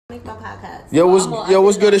Make my podcast.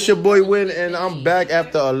 What's good? It's your boy Win, and I'm back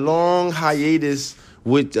after a long hiatus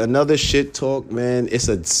with another shit talk, man. It's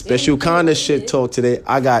a special kind of shit talk today.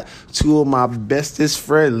 I got two of my bestest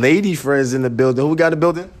lady friends in the building. Who we got in the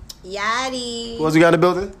building? Yachty. Who else we got in the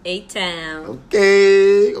building? A-Town.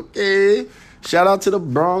 Okay. Shout out to the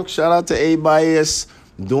Bronx. Shout out to everybody that's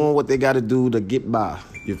doing what they got to do to get by.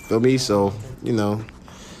 You feel me? So,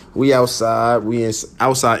 we outside. We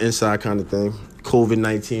outside, inside kind of thing.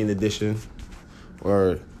 COVID-19 edition,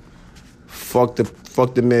 or fuck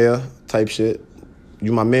the mayor type shit.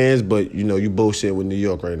 You my mans, but you bullshit with New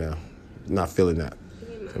York right now. Not feeling that.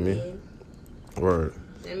 I mean, word.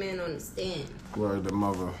 That man on the stand. Word the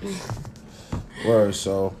mother. Word.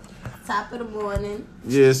 So. Top of the morning.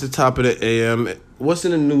 Yeah, it's the top of the AM. What's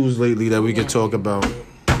in the news lately that we could talk about?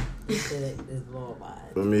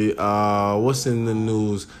 For me, what's in the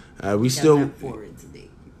news? We still.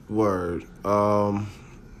 Word. Yeah,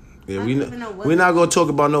 we're not gonna talk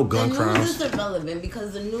about no gun crimes. The news is irrelevant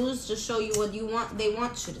because the news just show you what you want. They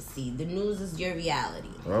want you to see. The news is your reality.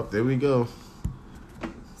 Oh, there we go.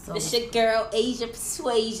 So. It's your girl Asia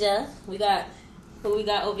Persuasia. Who we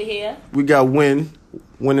got over here? We got Win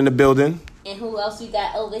in the building. And who else we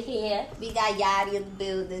got over here? We got Yachty in the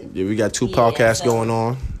building. Yeah, we got two podcasts going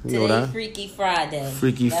on. You know that? Freaky Friday.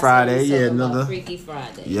 That's Friday, yeah, another Freaky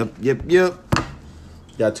Friday. Yep.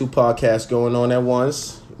 Got two podcasts going on at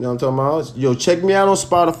once. You know what I'm talking about? Yo, check me out on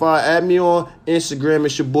Spotify. Add me on Instagram.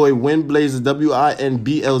 It's your boy Winblazers,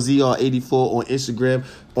 WINBLZR84 on Instagram.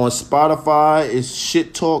 On Spotify, it's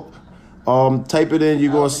Shit Talk. Type it in.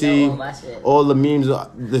 You're going to see all the memes.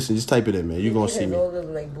 Listen, just type it in, man. You're going to see me.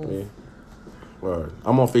 Yeah. Word.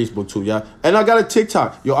 I'm on Facebook too, y'all. And I got a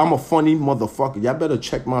TikTok. Yo, I'm a funny motherfucker. Y'all better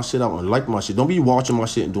check my shit out and like my shit. Don't be watching my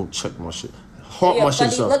shit and don't check my shit. Haunt my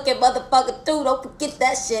shit up. Look at motherfucker too. Don't forget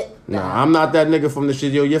that shit. Nah, I'm not that nigga from the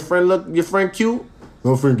shit. Yo, your friend cute?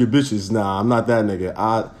 No friend get bitches. Nah, I'm not that nigga.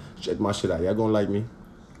 I check my shit out. Y'all gonna like me?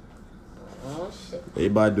 Oh shit.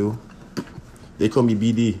 Everybody do. They call me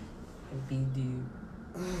BD. BD.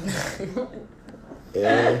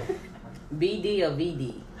 Yeah. BD or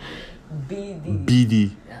VD?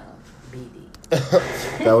 BD. Oh,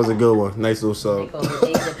 BD. That was a good one. Nice little song. They call it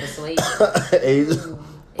Asia Persuasion. Asia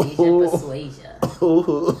Persuasion.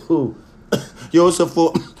 Yo, it's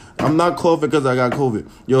I'm not coughing because I got COVID.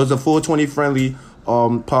 Yo, it's a 420 friendly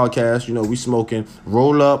podcast. We smoking.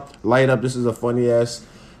 Roll up, light up. This is a funny ass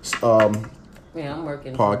yeah, I'm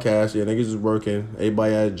working. Podcast. Yeah, niggas is working.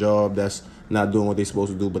 Everybody at a job that's not doing what they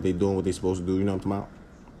supposed to do, but they doing what they supposed to do. You know what I'm talking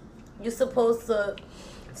about? You're supposed to.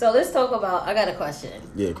 So let's talk about. I got a question.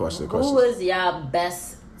 Yeah, question. Who is y'all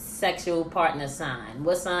best sexual partner sign?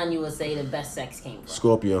 What sign you would say the best sex came from?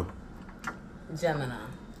 Scorpio. Gemini.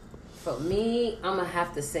 For me, I'm gonna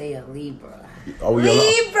have to say a Libra.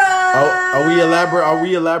 Libra. Are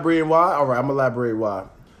we elaborating why? All right, I'm elaborate why.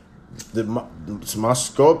 My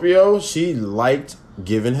Scorpio, she liked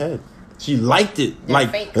giving head. She liked it.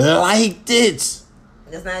 Liked it.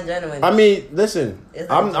 It's not genuine. I mean, listen.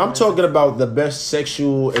 I'm talking about the best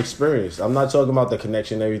sexual experience. I'm not talking about the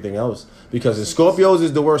connection and everything else. Because the Scorpios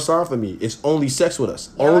is the worst sign for me. It's only sex with us.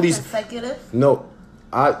 You're only consecutive? No.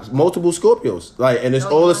 Multiple Scorpios. And it's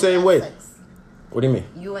all the same way. Sex. What do you mean?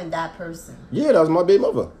 You and that person. Yeah, that was my baby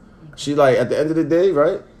mother. She at the end of the day,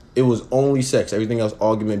 right? It was only sex. Everything else,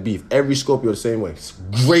 argument, beef. Every Scorpio the same way.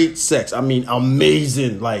 Great sex. I mean,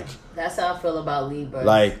 amazing. That's how I feel about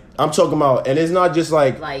Libra. I'm talking about, and it's not just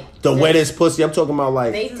the wettest pussy. I'm talking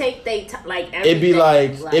about they take everything. It'd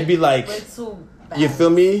be like you feel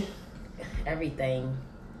me? Everything.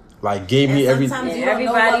 Gave me everything.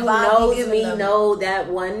 Everybody who knows me know that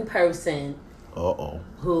one person. Who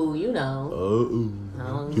I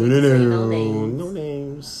don't need to say no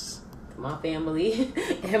names. My family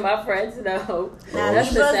and my friends know. Now,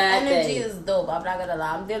 that's the Libra's sad energy thing. is dope. I'm not gonna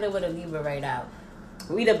lie. I'm dealing with a Libra right now.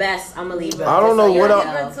 We the best. I'm a Libra. I don't know what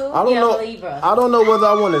I don't know. I don't know whether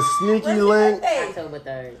I want a sneaky link. October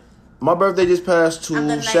 3rd. My birthday just passed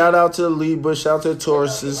too. Shout out to the Libra. Shout out to the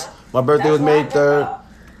Tauruses. My birthday was May 3rd.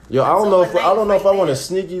 Yo, I don't know if I want a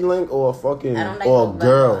sneaky link or a fucking or a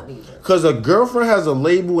girl. Cause a girlfriend has a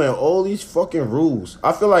label and all these fucking rules.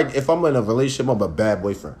 I feel like if I'm in a relationship, I'm a bad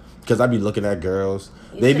boyfriend. Cause I be looking at girls.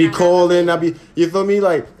 They be calling. You feel me?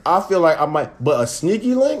 I feel like I might. But a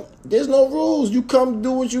sneaky link, there's no rules. You come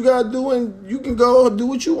do what you gotta do, and you can go do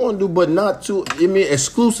what you want to do, but not to.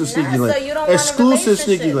 Exclusive sneaky link. So you don't exclusive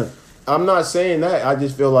sneaky link. I'm not saying that. I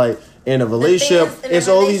just feel like in a relationship, it's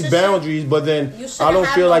all these boundaries, but then I don't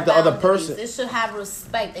feel like the other person. It should have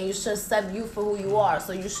respect, and you should accept you for who you are.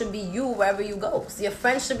 So you should be you wherever you go. So your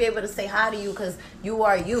friends should be able to say hi to you because you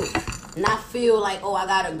are you. not feel like, oh, I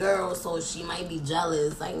got a girl, so she might be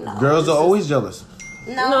jealous. Like, no. Girls are always jealous.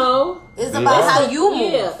 No. It's about how you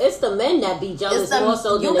move. Yeah, it's the men that be jealous more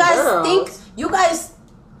so than you the guys girls.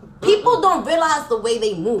 People don't realize the way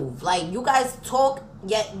they move. Like, you guys talk,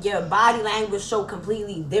 yet your body language show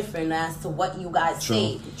completely different as to what you guys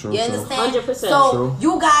say. True, you understand? 100%. So True.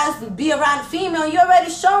 you guys be around female, you're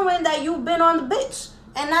already showing that you've been on the bitch.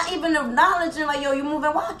 And not even acknowledging like, yo, you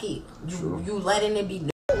moving wacky. You letting it be.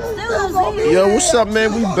 Yo, what's up,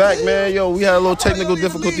 man? We back, man. Yo, we had a little technical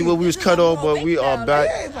difficulty where we was cut off, but we are back.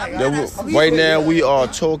 Right now, we are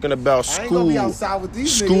talking about school.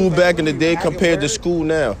 School back in the day compared to school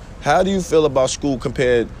now. How do you feel about school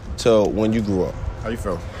compared to when you grew up? How you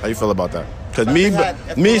feel? How you feel about that? Cause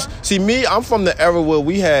me, I'm from the era where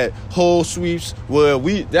we had whole sweeps.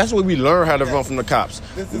 That's where we learned how to run from the cops.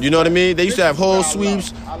 You know what I mean? They used to have whole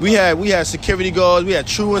sweeps. We had security guards. We had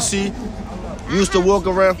truancy. We used to walk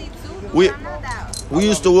around. We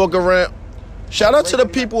used to walk around. Shout out to the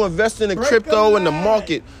people investing in crypto and the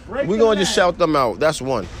market. We're gonna just shout them out. That's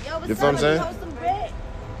one. You know what I'm saying?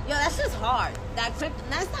 Yo, that's just hard. That crypto,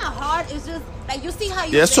 that's not hard. It's just like you see how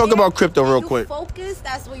you. Yeah, let's talk about crypto real quick. Focus.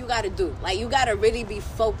 That's what you got to do. Like you got to really be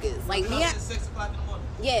focused. Like me. 6 o'clock in the morning.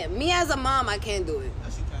 Yeah, me as a mom, I can't do it.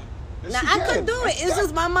 Yes, you can. Now I could do it. It's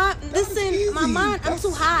just my mom. Listen, my mom. I'm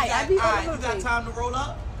too high. I be Alright, you got time to roll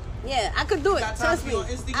up? Yeah, I could do it. got time Trust to me. be on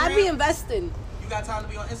Instagram? I be investing. You got time to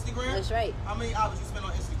be on Instagram? That's right. How many hours you spend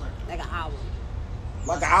on Instagram? Like an hour.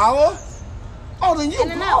 Like an hour? Oh, then In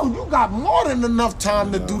and out. you got more than enough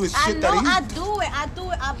time to do the I shit know. that he. I do it.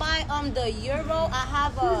 I buy the euro. I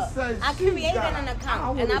have I created an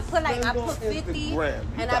account and I put 50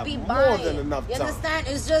 and I be buying. You understand?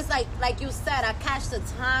 It's just like you said, I catch the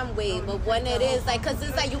time wave of when it is like, cause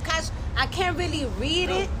it's like you catch. I can't really read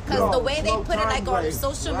it cause the way they put it like on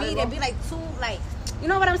social media, it be like too like. You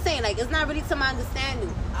know what I'm saying? Like it's not really to my understanding.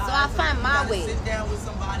 So I find my way. Sit down with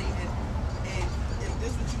somebody and if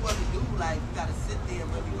this what you want to do, like you gotta sit there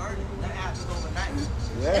and really learn it. That happens overnight.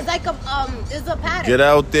 Yeah. It's like it's a pattern. Get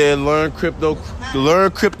out there, learn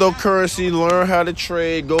cryptocurrency, learn how to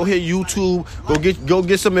trade. Go hit YouTube. Go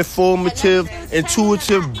get some intuitive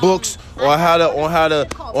books on how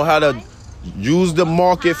to use the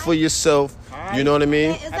market for yourself. You know what I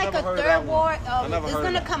mean? It's like a third war. It's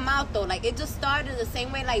gonna come out though. Like it just started the same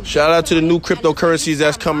way. Like Shout out to the new cryptocurrencies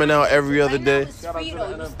that's coming out every other day. Shout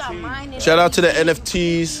out to the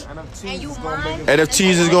NFTs. And you mine.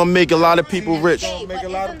 NFTs is gonna make a lot of people rich. Make a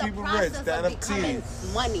lot of people rich. The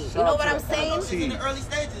NFTs. Money. You know what I'm saying? It's in the early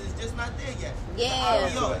stages. It's just not there yet. Yeah.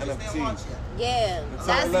 IPO, just didn't launch yet. Yeah.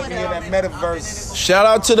 That's Let what me in that metaverse. Shout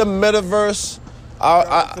out to the metaverse.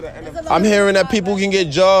 I'm hearing that people can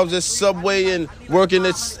get jobs at Subway and working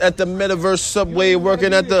at the metaverse Subway,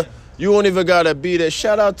 working at the. You don't even gotta be there.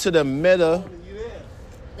 Shout out to the meta.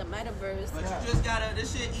 the metaverse. But you just gotta.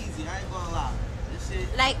 This shit easy. I ain't gonna lie. This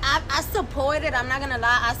shit. Like I support it. I'm not gonna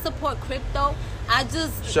lie. I support crypto. I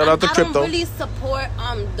just Shout out to I crypto. don't really support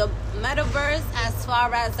the metaverse as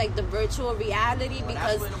far as like the virtual reality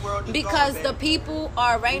because the people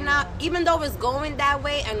are right now, even though it's going that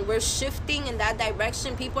way and we're shifting in that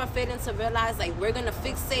direction, people are failing to realize like we're gonna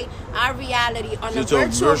fixate our reality on the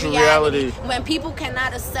virtual reality when people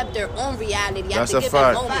cannot accept their own reality. That's at the a given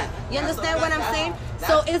fact. moment. You understand what I'm saying?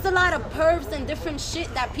 So it's a lot of pervs and different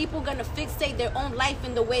shit that people gonna fixate their own life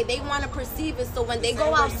in the way they want to perceive it. So when they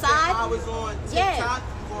go outside, I was on TikTok, yeah,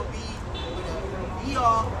 you gonna be with a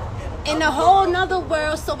VR in a whole nother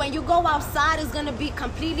world. So when you go outside, it's gonna be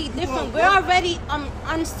completely different. We're already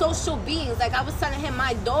unsocial beings. Like I was telling him,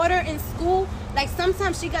 my daughter in school, like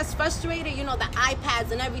sometimes she gets frustrated, you know, the iPads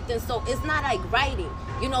and everything. So it's not like writing,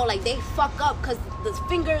 you know, like they fuck up because the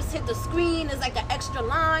fingers hit the screen. It's like an extra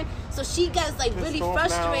line. So she gets like really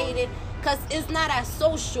frustrated because it's not as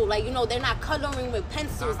social. Like, you know, they're not coloring with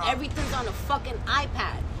pencils. Everything's on a fucking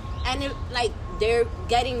iPad. And it, like, they're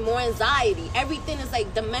getting more anxiety. Everything is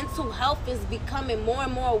like the mental health is becoming more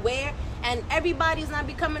and more aware, and everybody's not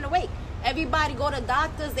becoming awake. Everybody go to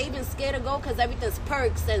doctors, they've been scared to go because everything's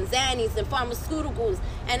perks and Xannies and pharmaceuticals,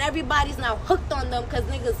 and everybody's now hooked on them because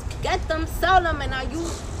niggas get them, sell them, and now you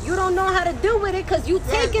don't know how to deal with it because you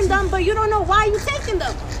taking them, but you don't know why you taking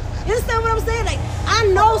them. You understand what I'm saying? Like, I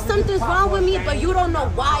know something's wrong with me, but you don't know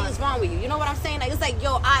why it's wrong with you. You know what I'm saying? Like, it's like,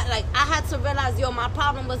 yo, I had to realize, yo, my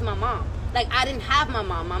problem was my mom. Like, I didn't have my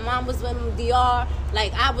mom. My mom was in DR.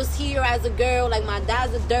 Like, I was here as a girl. Like, my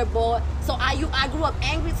dad's a dirtball. So I grew up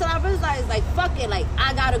angry till I realized, like, fuck it. Like,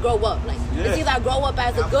 I gotta grow up. Like, it's either I grow up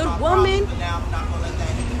as a good woman.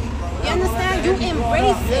 You understand? You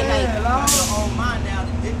embrace it. Like, I'm on mine now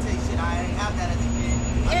to dictate shit. I ain't have that as a kid.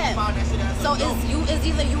 Yeah. So it's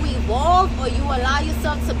either you evolve or you allow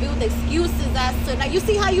yourself to build excuses as to, like, you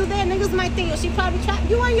see how you there, niggas might think, yo, she probably trapped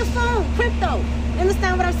you on your phone, crypto. You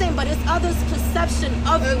understand what I'm saying? But it's others' perception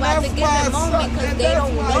of you at the given moment because they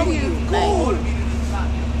don't know you. Cool.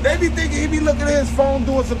 They be thinking he be looking at his phone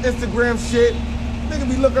doing some Instagram shit. Nigga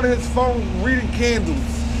be looking at his phone reading candles.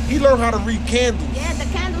 He learned how to read candles. Yeah, the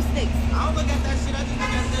candlesticks. I don't look at that shit. I just look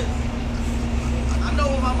at this. I know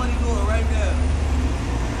what my money doing right now.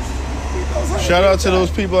 Shout out to those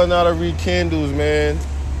people that know how to read candles, man.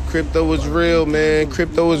 Crypto is real, man.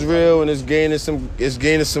 Crypto is real, and it's gaining some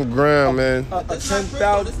ground, man. It's not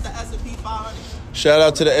crypto, it's the S&P 500. Shout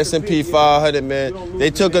out to the S&P 500, man. They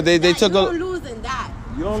took a. You don't lose in that.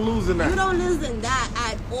 You don't lose in that. You don't lose in that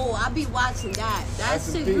at all. I be watching that. That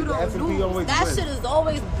S&P, shit you don't S&P lose. always That wins. shit is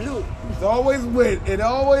always blue. It's always win. It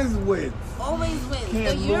always wins. Always wins. Can't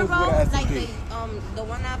The lose euro, with like S&P. the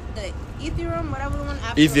one after the Ethereum, whatever the one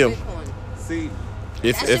after Ethereum. Bitcoin. See,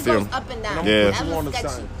 That shit goes Ethereum. up and down. I'm Yeah. gonna That put you on was the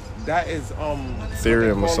sketchy. side. That is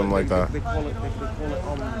Ethereum or something like that. They call it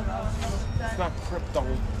it's not crypto.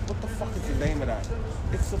 What the fuck is the name of that?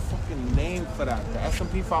 It's a fucking name for that. The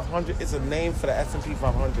S&P 500 is a name for the S&P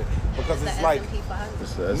 500 because it's like S&P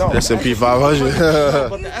 500. no, S&P 500.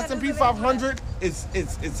 but the S&P 500 is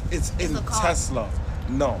in a car. Tesla.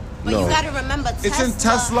 No. But No. you gotta remember, Tesla. It's in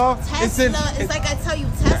Tesla. It's in- it's like I tell you,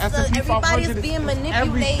 The Tesla. S&P 500 Everybody's is being manipulated.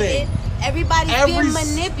 everything. Everybody's Every being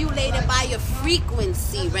s- manipulated by your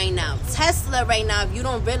frequency right now. Tesla right now, if you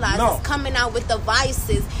don't realize, No. is coming out with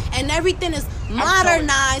devices, and everything is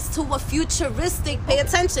modernized to a futuristic. Pay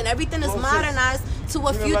attention. Everything is Well, sis, modernized to a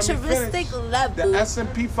let me futuristic finish. level. The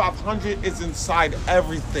S&P 500 is inside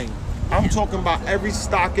everything. I'm talking about every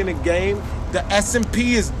stock in the game. The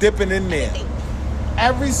S&P is dipping in there.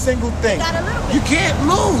 Every single thing. Got a little bit. You can't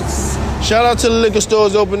lose. Shout out to the liquor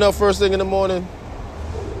stores open up first thing in the morning.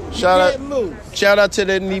 Shout can't lose. out to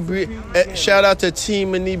the shout out to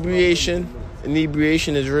Team Inebriation.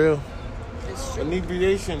 Inebriation is real. It's true.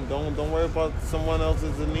 Inebriation. Don't worry about someone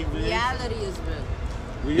else's inebriation. Reality is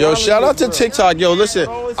real. Yo, shout out to Reality is real. TikTok. Yo, listen,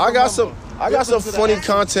 Always I got some Listen to funny that.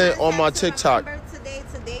 content on my TikTok. Today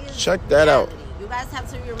is Check that out. reality. You guys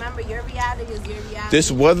have to remember your reality is your reality.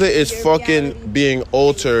 This weather is Your fucking reality. being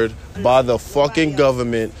altered by the fucking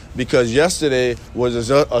government because yesterday was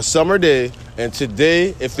a summer day and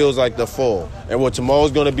today it feels like the fall. And what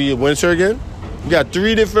tomorrow's gonna be winter again? We got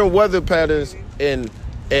 3 different weather patterns in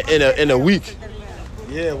a week.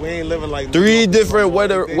 Yeah, we ain't living like 3 New York different no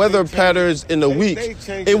more. weather They patterns in a they week.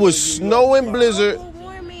 changing It was the New snow York and blizzard. Global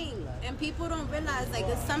warming, and people don't realize like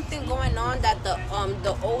there's something going on that the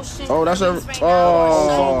ocean. Oh, that's a- currents right now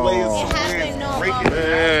oh. are shut. It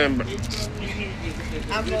happened. Man,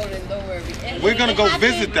 I'm rolling. Don't worry. We're gonna go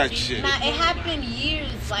happened- visit that shit. Nah, it happened years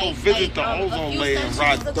like visit the a ozone few layer and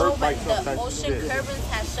centuries ride ago, dirt bikes but up the that ocean shit. currents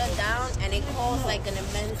had shut down, and it caused like an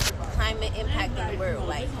immense climate impact in the world.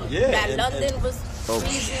 Like Yeah, that, and- London was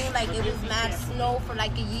freezing, like it was mad snow for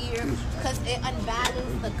like a year because it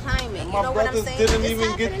unbalanced the climate. You My know what I'm brothers saying? didn't It's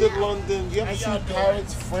even get happening to now. London. You ever see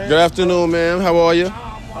Paris, France? good afternoon, ma'am. How are you?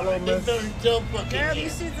 Hello, man. Girl,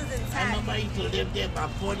 these shits is intact. Nobody used to live there about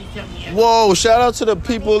 40-something years. Whoa! Shout out to the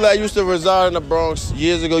people that used to reside in the Bronx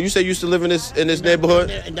years ago. You say you used to live in this neighborhood.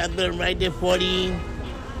 And that building right there, 40.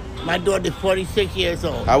 My daughter's 46 years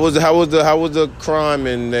old. How was the crime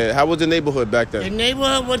and how was the neighborhood back The then?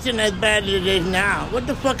 neighborhood wasn't as bad as it is now. What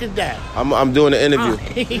the fuck is that? I'm doing an interview.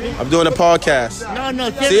 I'm doing a podcast.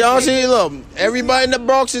 No. See, auntie, look, everybody in the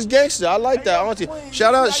Bronx is gangster. I like that, auntie.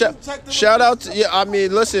 Shout out. Yeah, I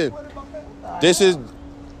mean, listen, this is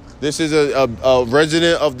a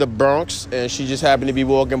resident of the Bronx, and she just happened to be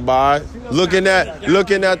walking by, looking at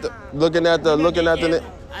the.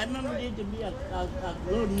 I remember there used to be a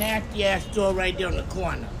little nasty ass store right there on the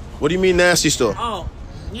corner. What do you mean nasty store? Oh,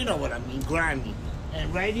 you know what I mean, grimy.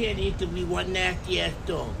 And right here there used to be one nasty ass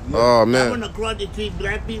store. Oh I went man, across the street,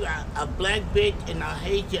 black people, a black bitch and a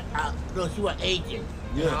Haitian. No, she was Asian.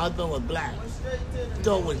 And her husband was black.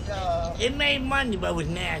 So it made money, but it was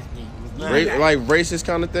nasty. like racist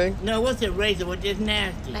kind of thing. No, it wasn't racist. It was just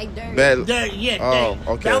nasty. Like dirt. Bad. Dirt, yeah. Oh, dirt.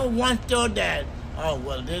 okay. That was one store that. Oh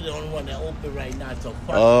well, they're the only one that open right now. So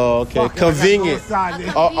fuck. Oh, okay. Convenient.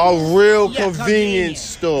 A real Yeah, convenience convenient.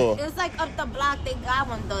 store. It's like up the block they got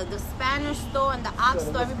one, the Spanish store and the Ox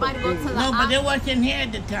store. Everybody go to the No, but Ox. they wasn't here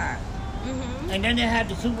at the time. Mm-hmm. And then they had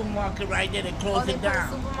the supermarket right there. They Oh, closed they it put a down.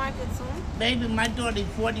 supermarket too. Baby, my daughter's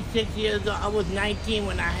 46 years old. I was 19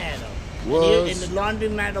 when I had her. Was? Here in the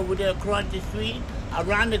laundromat over there across the street,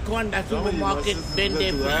 around the corner, that Some of you supermarket sisters been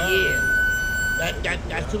there do for that. years.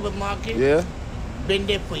 That supermarket Yeah. been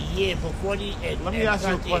there for years, for 40 and Let me ask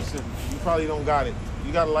you a plus years. question. You probably don't got it.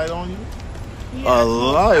 You got a light on you? A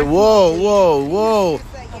light. Whoa.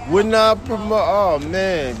 We're not promote. Oh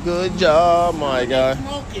man, good job, my guy.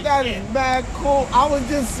 That is mad cool. I was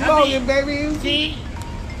just smoking, baby. See,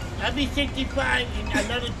 I'll be 65 in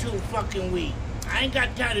another 2 fucking weeks. I ain't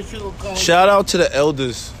got time to sugarcoat. Shout out to the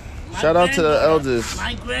elders. Shout out to the elders.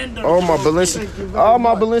 My granddaughter. Oh, my Balenciaga. Oh,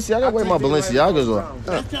 my Balenciaga. I gotta wear my Balenciagas on.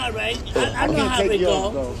 That's all right. I know how it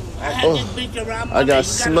go. I had this bitch around. I got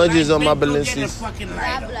smudges on my Balenciagas.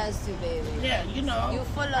 God bless you, baby. Yeah, you know. You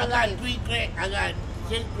full of I life. got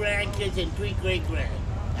 6 grandkids and 3 great-grands.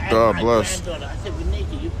 God my bless. Granddaughter. I said,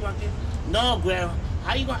 Renika, you fucking? No, grandma.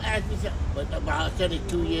 How you gonna ask me something? But about her son is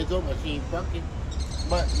 2 years old, but she ain't fucking.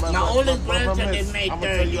 My oldest grandson is May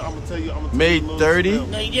 30. I'm gonna tell you. May 30?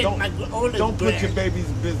 No, you didn't. My oldest Don't put your grand. baby's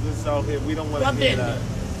business out here. We don't want to What hear that.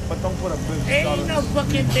 business? But don't put a business out Ain't no here.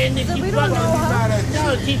 fucking business. So She we don't fucking. know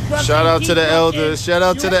her. No, she fucking. Shout out she to the fucking- elders. Shout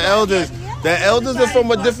out to the elders. The elders are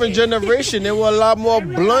from a different generation. They were a lot more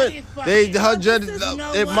blunt.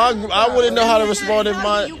 I wouldn't know how to respond in You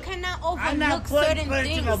my. cannot I'm not overlook putting certain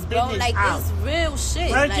personal things, bro. business Like, out. it's real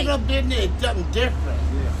shit. Personal Like, business is something different.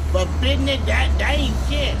 But business, that ain't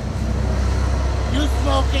shit. You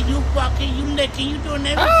smoking, you fucking, you licking, you doing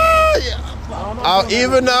everything. Ah, yeah.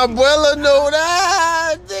 Even the abuela know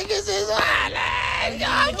that. Niggas is Even the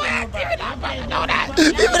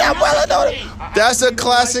abuela know that. That's a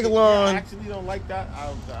classic I line. actually don't like that.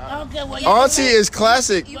 Okay, well, Auntie is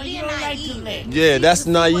classic. you But you being don't like to naive. lick. Yeah, that's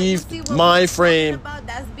naive See what we're mind talking frame. about?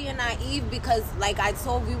 That's being naive because, like I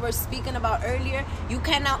told we were speaking about earlier, you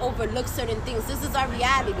cannot overlook certain things. This is our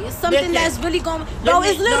reality. It's something Listen, that's really going. let Bro, me-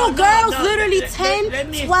 it's little no, girls, no, literally let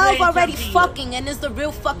 10, me 12 explain already something to you. fucking, and it's the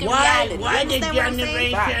real fucking reality. Why You the understand what I'm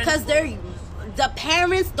saying? generation? Because the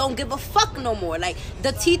parents don't give a fuck no more. Like,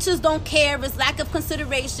 the teachers don't care. It's lack of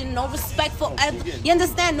consideration, no respect for you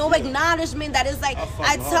understand? No acknowledgement. That is like,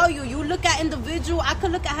 I tell you, you look at individual, I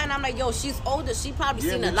could look at her and I'm like, yo, she's older. She probably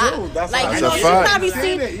Yeah, seen me a lot. too. That's Like, a you know, fact. she probably Seen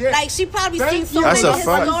seen, it, yeah. like, she probably Thank seen you. so That's many a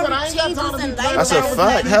fact. historic I ain't got changes time to be in playing life. That's a around with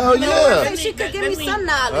fact. that. Hell You know, yeah. she could give me some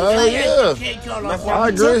knowledge. Hell Like, yeah. That's why I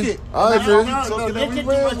we took agree. it. I agree. No, Took it and listen we to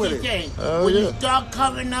ran what with she's it. saying. Hell When yeah. you start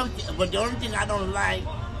covering up, but the only thing I don't like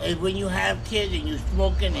is when you have kids and you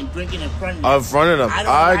smoking and drinking in front of them. In front of them. don't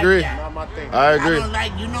I like agree. that. Not my thing. I I agree. don't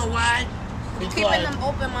like, you know why? keeping them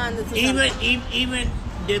open-minded to something. Even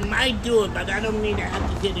they might do it, but I don't mean they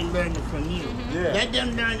have to sit and learn it from you. Yeah. Let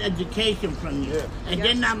them learn education from you. Yeah. And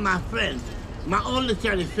they're not my friends. My oldest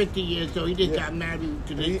son is 50 years old. He just Yeah. got married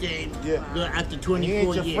to this same Yeah. girl after He 24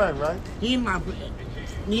 ain't your years. friend, right? He my friend.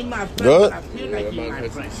 He my friend, Good. but I feel like he's my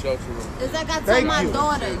friend. It's like I told Thank my you.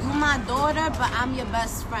 daughter, you my daughter, but I'm your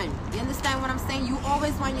best friend. You understand what I'm saying? You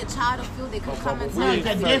always want your child to feel they can come and tell No, you. it's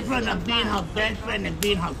a difference of being her best friend and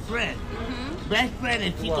being her friend. Best friend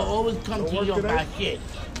is she can always come to you about shit.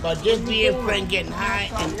 But just being friend, getting high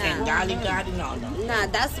and golly, no. Nah,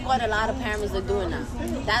 that's what a lot of parents are doing now.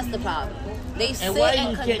 That's the problem. They And sit why are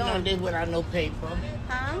and you sitting on condone. this without no paper?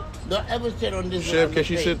 Huh? Don't ever sit on this Chef, without no can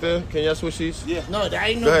she paper. sit there? Can y'all switch seats? Yeah. No, that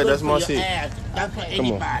ain't no Go ahead, good that's for my your seat. ass. That's for Come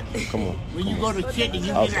anybody. on. Come on. When you go to shit, and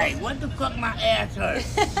you be like, what the fuck my ass hurt?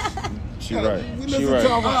 She right. We She listen to right.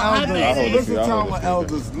 our I hold elders. it Listen for you. to I hold our it for you.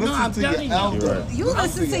 elders. No, I'm Listen to telling your you. You're elders. right. You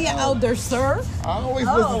listen to your elder, sir. I always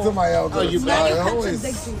listen to my elders. Oh, you I better always.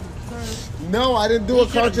 Contradiction, sir. No, I didn't do You a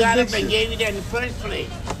should have got up and contradiction. gave you that in the first place.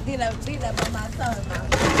 Dile por my son,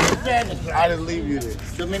 Spanish, I right? didn't leave you there.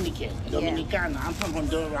 Dominican. Dominicano. I'm from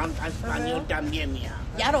Honduras. I'm Espanol también, mía.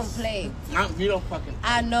 Y'all don't play. You don't fucking.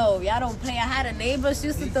 I know. Y'all don't play. I had a neighbor. She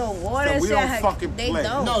used to throw water. So we She don't had- fucking They play.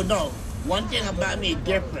 don't. No. One thing about me is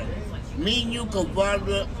different. Me and you could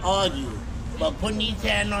verbally argue. But putting these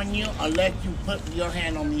hands on you unless you put your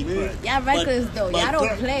hand on me first. Y'all reckless, though. Y'all don't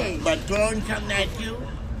throw- play. But throwing something at you,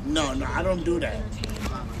 no, I don't do that.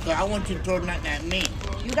 So I want you to throw nothing at me.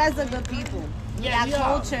 You guys are good people. Yeah, y'all we are.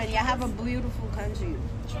 culture and y'all have a beautiful country.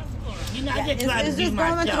 You know, Yeah, I just try to it's be just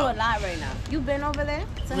going through a myself. lot right now. You been over there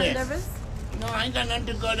to Yes. Honduras? No, I ain't got nothing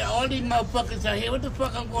to go there. All these motherfuckers are here. What the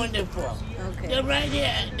fuck I'm going there for? Okay. They're right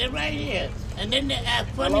here. They're right here. And then they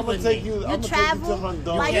act funny I'm gonna with take me. you. I'm You gonna take you travel? to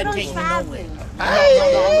Honduras. Why you can't don't take me travel? nowhere.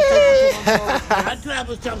 I'm I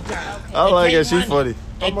travel sometimes. I like it. takes She's funny.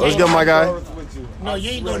 money. Let's go, my guy. No,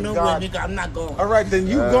 you ain't going swear to nowhere, God. nigga. I'm not going. All right, then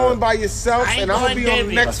you going by yourself, I ain't and I'm gonna going be on the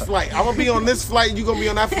daily. next flight. I'm gonna be on this flight. You gonna be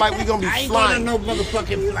on that flight. We gonna be I ain't going flying. on no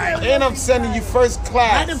motherfucking flight. And I'm sending you first How the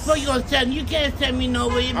class. fuck you gonna send me? You can't send me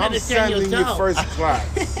nowhere. You I'm better send sending you yourself. first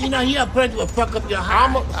class. You know, he a person will fuck up your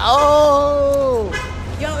I'm heart. Oh.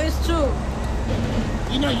 Yo, it's true.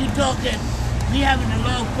 You know, you talking, we having a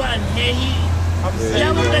lot of fun. Hey, I'm you sending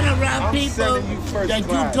ever you. been around I'm people sending you first that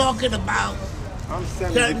class. you talking about I'm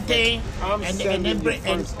sending certain you things, I'm and sending then you bring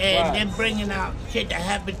and first then class. bringing out shit that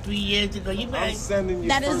happened 3 years ago. You I'm better. sending you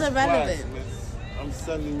That is first irrelevant. class, miss. I'm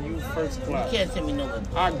sending you first class. You can't send me no one.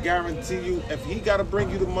 I guarantee you, if he gotta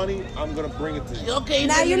bring you the money, I'm gonna bring it to you. Okay,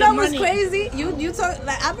 Now send you me know the what's money. crazy? You talk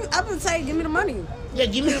like I've been telling you, give me the money. Yeah,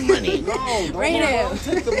 give me the money. No, Right now. don't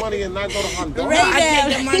take the money and not go to Honduras. Right I now.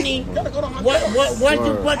 take the money. You gotta go to Honduras. What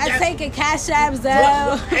you put I that? take a cash apps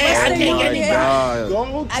out. Hey, I take my anybody. God.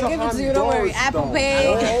 Go to I give it to you, don't worry. Honduras, Apple though. Pay.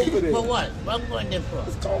 Go over there. For what? What I'm going there for?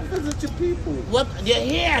 Let's go visit your people. What? They're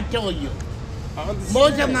here, I told you. I understand.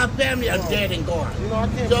 Most of my family are dead and gone. You know, I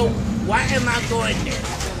can't. So why am I going there?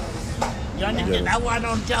 You understand? That's why I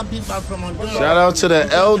don't tell people I'm from Honduras. Shout out to the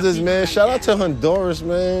elders, man. Shout out to Honduras,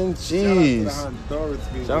 man. Jeez.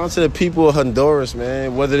 Shout out to the people of Honduras,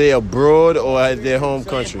 man. Whether they abroad or at their home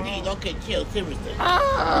country. Please, okay, chill, seriously.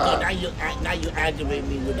 Because now you aggravate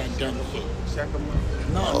me with that dumb shit. Check them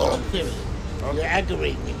out. No, I'm serious. You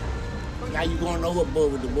aggravate me. Now you going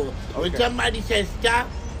overboard with the bull. When Okay. somebody says stop,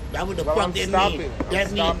 that's what the Well, fuck I'm that stopping. means. I'm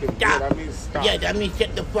That means stopping. stop. Yeah, that means stop. Yeah, that means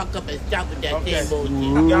shut the fuck up and stop with that Okay. same bullshit.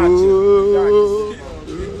 I got you.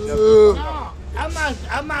 No,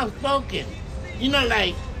 I'm outspoken. You know,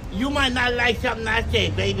 like, you might not like something I say,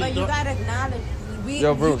 baby. But you Don't- gotta acknowledge.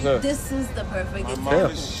 Yo, Bruce, yeah. This is the perfect My example.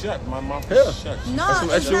 mouth is shut. My mouth Yeah. is shut. No, some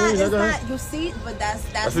it's extra not. wings, It's okay? not. You see, but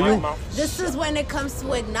that's for what. you. This is when it comes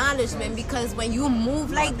to acknowledgement, because when you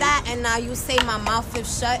move like that and now you say my mouth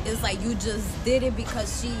is shut, it's like you just did it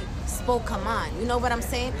because she spoke her mind. You know what I'm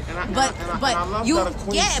saying? But I love you, that a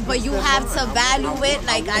queen yeah, but you speaks have their to mind. value it.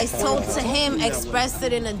 Like I told to him, express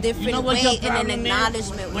it in a different You know what your way, in an problem is?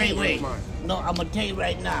 acknowledgement way. Wait. No, I'm gonna tell you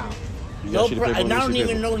right now. You Your got you the paper, and I you don't should even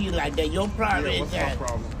paper. know you like that. Your problem Yeah, is what's my that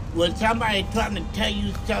problem? when somebody trying to tell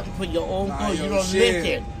you something for your own good, you yo, don't shit.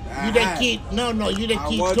 listen. You just keep you just I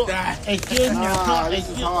keep want talking. that. Excuse me, This is hard. This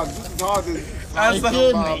is hard to.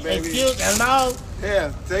 excuse me, baby. hello.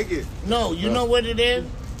 Yeah, take it. No, you know what it is?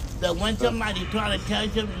 That when somebody trying to tell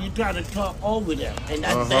you something, you try to talk over them, and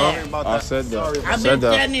that's bad. About I that. said that. Sorry. I I've said been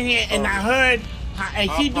that. standing here and I heard,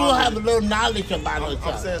 and she do have a little knowledge about I'm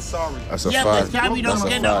herself. saying sorry. That's a Yeah, but fact. Tommy don't That's a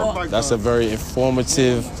get no. fact. That's a very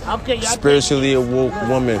informative, Okay, y'all spiritually awoke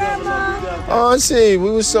woman. Oh, see,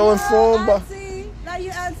 we were so informed by Auntie, not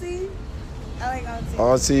you, auntie. I like auntie.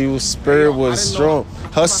 Auntie's spirit was strong.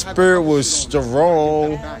 Her spirit was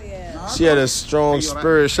strong. Hell yeah. She had a strong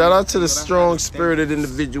spirit. Shout out to the strong spirited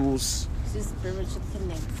individuals. She's spiritually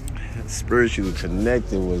connected. Spiritually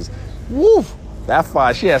connected was, woo. That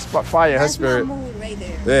fire. She has fire in her That's my spirit. mood right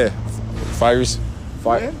there. Yeah,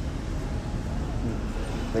 fire.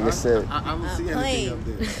 Nigga said, I don't see anything up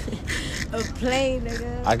there. A plane,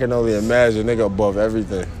 nigga. I can only imagine nigga above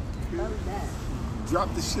everything.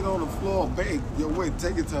 Drop the shit on the floor, babe. Yo, wait,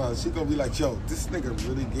 take it to her. She gonna be like, yo, this nigga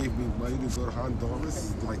really gave me money to go to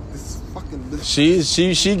Honduras. Like, this is fucking.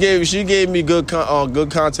 She gave me good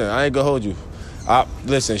content. I ain't gonna hold you.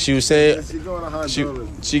 Listen, she was saying She going to Honduras.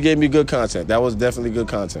 she gave me good content. That was definitely good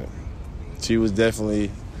content. She was definitely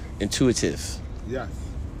intuitive. Yes.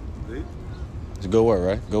 See? It's a good word,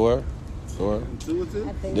 right? Good word. Good word. Intuitive?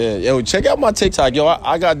 Yeah, yo, check out my TikTok, yo.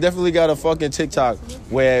 I definitely got a fucking TikTok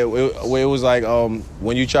where it was like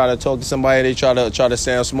when you try to talk to somebody, they try to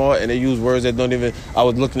sound smart and they use words that don't even. I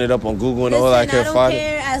was looking it up on Google and all Listen, I I couldn't don't find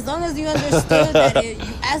care. it. As long as you understood that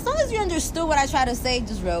as long as you understood what I try to say,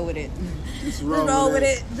 just roll with it. Just Roll with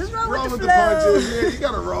it. Just roll Roll with with the the flow. punches. Yeah, you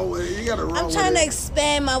gotta roll with it. You gotta roll I'm with trying it. to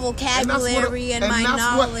expand my vocabulary and my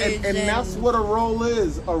knowledge and that's what a role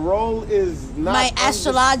is. A role is not my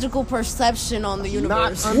astrological perception on the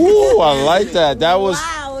universe. Ooh, I like that. That was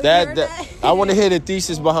Wow, you that. heard that that? I want to hear the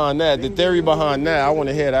thesis behind that, the theory behind that. I want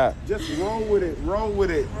to hear that. Just roll with it. Roll with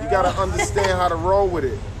it. You gotta understand how to roll with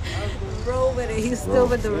it. Roll with it. He's still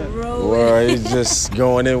with the roll. Well, he's just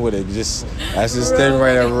going in with it. Just that's his thing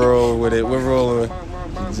right there. Roll with it. We're rolling.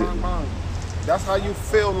 That's how you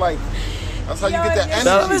feel like. That's how you get that This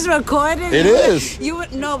energy. was recorded. It is. You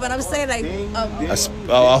would no, but I'm saying like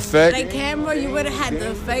Effect. like camera. You would have had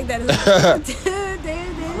the effect that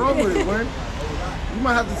Roll with it, man. You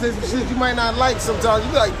might have to say some shit you might not like sometimes.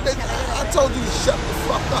 You be like, I told you to shut the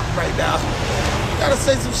fuck up right now. You gotta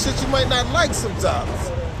say some shit you might not like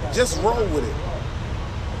sometimes. Just roll with it.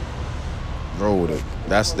 Roll with it.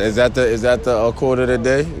 Is that the quarter of the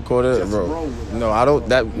day? Quarter. Just roll with it. No, I don't.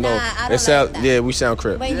 That no. Nah, I don't It sound. like that. Yeah, we sound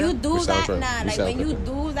crip. When you We do sound that, crip. nah, We like sound when you crip.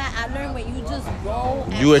 do that, I learned when you just roll.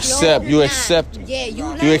 And You accept. flow, You nah. accept. Yeah, you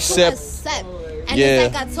learn You accept. to accept. And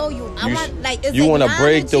it's like I told you, I want like it's you want to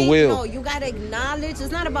break the wheel. No, you gotta acknowledge.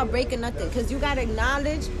 It's not about breaking nothing, because you gotta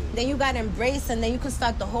acknowledge, then you gotta embrace, and then you can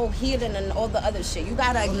start the whole healing and all the other shit. You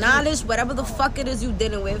gotta acknowledge whatever the fuck it is you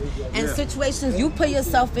dealing with, and situations you put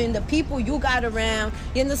yourself in, the people you got around.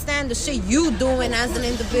 You understand the shit you doing as an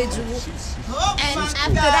individual, and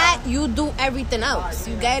after that you do everything else.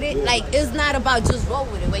 You get it? Like it's not about just roll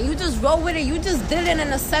with it. When you just roll with it, you just dealing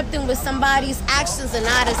and accepting with somebody's actions and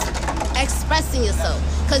not expressing yourself,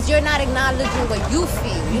 because you're not acknowledging what you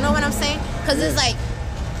feel. You know what I'm saying? Because it's like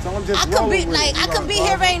I could be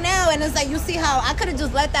here right now, and it's like you see how I could have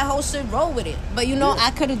just let that whole shit roll with it, but you know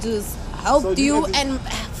I could have just helped you and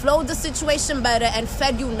flowed the situation better and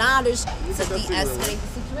fed you knowledge to de-escalate the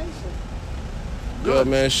situation. Good,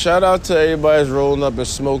 man. Shout out to everybody that's rolling up and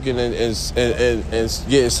smoking and getting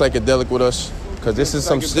psychedelic with us, because this is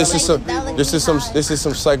some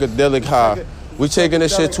psychedelic high. We taking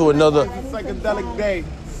this shit to another psychedelic day.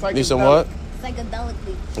 Need some what?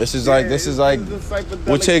 Psychedelically. This is like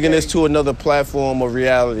we're taking this to another platform of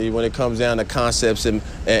reality when it comes down to concepts and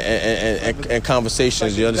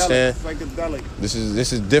conversations. You understand? Psychedelic. This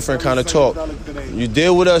is different kind of talk. You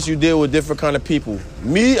deal with us, you deal with different kind of people.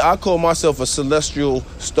 Me, I call myself a celestial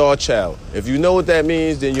star child. If you know what that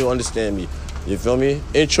means, then you'll understand me. You feel me?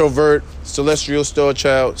 Introvert, celestial star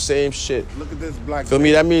child, same shit. Look at this black. Feel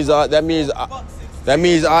me? That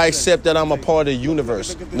means I accept that I'm a part of the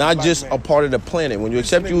universe, not just a part of the planet. When you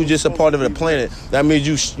accept you just a part of the planet, that means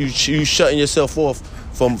you shutting yourself off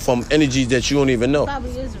from energies that you don't even know.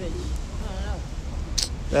 Probably is rich. I don't know.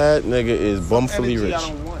 That nigga is bumfully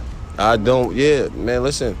rich. I don't. Yeah, man.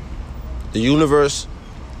 Listen, the universe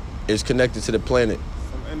is connected to the planet.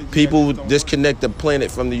 People disconnect the planet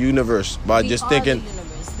from the universe by just thinking.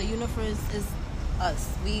 The universe is us.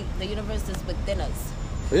 The universe is within us.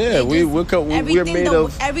 Yeah, we're made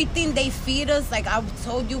of everything they feed us. Like I've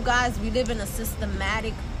told you guys, we live in a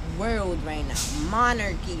systematic world right now.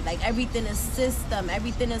 Monarchy, like everything is system,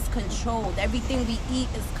 everything is controlled, everything we eat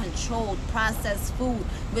is controlled, processed food,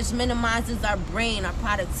 which minimizes our brain, our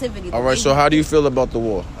productivity. All right, so how do you feel about the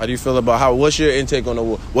war? How do you feel about what's your intake on the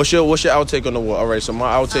war? What's your outtake on the war? All right, so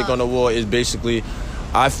my outtake on the war is basically,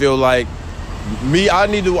 I feel like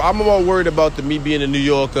I'm more worried about me being a New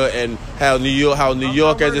Yorker and how New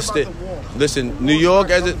York as a state. Listen, New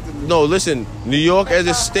York as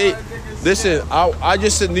a state. Listen, I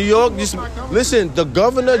just said New York. Just listen. The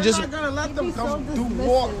governor just. They're not gonna let them come do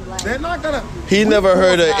war. They're not gonna. He never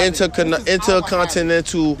heard of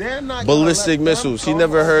intercontinental ballistic missiles. He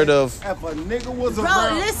never heard of. If a nigga was Bro,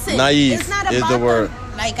 around, listen. Naive it's not is about the word. Them.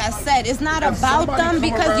 Like I said, it's not about them,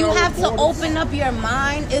 because you have to open up your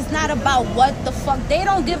mind. It's not about what the fuck. They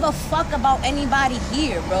don't give a fuck about anybody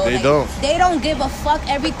here, bro. They don't. They don't give a fuck.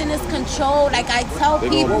 Everything is controlled. Like I tell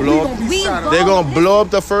people, they're gonna blow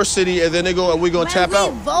up the first city, and then we're gonna tap out.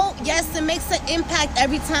 When we vote, yes, it makes an impact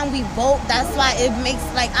every time we vote. That's why it makes,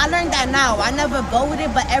 like, I learned that now. I never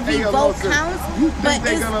voted, but every vote counts. But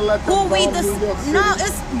it's who we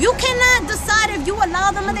you cannot decide if you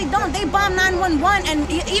allow them or they don't. They bomb 911, and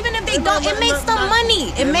even if they don't, it makes them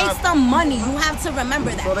money. It makes them money. You have to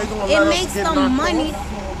remember that. It makes them money.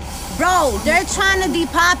 Bro, they're trying to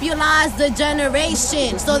depopulize the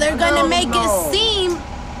generation, so they're gonna make it seem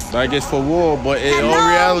like it's for war, but in all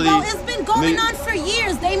reality, bro, it's been going on for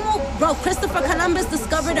years. They moved, bro. Christopher Columbus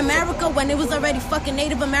discovered America when it was already fucking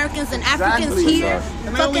Native Americans and Africans here,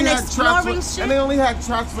 fucking exploring shit. And they only had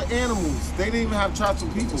traps for animals. They didn't even have traps for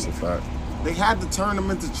people. That's a fact. They had to turn them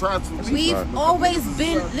into traps for people. We've always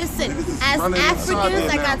been, listen, as Africans,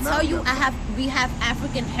 like I tell you, we have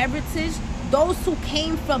African heritage. Those who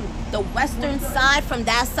came from the western side, from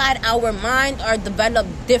that side, our minds are developed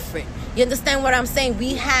different. You understand what I'm saying?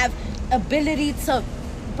 We have ability to,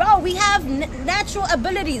 bro, we have natural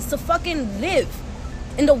abilities to fucking live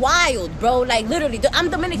in the wild, bro. Like, literally, I'm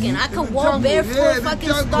Dominican. I could walk barefoot, fucking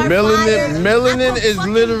start fire. Melanin is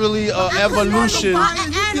literally an evolution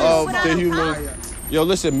of the human. Yo,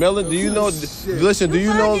 listen, melanin. Do you know? Listen, do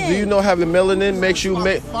you know having melanin makes you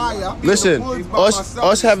make? Listen,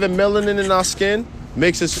 us having melanin in our skin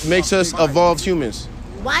makes us evolved humans.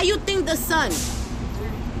 Why you think the sun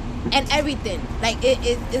and everything, like it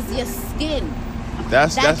is your skin?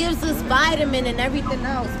 That gives us vitamin and everything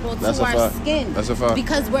else, bro, to our skin. That's a fact.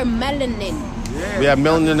 Because we're melanin. We have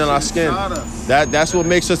melanin in our skin. That's what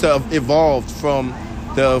makes us evolved from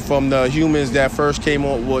the humans that first came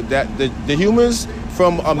on. The humans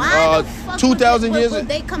from Why the fuck 2,000 years. would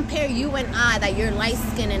they compare you and I, that you're light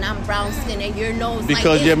skinned and I'm brown skinned and your nose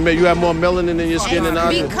Because like you have more melanin in your skin than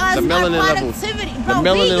I do. because The melanin my level. productivity, The bro, we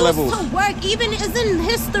melanin used levels. to work, even is in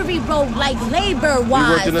history, bro, like labor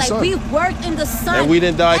wise, in the like sun. we worked in the sun, And we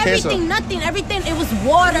didn't die of everything, cancer. everything, it was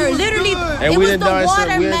water, literally, And it we was didn't the die of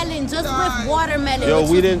sun. We watermelon, just with watermelon, Yo, which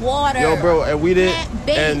we was didn't. water, Yo, bro, and we didn't.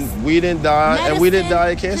 plant-based. And we didn't die. And we didn't die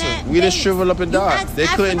of cancer. We just shrivel up and You die. ask They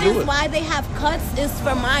couldn't do Africans it. why they have cuts is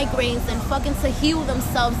for migraines and fucking to heal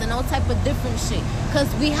themselves and all type of different shit. Cause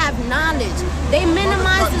we have knowledge. They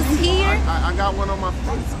minimize us here. I got one on my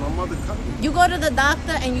face. My mother cut me. You go to the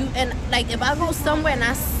doctor and like if I go somewhere and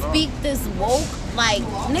I speak this woke, like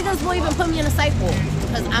niggas will even put me in a psych ward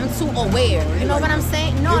because I'm too aware. You know what I'm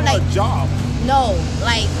saying? No, Give like her a job. no,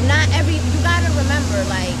 like not every. You gotta remember,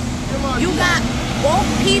 like you got woke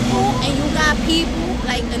people and you got people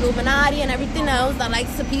like Illuminati and everything else that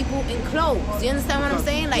likes to people in clothes. You understand what I'm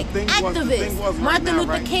saying? Like The thing was activists, right Martin now,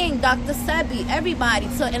 Luther right? King, Dr. Sebi, everybody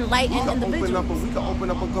to enlighten We could individuals. open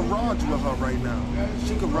up a garage with her right now.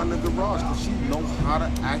 She could run the garage because she knows how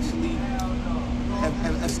to actually.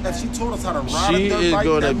 And if she taught us how to ride She a dirt is bike,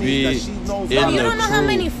 gonna that means be that she knows in how You to. don't know how crew.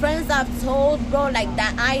 many friends I've told, bro, like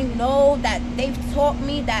that I know that they've taught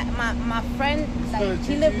me that my friend, like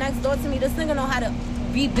he lived next door to me, this nigga know how to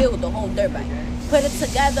rebuild the whole dirt bike. Put it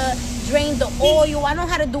together, drain the oil. I know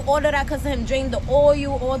how to do all of that because of him. Drain the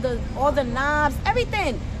oil, all the knobs,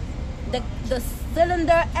 everything. The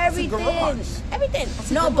cylinder, everything. Everything.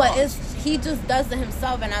 No, but he just does it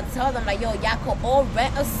himself, and I tell them like, yo, y'all could all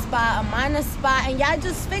rent a spot, a minor spot, and y'all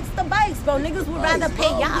just fix the bikes, bro. Niggas would rather pay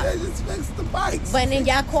y'all. Yeah, just fix the bikes. But then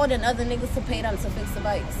y'all calling other niggas to pay them to fix the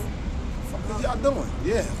bikes. What y'all doing?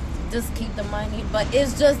 Yeah. Just keep the money. But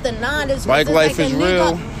it's just the knowledge. Bike It's life a is nigga,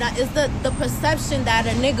 real. Now, it's the perception that a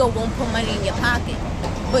nigga won't put money in your pocket.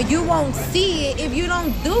 But you won't see it if you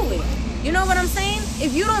don't do it. You know what I'm saying?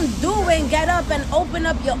 If you don't do it and get up and open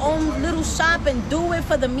up your own little shop and do it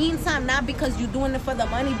for the meantime, not because you're doing it for the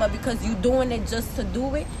money, but because you're doing it just to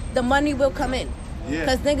do it, the money will come in. Yeah.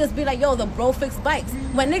 Because niggas be like, yo, the bro fix bikes.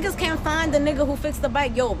 When niggas can't find the nigga who fixed the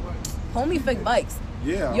bike, yo, homie fix bikes.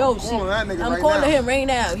 Yeah. Yo, I'm calling that nigga I'm right calling now. him right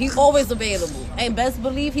now. He's always available. And best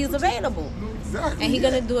believe he's available. Exactly. And he's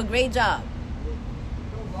gonna do a great job.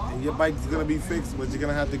 And your bike's gonna be fixed, but you're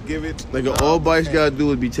gonna have to give it. Nigga, all bikes gotta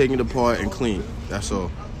do is be taken apart and clean. That's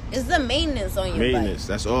all. It's the maintenance on your Maintenance.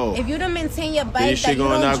 That's all. bike. If you don't maintain your Your bike, shit that you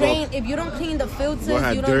gonna don't not go- drain, if you don't clean the filters, Gonna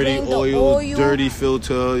have you don't dirty drain the oil, dirty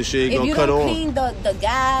filter. Shit if gonna you cut don't on. clean the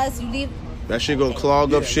gas, you leave. That shit gonna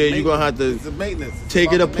clog up shit. You gonna have to It's a maintenance. It's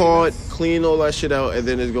take it about the apart, maintenance. clean all that shit out, and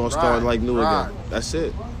then it's gonna start Right, like new right. again. That's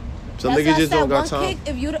it. Some That's why niggas I just said don't got one time. kick.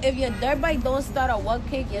 If your dirt bike don't start at one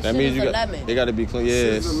kick, your That shit means is you a got. lemon. They gotta be clean.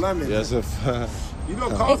 Shit's Yes. a lemon. Yes. You know,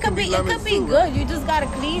 cars It could be lemons too, good. right? You just gotta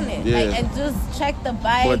clean it, Yeah. like, and just check the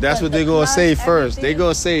bike. But that's the- what the they gonna clutch, say first. They everything.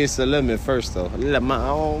 gonna say it's a lemon first though.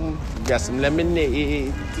 Lemon. Got some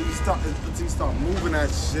lemonade. Until you start moving that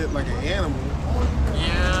shit like an animal.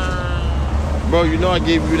 Bro, you know I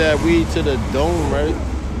gave you that weed to the dome, right?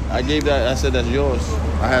 I gave that. I said that's yours.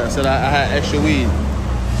 I said I had extra weed.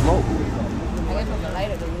 Smoke. I guess with the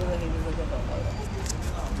lighter, the real he was looking for a lighter.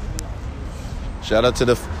 Shout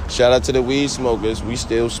out to the weed smokers. We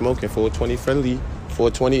still smoking. 420 friendly.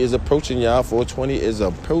 420 is approaching, y'all. 420 is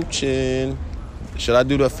approaching. Should I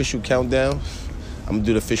do the official countdown? I'm gonna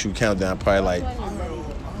do the official countdown. Probably like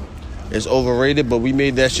it's overrated, but we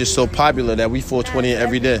made that shit so popular that we 420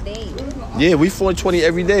 every day. Yeah, we 420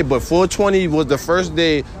 every day, but 420 was the first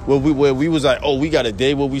day where we was like, oh, we got a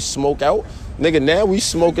day where we smoke out. Nigga, now we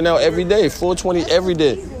smoking out every day. 420 every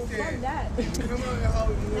day.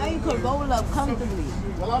 Now you could roll up comfortably.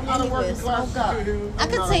 Anywhere, smoke up. I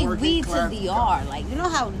could take weed to DR. Like, you know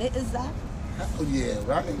how lit is that? Oh yeah,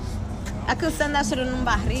 right. I could send that shit in un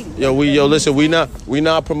barril. Yo, listen, we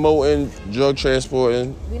not promoting drug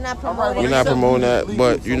transporting. We not All right, promoting. We're not some- promoting that, Legal,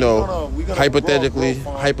 but you so know, we gonna hypothetically, grow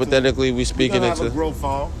farm, hypothetically, we We're speaking gonna have a into. grow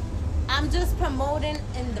farm. I'm just promoting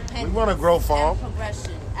independence. We wanna grow farm. and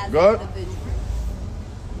progression as Good. an individual.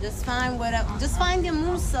 Just find whatever. Just find your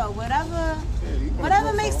musa. Whatever. you wanna Whatever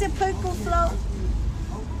grow makes farm. your pickle float.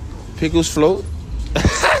 Pickles float.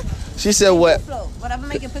 She said what? Float. Whatever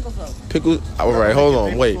make your pickle float. Pickles. All right, hold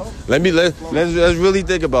on, wait. Let's really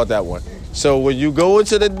think about that one. So when you go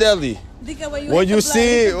into the deli, when you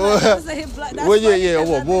see it, well,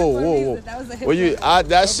 yeah, whoa. When you,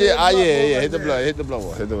 that shit, yeah, hit the blood, hit the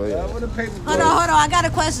blood, yeah. Hold on. I got a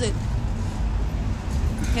question.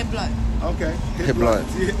 Hit blood. Okay. Hit blood.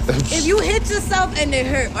 If you hit yourself and it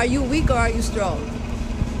hurt, are you weak or are you strong?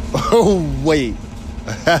 Oh wait,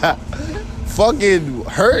 fucking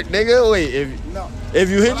hurt, nigga. Wait, if No. If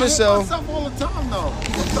you hit I yourself, hit myself all the time, though.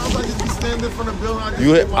 Sometimes I just be standing in front of the building. I just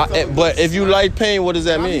you hit hit. myself. But if you like pain, what does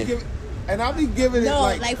that mean? And I be giving it No,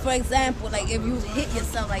 like like for example, like if you hit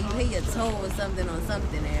yourself, like you hit your toe or something on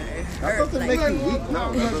something and it that hurt. doesn't Like, make you weak.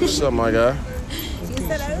 No, What's up, my guy? she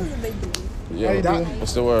said that doesn't make you. Yo,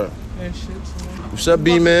 what's the word? What's up,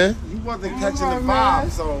 B man? You wasn't catching the vibe,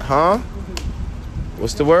 so Huh?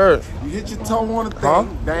 What's the word? you hit your toe on the thing, Huh?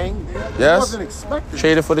 dang. You Yes? wasn't expecting.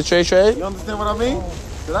 Traded for the trade? You understand what I mean?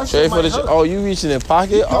 So that shit Trade for might the hurt. Oh, you reaching in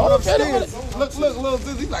pocket? Coming Oh, upstairs. Look, little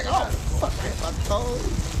Dizzy like, oh, fuck it, my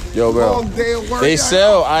toes. yo, bro. Long day of work. They yeah.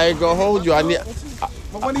 sell. I ain't gonna hold you. I need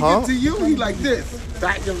But when he Huh? get to you, he like this.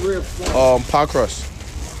 Back and ribs. pie crust.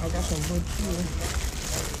 I got some good too.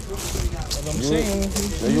 I'm saying,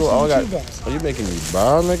 Are you making me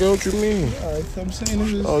buy, nigga? What you mean? alright, I'm saying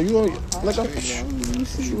this is. Oh, you like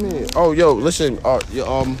what you mean? Oh, yo, listen. Alright,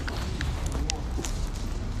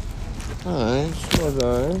 shut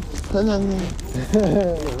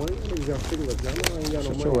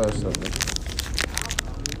your ass up, man.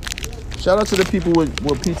 Shout out to the people with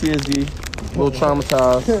PTSD, a little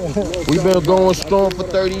traumatized. We've been going strong for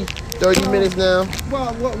 30 minutes now.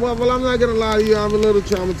 Well, I'm not gonna lie to you. I'm a little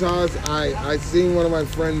traumatized. I seen one of my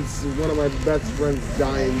best friends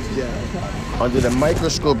die in jail. Under the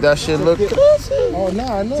microscope, that shit look crazy. Oh,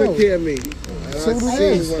 nah, I know. Took care of me. So do I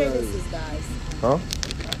this. seen one of them. Experiences, guys. Huh?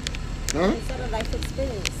 Huh? Instead of life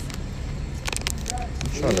experience.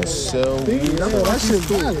 Trying to sell weed. That shit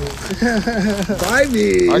valid.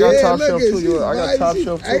 Vibey. I got yeah, top look shelf at too. she's I got vibey. top She's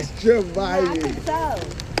shelf too. Extra I vibey. can tell.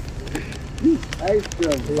 Extra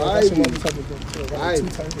That's some vibey. other type of thing. Two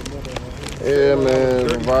Vibey. types of mother. Yeah,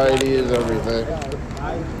 man. Variety is everything.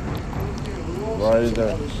 Variety is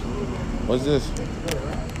everything. What's this?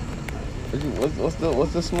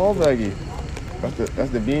 What's the small baggie?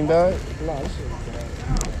 That's the bean bag? Nah, this is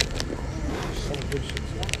some good shit.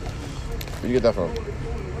 Where you get that from?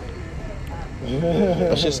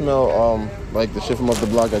 That shit smell like the shit from up the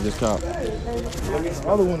block I just copped. This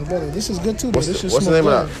other one better. This is good too. Though. This shit What's the name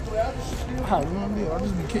of smells good. How, you know what I mean? I'll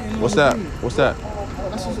just be kidding. What's that? What's that?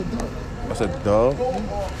 That's just a dog. That's a dove.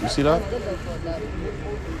 You see that?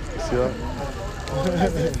 See that?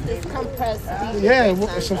 It's compressed beef. Yeah, well,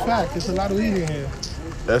 it's a fact. It's a lot of weed in here.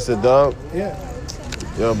 That's a dove. Yeah.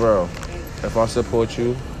 Yo, bro. If I support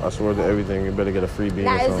you, I swear to everything, you better get a free bean or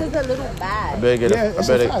Nah, it's something. just a little I bad. better get Yeah, a. it's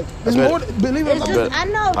I a better. fact. I It's better- more, believe it or It's not. just, I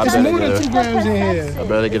know. I but better more than get a- 2 grams in here. I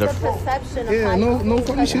better get a- It's the perception of Yeah, how no- you no feel,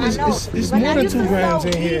 funny shit. I It's- know. it's When more I than used 2 to grams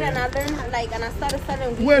sell in weed here. And I learned, like, and I started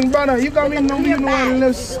selling weed. When, brother, you got me with the know me clear know bag, I you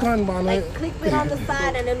live just, scan, man. like, clip it on the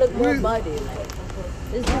side and it look more budded. Like,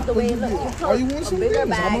 it's just the way it looks. Oh, you want a some bigger beans?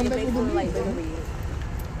 bag, I'm it on makes it look like bigger weed.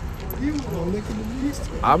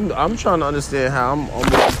 I'm trying to understand how I'm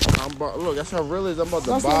about, look, that's how real it is. I'm about to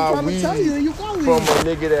That's what buy I'm trying weed to tell you. You got weed. from a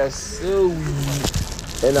nigga that sell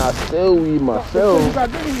weed, and I sell weed You myself.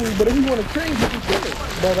 got different weed, but if you want to change it, you can.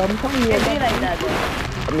 But I'm telling you, It be like that, though.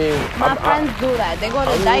 I mean, My friends do that. They go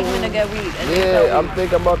to Dykeman to get weed. And they sell yeah, I'm weed.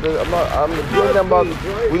 thinking about the.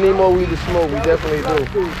 We need more weed to smoke. We definitely do.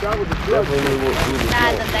 Definitely need more weed to Nah,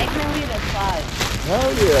 smoke. the Dykeman weed is fine.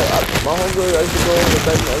 Hell yeah! My homegirl, I used to go in the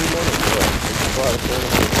Dykeman every morning. It's fire,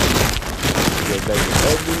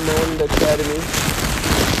 every morning, the academy. You know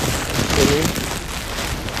what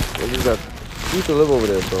I mean? We used to live over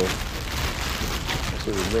there, so that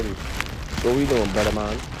shit was ready. What we doing, better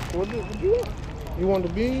man? what you want? You want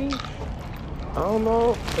the beans? I don't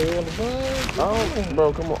know. Or you want the buns? I don't,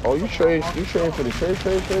 bro, come on. Oh, you train for the trade?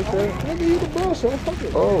 Nigga, you the boss, so fuck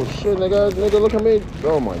it. Oh shit, nigga, look at me.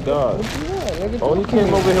 Oh my god. What you want, nigga? Oh, he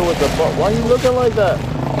came over here with the buck. Why you looking like that?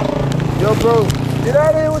 Yo, bro, get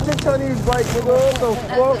out of here with your Chinese bike, nigga. What the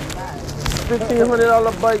fuck?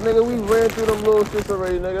 $1,500 bike, nigga. We ran through them little shits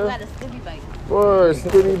already, You nigga. got a sticky bite. Word,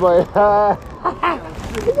 stimmy bike.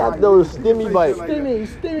 He got those stimmy bike. Stimmy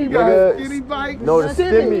Nigga. Skinny bike. No, the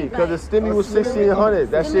stimmy, because the stimmy was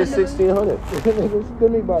 1,600. That shit 1,600.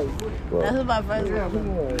 Stimmy bite. That's what my friends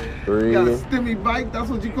do. Three. You got a stimmy bike. That's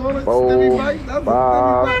what you call it? Four, Stimmy bike? That's a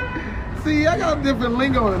five. stimmy bike. See, I got a different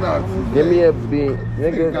lingo than us. Give me a beat, You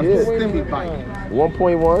nigga. got the Yeah. stimmy bike.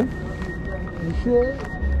 1.1. You sure?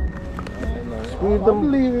 Squeeze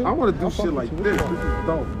them. I want to do shit like this. This is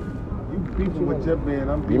dope. You beefing with your man.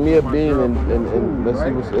 I'm Give me a beefing with my bean girl. and let's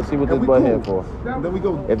see what And this we butt cool. here for. Then we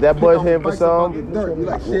go. If that pick boy's up here for bikes up some, on the dirt. You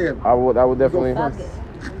like, shit. I would definitely. Fuck it.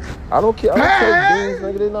 I don't care. I don't take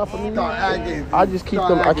beans, nigga. They not for me. Start acting. I just keep start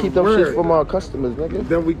them. I acting keep them weird. shit for my customers, nigga.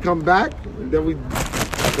 Then we come back. Then we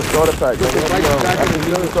The starter pack. Put the nigga. bikes Yo, back I in can the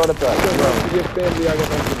use the dirt. starter pack. Bro. to your family. I got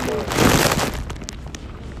nothing more.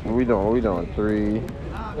 What we doing? 3,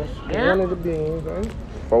 One of the beans, right?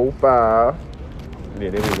 4, 5. Yeah,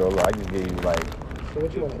 there we go. Look, I just gave you like So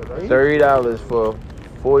what you want? $30 for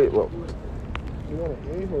 40. Well, You want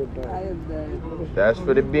an 8 or a dub? that's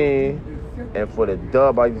for the bean. And for the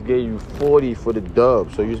dub, I just gave you 40 for the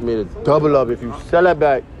dub. So you just made a double up if you sell it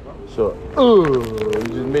back. So, you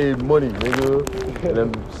just made money, nigga. And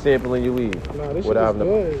I'm sampling your weed. Nah, this shit without is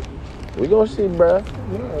having good. We gonna see, bruh.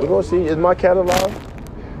 We gonna see. Is my cat alive?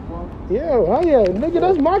 Yeah, oh yeah, nigga,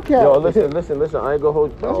 that's my cat. Yo, listen. I ain't gonna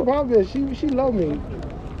hold. That's the problem is she love me.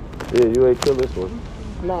 Yeah, you ain't kill this one.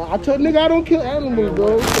 Nah, I told nigga I don't kill animals,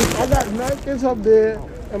 bro. I got 9 kids up there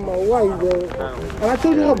and my wife, bro. And I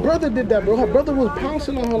told you her brother did that, bro. Her brother was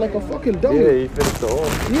pouncing on her like a fucking dummy. Yeah, he finished the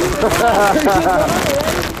order. Yeah.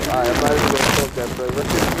 Alright, I'm not even gonna smoke that, bro.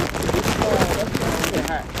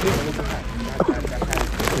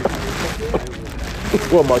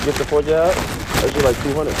 What, am I get the 4 hat? That's just like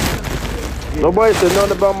 200. Nobody said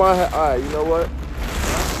nothing about my hat. Alright, you know what?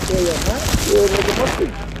 Yeah, nigga, must be.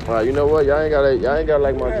 Alright, you know what? Y'all ain't gotta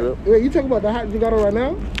like my drip. Wait, you talking about the hat you got on right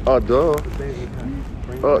now? Oh, duh.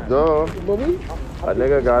 Oh, duh. Bobby? A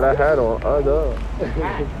nigga got a hat on. Oh, duh.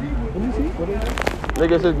 Let me see. What is that?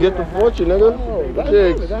 Nigga says gift of fortune, nigga. That's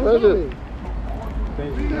Shit, it. expensive.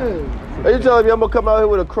 Yeah. Are you telling me I'm gonna come out here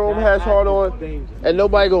with a chrome hat hard on and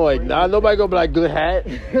nobody gonna like, nah, nobody gonna be like, good hat?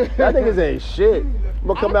 That niggas ain't shit. I'm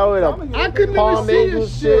gonna come out with I a couldn't Palm even see Angel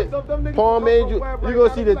this shit. shit. Palm Angel. You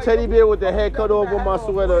gonna see the teddy bear with the head cut off on my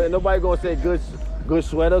sweater and nobody gonna say good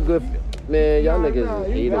sweater, good. Man, y'all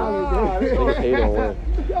niggas hate on. Niggas hate on one.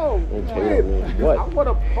 Yo, What? I want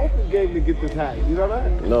a poker game to get this hat. You know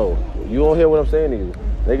that? No, you don't hear what I'm saying, niggas.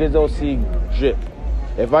 Niggas don't see drip.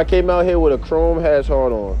 If I came out here with a chrome hat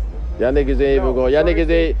hard on, y'all niggas ain't even going. Y'all niggas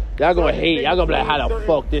ain't. Y'all gonna hate. Y'all gonna be like, how the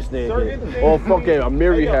fuck this nigga? Or fucking a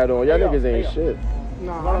Mary hat on. Y'all niggas ain't shit.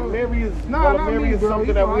 Nah, Mary is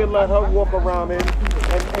something that we'll let her walk around in.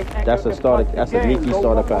 That's a starter. That's a Nikki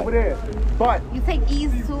starter pack. But You take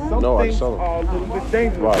ease too? No, I things saw are a little bit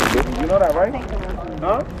dangerous. Right. You know that, right?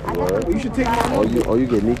 Huh? Word. You should take my Oh, you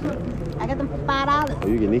get Nikki. I got them $5. Oh,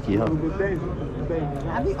 you get Nikki, huh? It's dangerous. It's dangerous.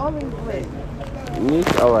 I be always with.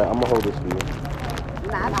 Nikki. All right, I'm gonna hold this for you.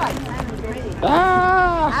 Nah, I don't like Simon's pretty.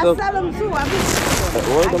 Ah. I sell them too. I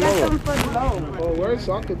Where's got the them mother? for low. Oh, word?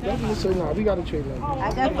 So I could definitely say, nah, we gotta trade them. I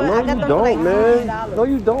got No, them you for don't, like man. $50. No,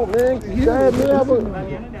 you don't, man. Dad, man,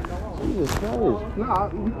 Jesus Christ. Nah, I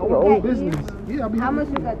own business. Yeah, I be How much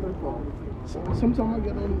you got them for? Sometimes I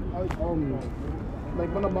get them, like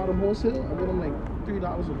when I buy them wholesale, I get them like $3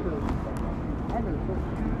 a pill.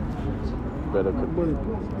 Better. But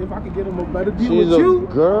if I could get them a better deal She's with a you,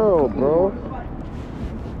 girl, bro.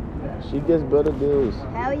 She gets better deals.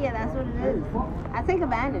 Hell yeah, that's what it is. I take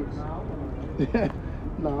advantage.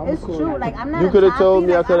 nah, I'm It's cool. true. Like I'm not. You a could have told copy,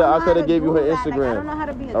 me. like, I could have don't know gave you how her to do that. Like, I don't know how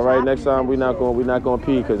to be Instagram. a All right, choppy next time we type not gonna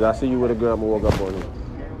pee because I see you with a girl. I'm gonna walk up on you.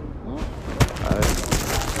 All right.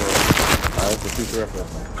 For future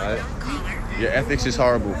reference. All right. Your ethics is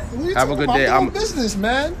horrible. Have a good day. I'm business,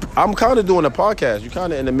 man. I'm kind of doing a podcast. You're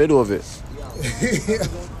kind of in the middle of it.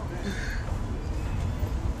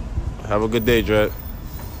 Have a good day, Dred.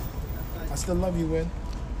 I still love you, Win.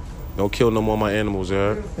 Don't kill no more of my animals,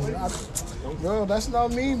 yeah. Bro, that's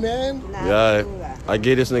not me, man. Yeah, I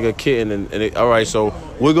gave this nigga a kitten, and all right. So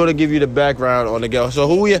we're gonna give you the background on the girl. So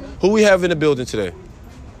who we have in the building today?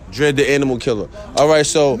 Dred the animal killer. All right,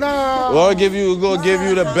 so we're gonna give you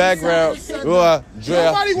the background.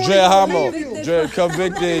 Dred Hamo, Dred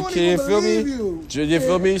convicted kid. Feel me? You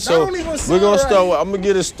feel me? So we're gonna start with, I'm gonna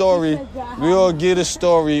get a story. We're gonna get a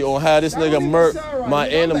story on how this nigga murked my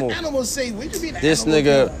animal. This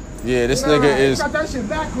nigga, yeah, this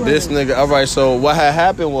nigga. All right, so what had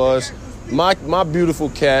happened was my beautiful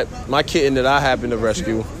cat, my kitten that I happened to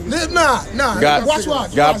rescue,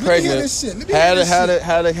 got pregnant,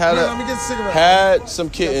 had some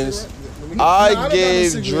kittens. I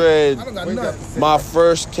gave Dred my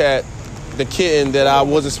first cat, the kitten that I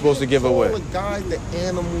wasn't supposed to give away. The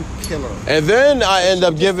animal killer. And then I end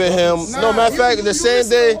up giving him, no, matter of fact, the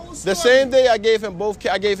same day I gave him both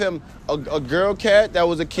cats. I gave him a girl cat that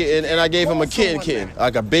was a kitten, and I gave him a kitten,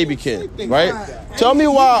 like a baby kitten, right? Tell me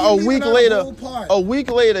why a week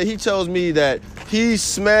later he tells me that he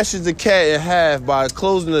smashes the cat in half by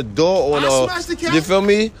closing the door on her. You feel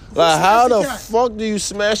me? Like, how the fuck do you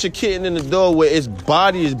smash a kitten in the door where its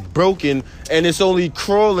body is broken and it's only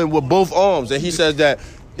crawling with both arms? And he says that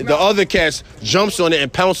the other cat jumps on it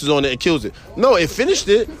and pounces on it and kills it. No, it finished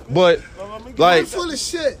it, but Like, full of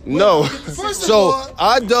shit. no. First of So all,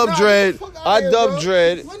 I dubbed Dread. fuck outta I here, dubbed bro.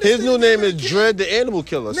 Dread. When His this new nigga name got is a kid? Dread the Animal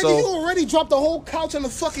Killer. Nigga, So you already dropped the whole couch on the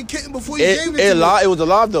fucking kitten before you gave it to it me. live. It was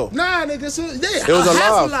alive though. Nah, nigga. So, yeah, It was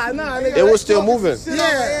half alive. Nah, nigga. It was still moving.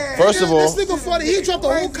 Yeah. First of all- this nigga funny. He dropped the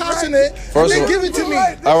whole couch in it. First and of then all- give it to me.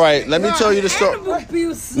 All right, let me tell you the story.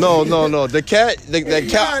 Abuse. No. The cat. The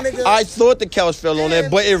cat. nigga. I thought the couch fell on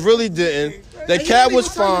it, but it really didn't. The And cat he was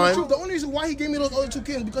really tell you the fine. truth. The only reason why he gave me those other 2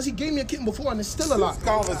 kittens because he gave me a kitten before and it's still alive. You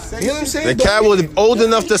know what I'm saying? The cat was old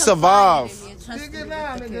enough to survive. Nigga,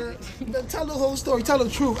 nah, nigga. Tell the whole story. Tell the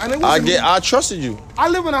truth. And it wasn't me. I trusted you. I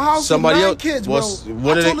live in a house Somebody with 9 else kids, bro. was- I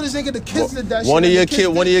what are told they- this nigga the kids did that One shit. of your and the kids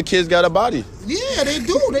one of did- your kids got a body. Yeah, they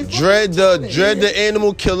do. They Dread the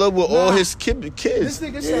animal killer with all his This kids.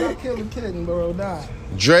 nigga said I killed a kitten, bro. Nah.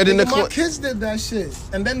 Dread in the My kids did that shit.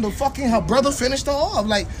 And then the fucking her brother finished her off.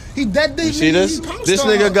 Like, he dead day. You see this? This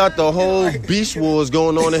nigga got the whole beast wars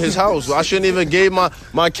going on in his house. I shouldn't even gave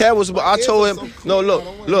my cat was. I told him no.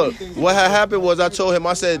 Look. What had happened was I told him.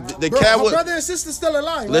 I said the cat Her was. brother and sister still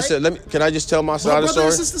alive, right? Listen, can I just tell my side of the brother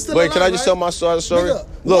and story? sister still Wait, can I alive, just right? tell my side of the story? Nigga,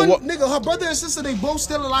 Look, nigga, her brother and sister, they both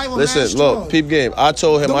still alive on listen, Nash look, Strong. peep game. I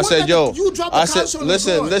told him. The I one said, that yo. you dropped the I said, couch on the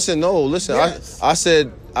listen. floor. Yes. I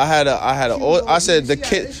said. I said the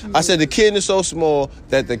kid. I said the kid is so small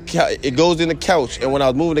that it goes in the couch, and when I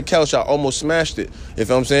was moving the couch, I almost smashed it. If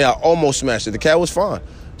I'm saying I almost smashed it, the cat was fine.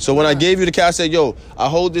 So when I gave you the cat, I said, yo, I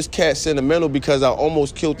hold this cat sentimental because I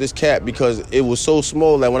almost killed this cat because it was so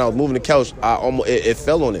small that when I was moving the couch, it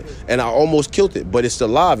fell on it, and I almost killed it. But it's still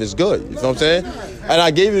alive. It's good. You know what I'm saying? And I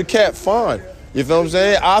gave you the cat fine. You feel what I'm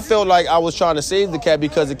saying? I felt like I was trying to save the cat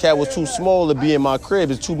because the cat was too small to be in my crib.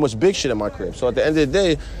 It's too much big shit in my crib. So at the end of the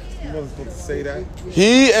day, You wasn't supposed to say that.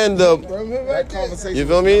 he and the, That conversation. you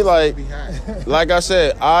feel me? Like I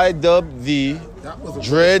said, I dubbed the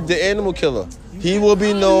Dread the Animal Killer. He will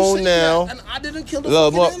be known now. And I didn't kill the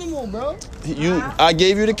Look, fucking but- animal, bro. I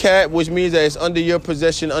gave you the cat, which means that it's under your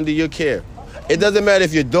possession, under your care. It doesn't matter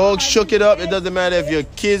if your dog shook it up. It doesn't matter if your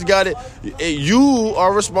kids got it. You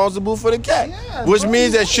are responsible for the cat, Yeah, which bro.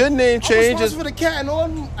 means that your name I'm changes. responsible for the cat and all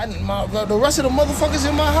the rest of the motherfuckers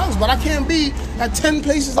in my house, but I can't be at 10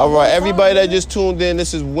 places. All at right, one time, everybody that man. just tuned in,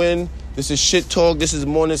 this is Win. This is Shit Talk. This is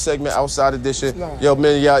morning segment outside edition. Nah. Yo,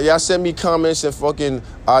 man, y'all send me comments and fucking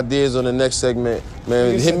ideas on the next segment.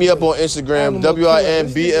 Man, hit me up on Instagram,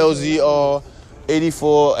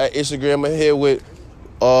 WINBLZR84 at Instagram. I'm here with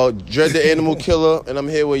Dread the Animal Killer, and I'm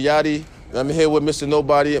here with Yachty. And I'm here with Mr.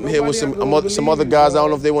 Nobody. I'm here with some other guys. I don't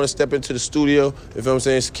know if they want to step into the studio. You feel what I'm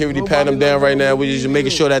saying? Security patting them down right now. We just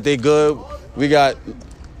making sure that they good. We got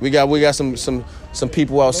some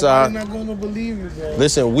people outside. Nobody's not gonna believe you, bro.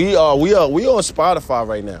 Listen, we on Spotify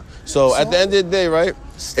right now. So at the end of the day, right?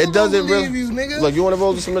 Still It doesn't don't believe really. you, nigga. Look, you want to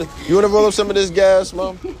roll up some of this gas,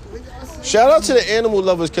 mom? Shout out to the animal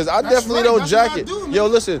lovers, because I definitely right, don't that's jack what I it. do, Yo,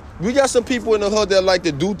 man. listen, we got some people in the hood that like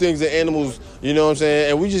to do things to animals, you know what I'm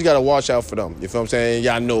saying? And we just got to watch out for them. You feel what I'm saying?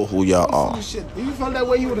 Y'all know who y'all are. Shit. If you felt that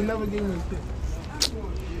way, you would have never given me a kid.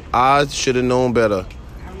 I should have known better.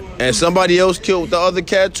 And somebody else killed the other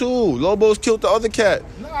cat too. Lobos killed the other cat.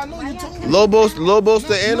 No, I know you told me. Lobos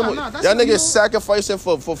the animal. that's Y'all what you- niggas sacrificing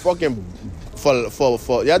for fucking for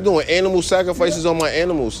y'all doing animal sacrifices on my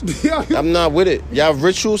animals. I'm not with it. Y'all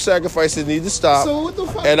ritual sacrifices need to stop. So what the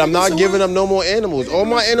fuck, And I'm nigga? not So giving what? them no more animals. All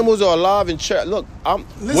my animals are alive and look,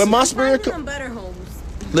 where my spirit Some better homes.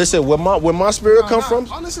 listen, where my spirit come from?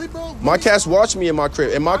 Honestly, bro. My cats watch me in my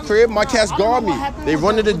crib. In my crib, my cats I don't guard know me. what happened They with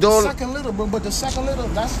run to the door. second litter, bro. But the second litter,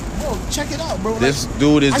 that's bro. Check it out, bro. This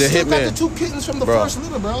dude is I the still got hitman. the 2 kittens from the Bro. first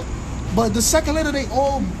litter, bro. But the second litter, they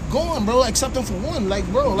all gone, bro. Except for one, like,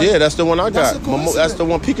 bro. Like, Yeah, that's the one I that's got. a coincidence. That's the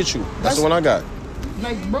one Pikachu. That's the one I got.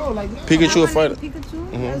 like, bro, like. nah. Pikachu a fighter.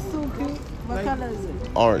 Pikachu? That's so cute. What color is it?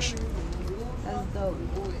 Orange. That's dope.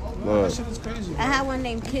 That shit is crazy. I had one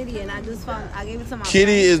named Kitty, and I gave it to my Kitty friend.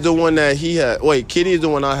 is the one that he had. Wait, Kitty is the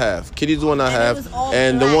one I have. Kitty's the one I And it have. was all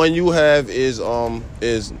And the black. one you have is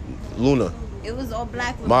Luna. It was all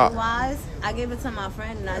black with My- blue eyes. I gave it to my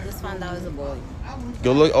friend, and I just found out it was a boy.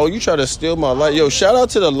 Go look. Oh, you try to steal my light. Yo, shout out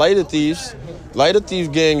to the Lighter Thieves. Lighter Thieves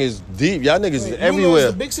gang is deep. Y'all niggas is Luna is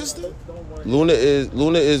everywhere. the big sister? Luna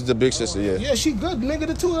is the big sister, yeah. Yeah, she good, nigga.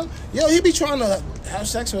 The 2 of them. Yo, he be trying to have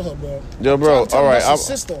sex with her, bro. Yo, bro, Trying to tell all him right. that's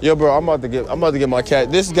his sister. Yo, bro, I'm about to get my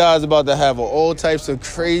cat. This guy's about to have all types of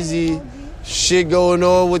crazy shit going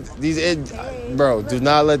on with these. Bro, do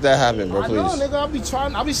not let that happen, bro, I know, please.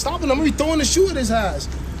 nigga. I be stopping him. I be throwing the shoe at his ass.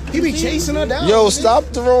 He be chasing her down. Yo, nigga. stop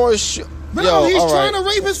throwing shit. Bro, Yo, he's all trying right. to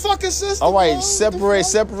rape his fucking sister. All bro. right, What the fuck?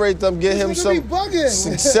 separate them. Get him This nigga some. be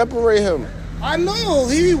bugging. Separate him. I know.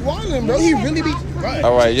 He be wilding, bro. He really be. Right.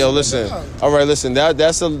 All right, yo, listen. All right, listen.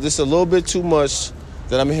 That's a little bit too much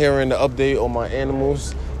that I'm hearing the update on my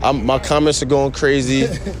animals. My comments are going crazy.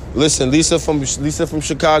 Listen, Lisa from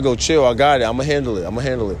Chicago, chill. I got it. I'm gonna handle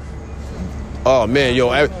it. Oh man,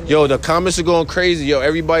 yo, the comments are going crazy. Yo,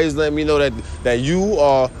 everybody's letting me know that you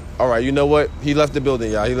are. All right, you know what? He left the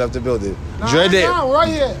building, y'all. He left the building. Right here.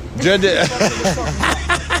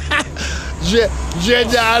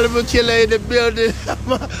 Dread Oliver Killer in the building.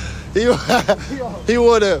 he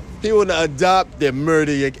wanna adopt their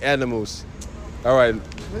murder your animals. All right.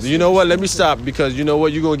 You know what? Let me stop because you know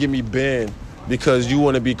what? You're gonna get me banned because you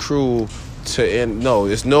want to be cruel to and no,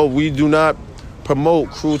 we do not promote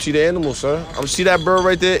cruelty to animals, sir. See that bird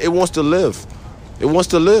right there? It wants to live. It wants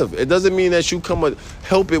to live. It doesn't mean that you come and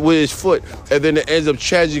help it with its foot and then it ends up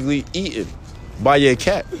tragically eaten by your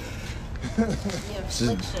cat.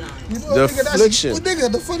 The affliction. Nigga,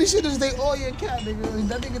 the funny shit is they all your cat, nigga.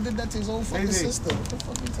 That nigga did that to his own fucking sister. What the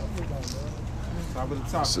fuck you talking about, bro? Top of the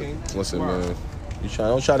top, King. Listen, man.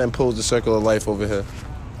 Don't try to impose the circle of life over here.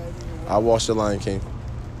 I watched The Lion King.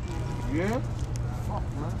 Yeah? Fuck,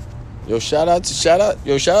 man. Yo, shout out to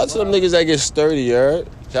them niggas that get sturdy, you heard?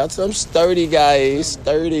 Shout out to them sturdy guys.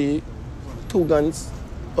 Sturdy. 2 guns.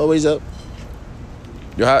 Always up.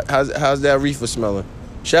 Yo, how's that reefer smelling?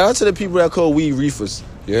 Shout out to the people that call weed reefers.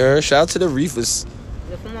 You heard? Shout out to the reefers.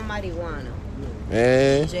 Yo fumo marihuana.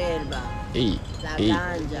 Man. Yerba. Eat.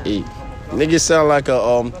 Ganja. Niggas sound like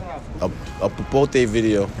a Popote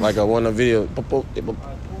video. Like a video. Popote. They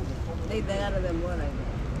gotta be more like that.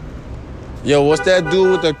 Yo, what's that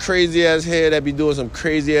dude with the crazy ass hair that be doing some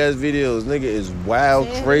crazy ass videos? Nigga is wild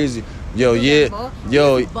crazy. Yo, yeah.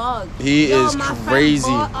 Yo, he is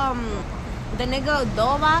crazy. The nigga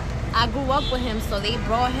Dova, I grew up with him, so they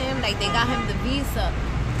brought him, like they got him the visa.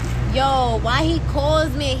 Yo, why he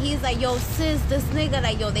calls me and he's like, yo, sis, this nigga,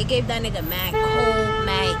 like, yo, they gave that nigga mad coke,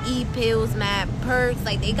 mad E-pills, mad perks.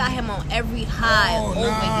 Like, they got him on every high over here.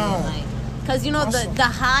 Like, because, you know, the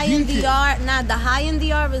high in DR, the high in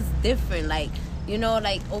DR is different. Like, you know,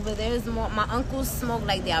 like, over there is more, my uncles smoke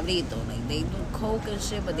like Diablito. Like, they do coke and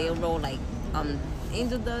shit, but they roll, like,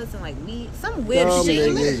 angel dust and, like, weed. Some weird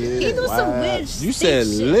shit. He do some weird shit. You said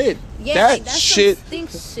lit. Yeah, that like, that's shit. Some stink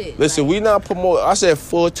shit. Listen, like, we not promote. I said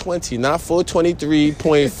 420, not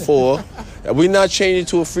 423.4. We not changing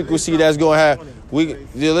to a frequency that's gonna have.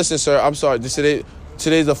 Listen, sir. I'm sorry. It's a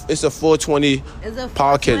 420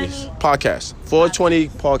 podcast. 420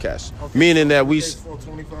 podcast. Okay, Meaning that we.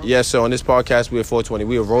 Yes, sir. On this podcast, we're 420.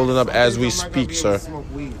 We are rolling up as we speak, sir.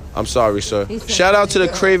 I'm sorry, sir. Shout out to the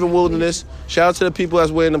Craven Wilderness. Shout out to the people that's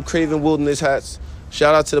wearing them Craven Wilderness hats.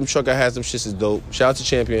 Shout out to them trucker hats. Them shits is dope. Shout out to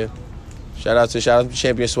Champion. Shout out to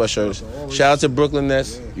Champion sweatshirts. Shout out to Brooklyn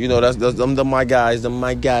Nets. You know that's them my guys. Them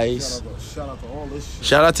my guys. Shout out to all this shit.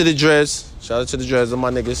 Shout out to the Dreads. Shout out to the Dreads. Them my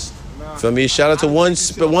niggas. Feel me? Shout out to one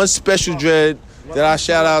special Dread that I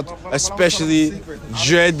shout out, especially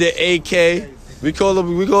Dread the AK. We gonna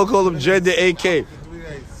call him Dread the AK.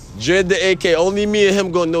 Dread the AK. Only me and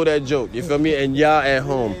him gonna know that joke. You feel me? And y'all at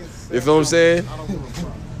home. You feel what I'm saying?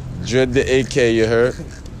 Dread the AK. You heard?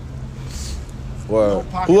 Wow.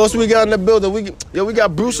 Who else we got in the building? We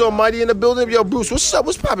got Bruce Almighty in the building. Yo, Bruce, what's up?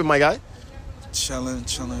 What's poppin', my guy? Chilling,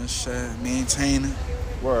 shit, maintaining.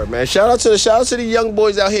 Word, man. Shout out to the young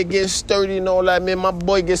boys out here getting sturdy and all that, man. My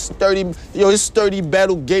boy gets sturdy. Yo, his sturdy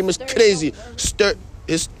battle game is crazy.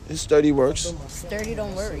 His sturdy works. Sturdy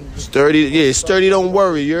don't worry. Sturdy don't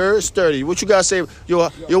worry. You're sturdy. What you gotta say? Yo,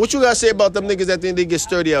 what you gotta say about them niggas that think they get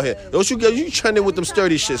sturdy out here? You trending with them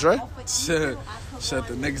sturdy shits, right? Shit,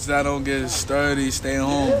 the niggas that don't get sturdy, stay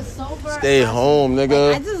home. Stay home,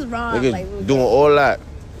 nigga. I just wrong. Nigga like, doing all that.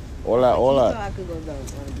 I could go down.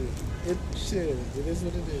 Shit, it is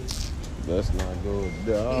what it is. That's not good.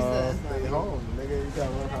 Stay home, nigga. You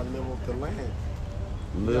gotta learn how to live off the land.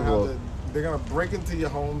 They're gonna break into your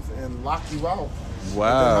homes and lock you out.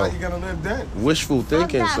 Wow. How you gonna live then? Wishful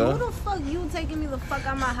thinking, son. Who the fuck you taking me the fuck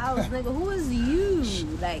out my house, nigga? Who is you?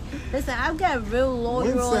 Like, listen, I've got real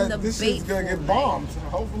loyal in the this bait. shit's gonna get bombed.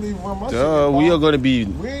 Hopefully, when my shit get We bombed, are gonna be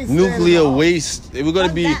nuclear waste. We're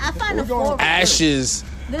gonna be I find a forest. ashes.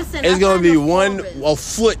 Listen, It's gonna be one a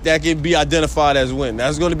foot that can be identified as wind.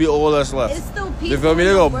 That's gonna be all that's left. It's still people You feel me? in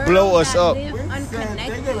They're the gonna blow world us that up. live unconnected,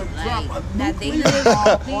 They're gonna drop like, a that they nuclear live bomb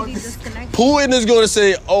completely on this- disconnected. Putin is gonna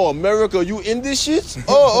say, "Oh, America, you in this shit?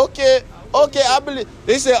 Oh, okay, I believe."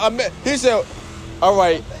 He said, "All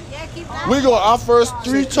right, Yeah, keep that. we go our first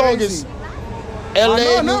 3 Shit targets." crazy.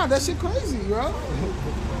 LA, No, that shit crazy, bro.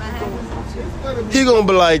 he gonna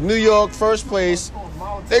be like New York, first place.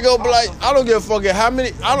 They gonna be like, I don't give a fuck how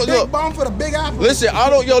many. I don't Big know. bomb for the Big Apple. Listen, I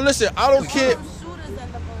don't care.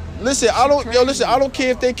 Listen, I don't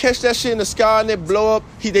care if they catch that shit in the sky and they blow up.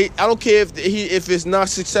 I don't care if it's not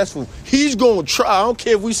successful. He's gonna try. I don't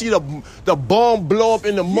care if we see the bomb blow up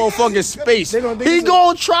in the motherfucking space. He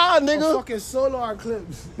gonna try, nigga. Fucking solar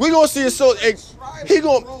eclipse. We gonna see it. So he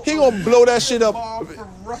gonna blow that shit up.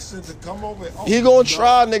 He gonna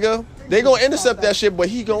try, nigga. They gonna intercept that shit, but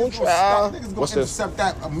he gonna try. Niggas gonna intercept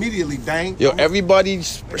that immediately, dang. Yo,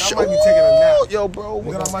 everybody's. I might be taking a nap. Yo, bro.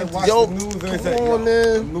 Then I might watch Yo, the news and come say, on,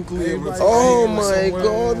 man. nuclear retaliation Oh my somewhere.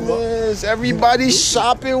 goodness. Everybody's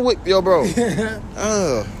shopping with yo, bro.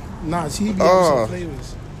 Nah, she be having some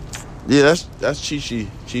flavors. Yeah, that's Chi-Chi.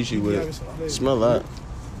 Chi-Chi with it. Smell that.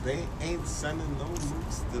 They ain't sending no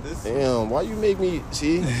nukes to this. Damn, why you make me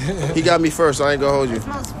see? He got me first, so I ain't gonna hold you. It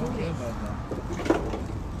smells fruity.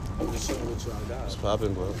 It's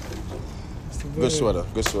popping, bro. Good sweater.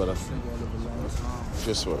 Good sweater.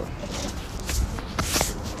 Good sweater.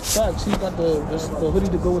 Facts, she got the hoodie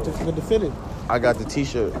to go with the fitted. I got the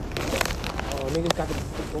t-shirt. Oh, niggas got the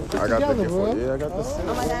I got together, the bro. Yeah, I got the Oh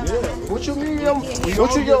my God. What you mean?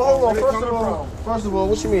 What you get? Hold on. First of all,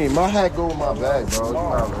 what you mean? My hat go with my bag, bro. You know,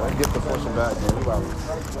 I get the portion back,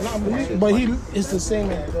 man. But it's the same.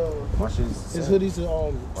 His hoodies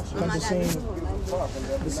are got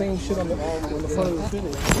the same shit on the front of the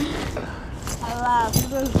fitted. I laugh.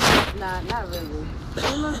 Nah, not really.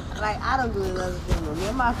 Like, I don't do it as a female. Me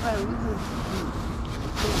and my friend, we just...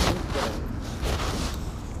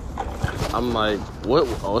 I'm like, what?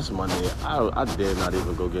 Oh, it's Monday. I dare not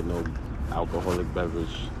even go get no alcoholic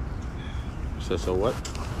beverage. So what?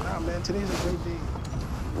 Nah, man, today's a great day.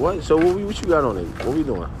 What? So what you got on it? What we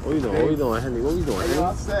doing? Henry? What we doing?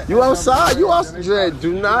 You outside? You outside? Dre,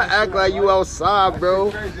 do not act like you outside,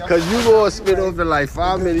 bro. Cause you gonna spit off in like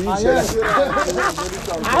 5 minutes. You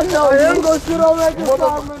I know you gonna spit on like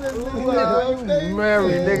 5 minutes.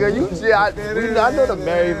 Mary, nigga. I know the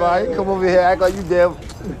Mary vibe. Come over here, act like you damn.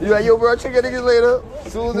 You like, yo, bro, check your niggas later.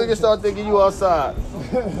 As soon as niggas start thinking you outside.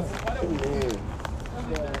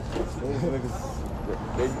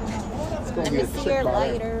 Let me see your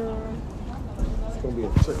lighter. It's gonna be a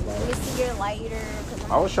trick, man. Let me see your lighter.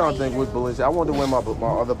 I was trying to think which Balenciaga. I wanted to wear my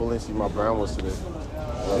other Balenciaga, my brown ones today.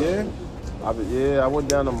 Yeah? I went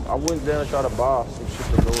down to try to buy some shit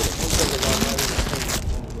to go with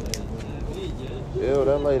it. Ew,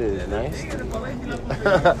 that lady is nice.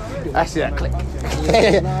 Actually, I click.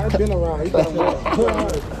 Nah, I've been around.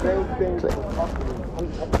 Same thing.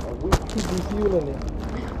 We keep refueling it.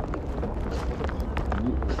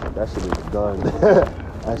 That shit is done.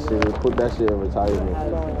 That shit, put that shit in retirement.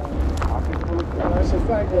 That's a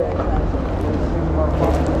fact,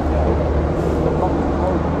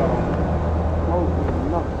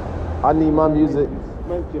 I need my music.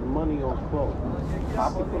 Spend your money on clothes.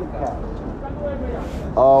 Pocket full of cash.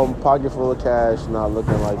 Pocket full of cash, not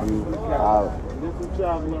looking like you.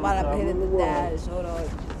 About to hit in the dash. Hold on.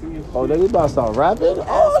 Oh, they about to start rapping?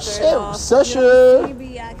 Oh, shit. Session.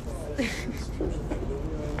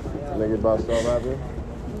 Niggas about to start rapping?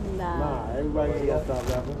 Nah, everybody ain't gotta start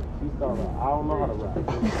rapping. She start rapping. I don't know how to rap.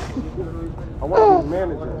 I want to be a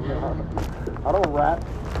manager. I don't rap.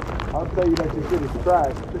 I'll tell you that your shit is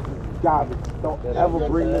trash. This is garbage. Don't ever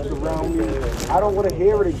bring this around me. I don't want to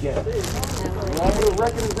hear it again. Wherever the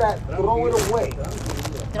record is at, throw it away.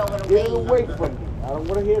 Get it away from me. I don't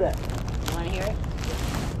want to hear that. You want to hear it?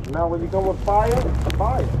 Now when you come with fire. I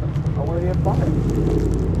want to hear fire.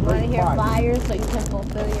 You want to hear fire so you can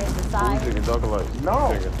fulfill your desire? No,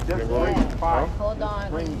 just bring fire. Hold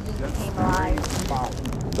on. You just became alive.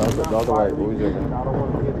 Dark light, what we drinking? I don't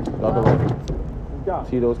want to hear it. Dark light.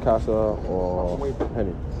 Tito's Casa or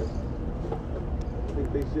Henny? I think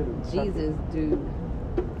they should have. Jesus, dude.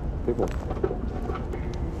 Pick one.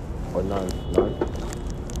 Or none.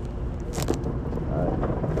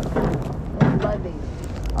 Love it.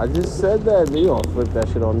 I just said that. You don't flip that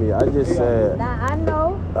shit on me. I just said. Nah, I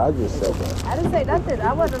know. I just said that. I didn't say nothing.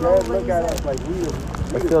 I wasn't know what Look you at said. us like we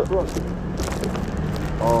I the feel- crooks. You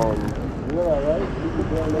know that, right? You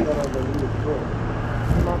can look at us like we the crooks.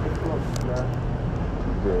 I'm not the crooks, man.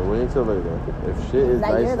 Yeah, wait until later. If shit is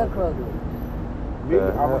Like nice. you're the crook. Me,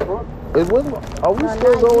 I'm a crook. It was. Are we No,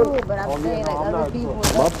 still not going? you, but I'm saying like I'm not other a people.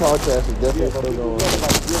 My podcast is definitely still going.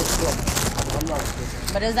 Like you're a crook. I'm not a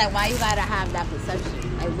crook. But it's like, why you gotta have that perception?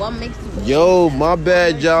 Like, what makes you? Yo, my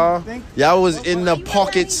bad, y'all. Y'all was in the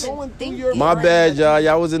pockets. My bad, y'all.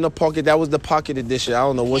 Y'all was in the pocket. That was the pocket edition. I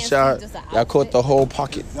don't know what y'all. Y'all caught the whole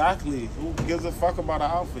pocket. Exactly. Who gives a fuck about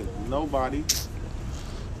an outfit? Nobody.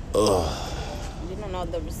 Ugh. You don't know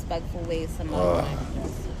the respectful ways someone.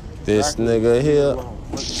 This nigga here.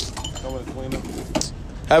 Come and clean up.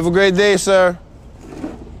 Have a great day, sir.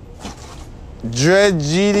 Dread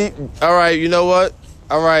GD. All right, you know what?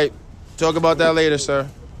 All right. Talk about that later, sir.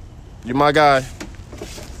 You're my guy.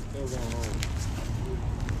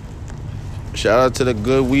 Shout out to the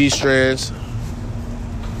good weed strands.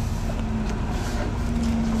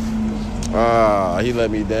 He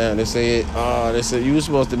let me down. They say you were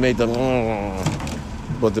supposed to make the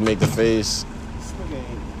supposed to make the face.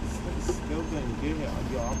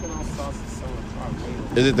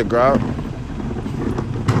 Is it the grout? Nah,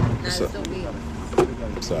 it's still weed.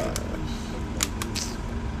 Sorry.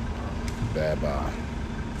 Bad bye.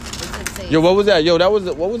 It's insane. Yo, what was that? Yo, what was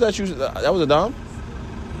that? That was a Dom?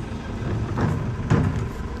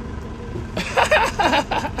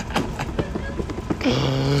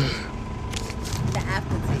 The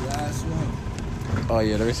aftertaste. Last one. Oh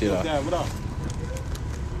yeah, let me see that. Dad, what up?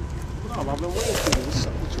 What up? I've been waiting for you. What's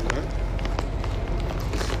up with you, man?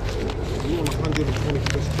 You on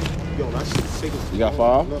 125th Street? Yo, that shit sick. You got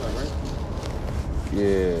five? You know that, right?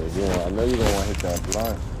 Yeah. I know you don't want to hit that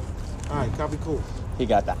line. All right, copy, cool. He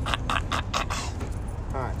got that.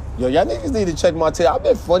 All right. Yo, y'all niggas need to check my tape. I've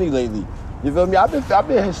been funny lately. You feel me? I've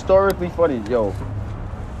been historically funny, yo.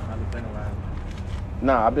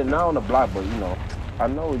 Nah, I've been not on the block, but you know, I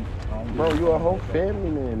know, bro. You a whole family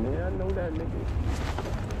man. I know that nigga.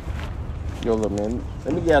 Yo, look, man.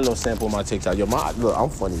 Let me get a little sample of my TikTok. Yo, look, I'm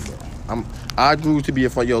funny, bro. I grew to be a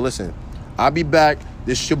funny. Yo, listen, I'll be back.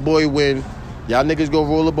 This your boy Win. Y'all niggas go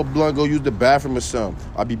roll up a blunt, go use the bathroom or something.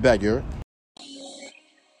 I'll be back, you heard?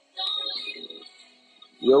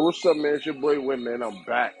 Yo, what's up, man? It's your boy Win, man. I'm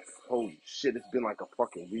back. Holy shit, it's been like a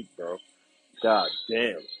fucking week, bro. God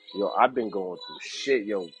damn. Yo, I've been going through shit,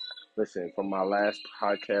 yo. Listen, from my last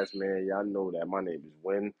podcast, man, y'all know that my name is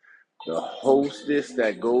Win, the hostess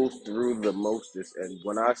that goes through the mostest. And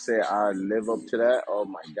when I say I live up to that, oh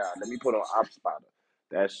my God, let me put on Op Spotter.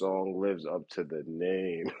 That song lives up to the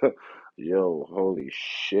name. Yo, holy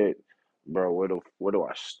shit. Bro, where do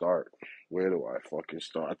I start? Where do I fucking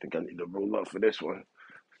start? I think I need to roll up for this one.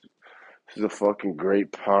 This is a fucking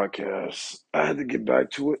great podcast. I had to get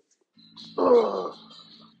back to it. Ugh.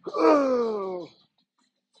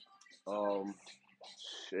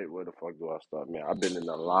 Shit, where the fuck do I start, man? I've been in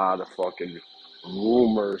a lot of fucking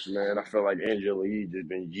rumors, man. I feel like Angela Yee just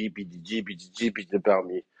been GP about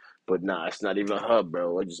me. But nah, it's not even her,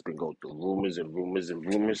 bro. I just been going through rumors and rumors and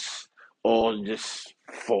rumors. All just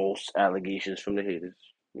false allegations from the haters.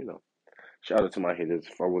 You know. Shout out to my haters.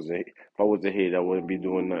 If I wasn't a hater, I wouldn't be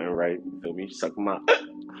doing nothing right. You feel me? Suck my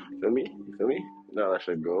feel me? You feel me? No, that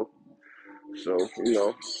should go. So, I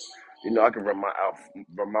can run my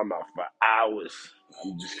mouth for hours.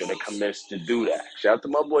 I'm just gonna commence to do that. Shout out to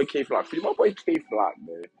my boy K Flock. Free my boy K Flock,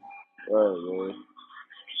 man. Man.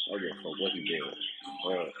 I don't give a fuck what he doing.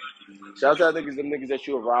 Shout out to them niggas that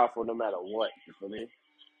you'll ride for no matter what. You feel me?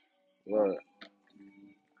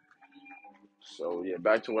 So yeah,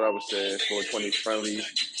 back to what I was saying. 420 friendly.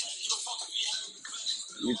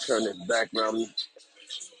 We turn it back around.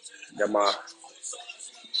 Got my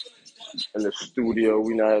in the studio.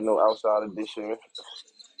 We not had no outside edition.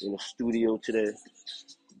 In the studio today.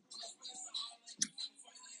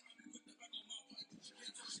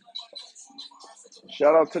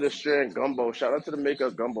 Shout out to the Strand Gumbo. Shout out to the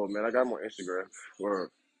Makeup Gumbo, man. I got him on Instagram. Or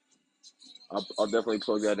I'll definitely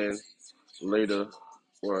plug that in later.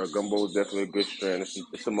 Or Gumbo is definitely a good strand.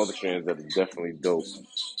 There's some other strands that are definitely dope.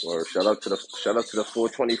 Or shout out to the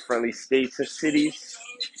 420 friendly states and cities.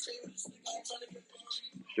 It's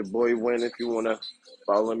your boy Win. If you wanna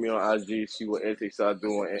follow me on IG, see what Anti-Side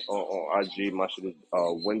doing on IG. My shit is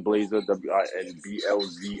Winblazer,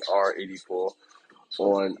 WINBLZR84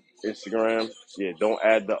 on Instagram. Yeah, don't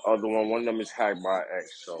add the other one. One of them is hacked by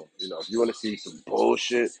X. So, if you want to see some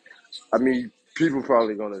bullshit, I mean, people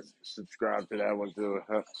probably going to subscribe to that one too.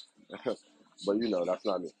 But, that's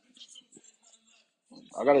not me.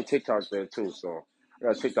 I got a TikTok there too, so I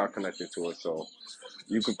got a TikTok connected to it. So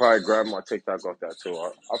you could probably grab my TikTok off that too.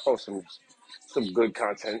 I'll post some good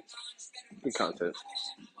content. Good content.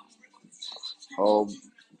 What's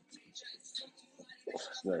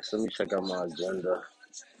next? Let me check out my agenda.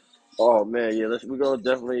 Oh man, yeah, we're gonna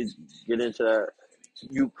definitely get into that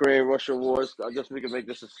Ukraine-Russia wars. I guess we can make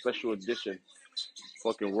this a special edition.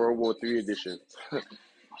 Fucking World War III edition.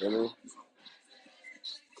 You know?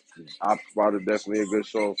 Op Spot is definitely a good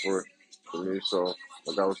song for me. So,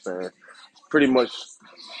 like I was saying, pretty much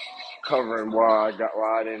covering why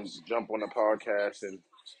I didn't jump on the podcast and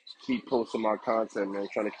keep posting my content, man.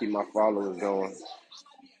 Trying to keep my followers going.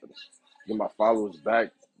 Get my followers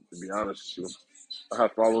back, to be honest with you. I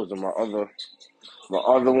have followers on my other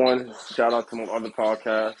one. Shout out to my other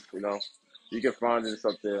podcast. You can find this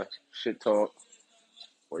up there, Shit Talk,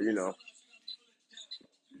 or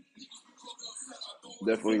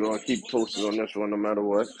Definitely gonna keep posted on this one, no matter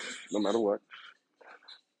what. No matter what.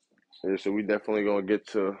 Yeah, so we definitely gonna get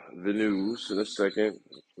to the news in a second.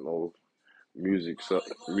 No music,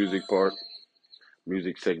 music part,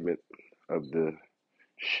 music segment of the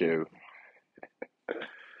show.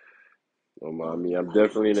 Don't mind me. I'm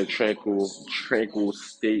definitely in a tranquil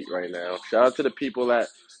state right now. Shout out to the people that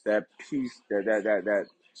peace that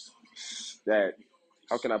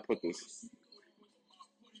how can I put this?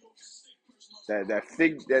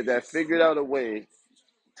 That figured out a way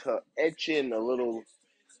to etch in a little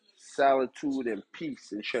solitude and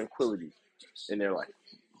peace and tranquility in their life.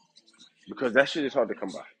 Because that shit is hard to come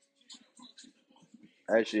by.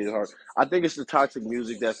 That shit is hard. I think it's the toxic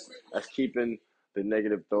music that's keeping the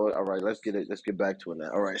negative thought. All right, let's get back to it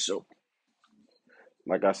now. All right, so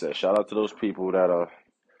like I said, shout out to those people that are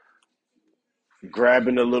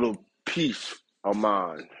grabbing a little piece of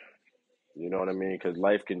mine. You know what I mean? Because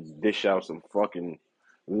life can dish out some fucking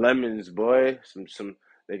lemons, boy.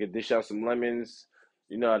 They can dish out some lemons.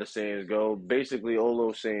 You know how the sayings go. Basically, all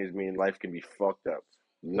those sayings mean life can be fucked up.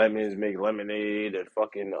 Lemons make lemonade, and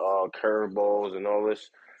fucking curveballs and all this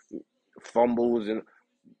fumbles and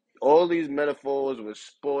all these metaphors with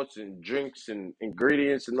sports and drinks and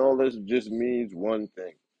ingredients and all this just means one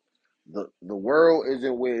thing. The world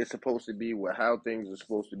isn't where it's supposed to be, where how things are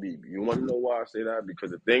supposed to be. You want to know why I say that?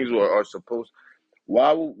 Because the things are supposed.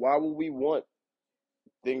 Why would we want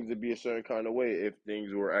things to be a certain kind of way if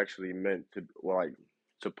things were actually meant to like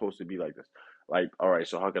supposed to be like this? Like, all right,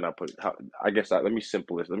 so how can I put it? Let me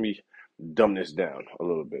simple this. Let me dumb this down a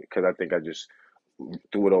little bit because I think I just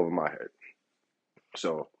threw it over my head.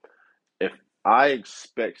 So, if I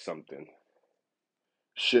expect something,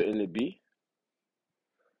 shouldn't it be?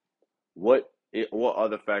 What are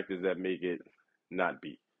the factors that make it not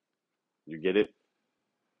be? You get it?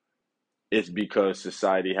 It's because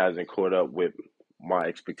society hasn't caught up with my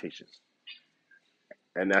expectations.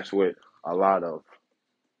 And that's what a lot of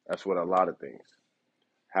things.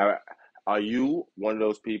 How are you one of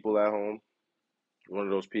those people at home? One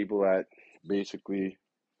of those people that basically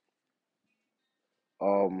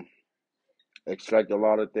expect a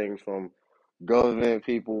lot of things from government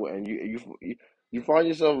people, and you find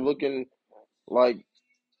yourself looking like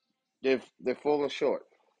if they're falling short.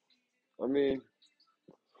 I mean,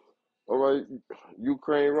 all right,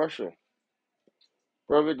 Ukraine, Russia,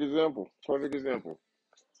 perfect example. Perfect example.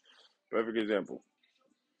 Perfect example.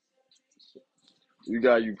 You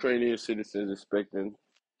got Ukrainian citizens expecting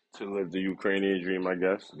to live the Ukrainian dream, I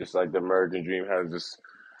guess, just like the American dream has this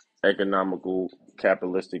economical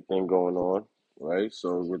capitalistic thing going on, right?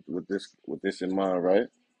 So with this in mind, right?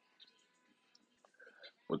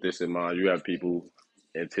 With this in mind, you have people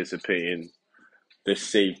anticipating the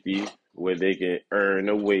safety where they can earn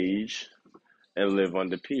a wage and live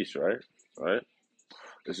under peace, right? Right?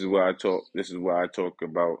 This is where I talk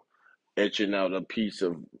about etching out a piece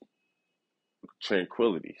of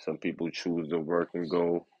tranquility. Some people choose to work and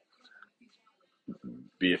go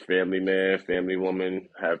be a family man, family woman,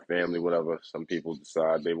 have family, whatever. Some people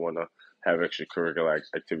decide they want to have extracurricular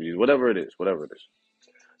activities, whatever it is,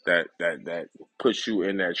 that puts you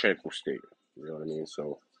in that tranquil state. You know what I mean?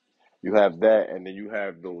 So you have that, and then you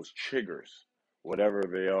have those triggers, whatever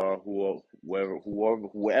they are,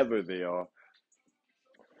 whoever they are.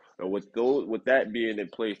 And with that being in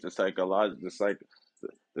place, the psychological.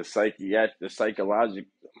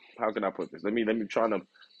 How can I put this? Let me try to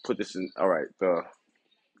put this in. All right,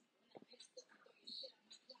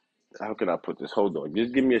 how can I put this? Hold on,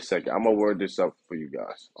 just give me a second. I'm gonna word this up for you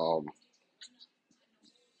guys.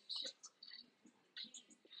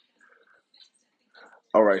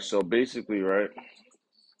 All right, so basically, right,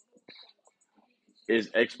 is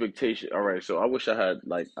expectation. All right, so I wish I had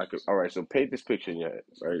I could. All right, so paint this picture in your head,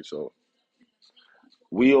 right? So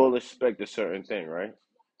we all expect a certain thing, right?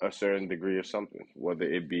 A certain degree of something, whether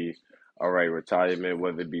it be, all right, retirement,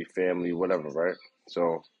 whether it be family, whatever, right?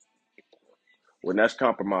 So when that's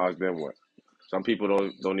compromised, then what? Some people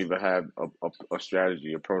don't even have a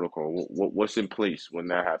strategy, a protocol. What's in place when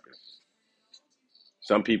that happens?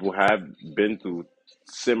 Some people have been through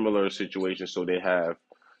similar situations, so they have,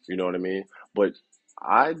 you know what I mean? But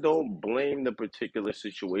I don't blame the particular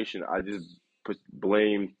situation. I just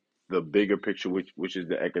blame the bigger picture, which is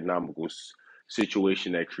the economical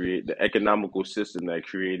situation the economical system that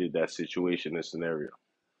created that situation and scenario.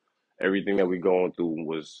 Everything that we're going through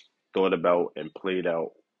was thought about and played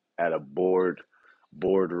out at a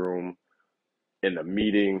boardroom in a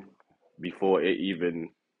meeting before it even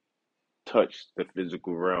touch the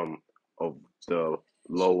physical realm of the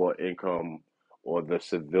lower income or the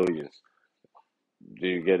civilians. Do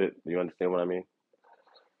you get it? Do you understand what I mean?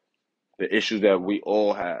 the issues that we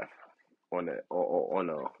all have on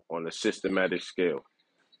a systematic scale,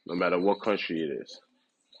 no matter what country it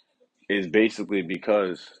is basically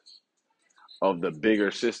because of the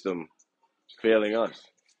bigger system failing us.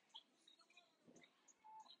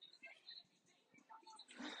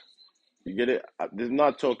 You get it? I'm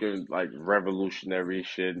not talking like revolutionary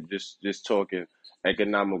shit. Just talking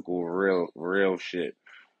economical, real shit.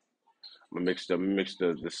 I'm gonna mix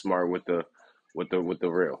the smart with the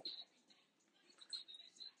real.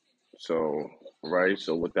 So right.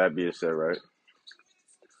 So with that being said, right,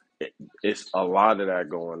 it's a lot of that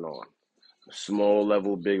going on. Small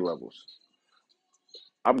level, big levels.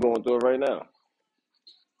 I'm going through it right now.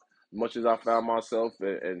 Much as I found myself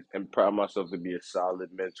and proud myself to be a solid,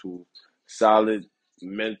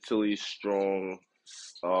 mentally strong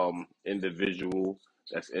individual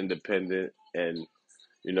that's independent and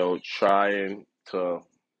trying to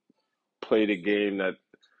play the game that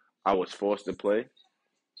I was forced to play.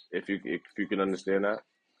 If you can understand that,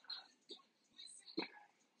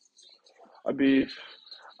 I be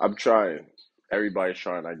I'm trying. Everybody's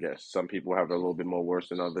trying, I guess. Some people have it a little bit more worse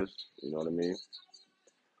than others. You know what I mean?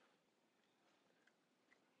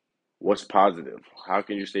 What's positive? How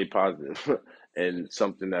can you stay positive and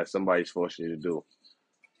something that somebody's forcing you to do?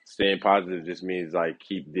 Staying positive just means like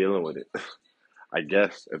keep dealing with it. I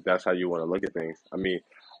guess if that's how you want to look at things. I mean,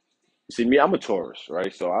 see me, I'm a Taurus,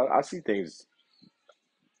 right? So I see things,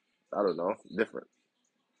 I don't know, different.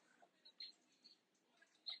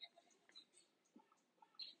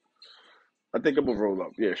 I think I'm gonna roll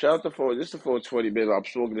up. Yeah, shout out to this is the 420, man. I'm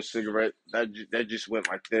smoking a cigarette. That just went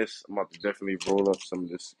like this. I'm about to definitely roll up some of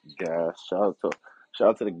this gas. Shout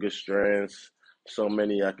out to the good strands. So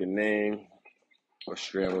many I can name. What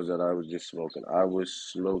strand was that I was just smoking? I was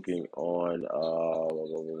smoking on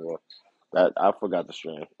that I forgot the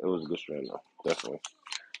strand. It was a good strand though, definitely.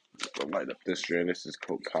 I'll light up this strand. This is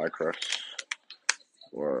Coke Pie Crush.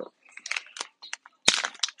 Or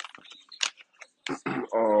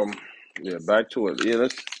yeah, back to it. Yeah,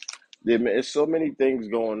 it's so many things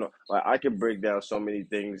going on. Like I can break down so many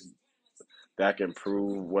things that can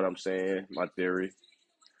prove what I'm saying, my theory.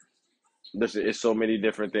 Listen, it's so many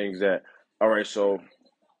different things that. All right, so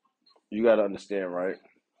you got to understand, right?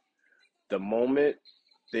 The moment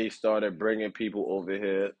they started bringing people over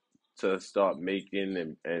here to start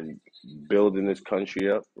making and building this country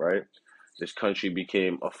up, right? This country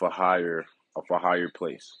became a for hire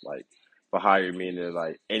place. Like for hire meaning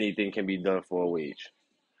like anything can be done for a wage.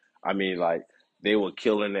 I mean, like they were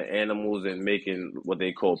killing the animals and making what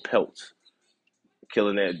they call pelts,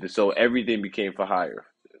 killing it. So everything became for hire.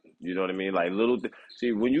 You know what I mean? Like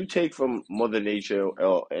see, when you take from Mother Nature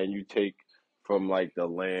and you take from like the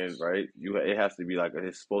land, right? It has to be like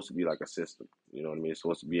it's supposed to be like a system. You know what I mean? It's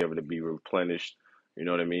supposed to be able to be replenished. You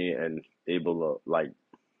know what I mean? And able to like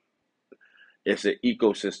it's an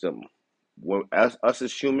ecosystem. When as us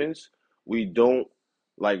as humans, we don't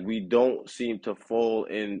we don't seem to fall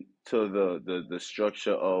into the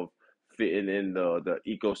structure of fitting in the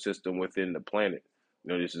ecosystem within the planet.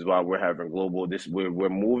 You know, this is why we're having global. We're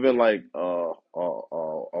moving like a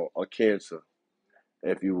cancer.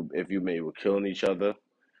 If you may, we're killing each other,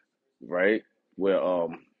 right? We're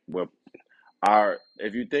our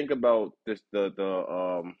if you think about this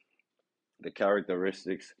the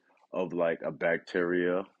characteristics of like a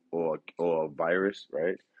bacteria or a virus,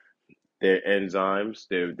 right? Their enzymes,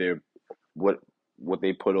 they're what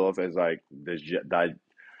they put off as like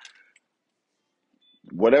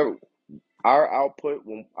whatever our output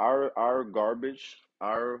when our garbage,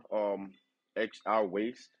 our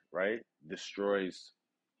waste, right, destroys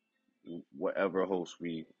whatever host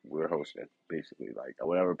we're hosting, basically, like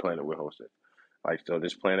whatever planet we're hosting. Like so,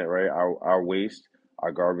 this planet, right, our waste,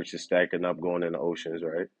 our garbage is stacking up, going in the oceans,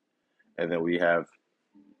 right, and then we have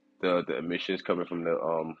the emissions coming from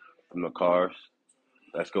the cars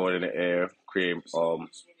that's going in the air, creating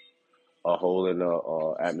a hole in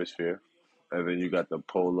the atmosphere, and then you got the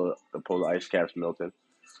polar ice caps melting.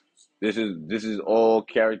 This is all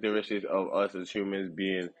characteristics of us as humans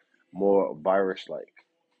being more virus like.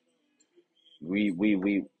 We where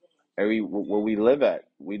we live at,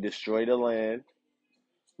 we destroy the land.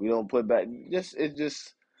 We don't put back. Just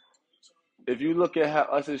if you look at how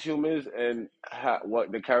us as humans and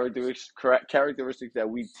what the characteristics that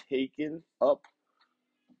we taken up,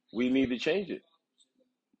 we need to change it.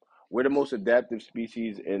 We're the most adaptive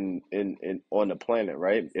species in on the planet,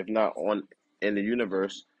 right? If not on in the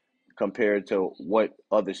universe, compared to what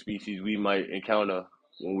other species we might encounter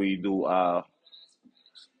when we do our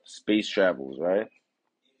space travels, right?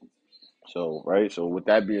 So, right. So, with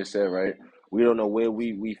that being said, right, we don't know where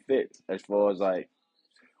we fit as far as like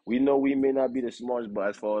we know we may not be the smartest, but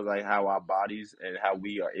as far as like how our bodies and how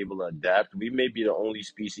we are able to adapt, we may be the only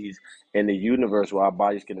species in the universe where our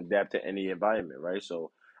bodies can adapt to any environment, right?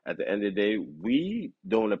 So at the end of the day, we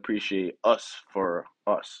don't appreciate us for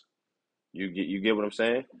us. You get what I'm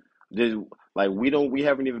saying? There's, like we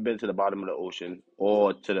haven't even been to the bottom of the ocean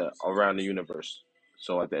or to the around the universe.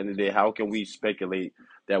 So at the end of the day, how can we speculate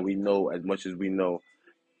that we know as much as we know,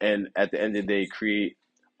 and at the end of the day, create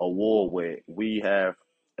a war where we have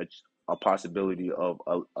a, a possibility of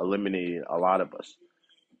eliminating a lot of us,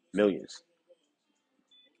 millions.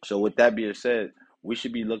 So with that being said, we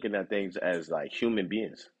should be looking at things as like human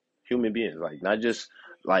beings, like not just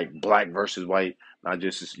like black versus white, not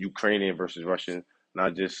just Ukrainian versus Russian,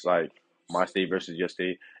 not just like my state versus your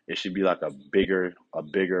state. It should be like a bigger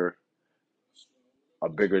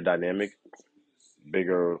dynamic,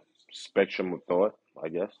 bigger spectrum of thought, I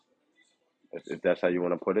guess, if that's how you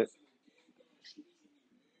want to put it.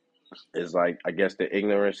 It's like I guess the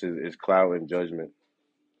ignorance is cloud and judgment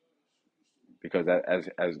because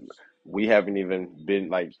as we haven't even been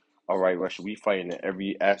like, all right, Russia, we fighting in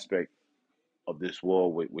every aspect of this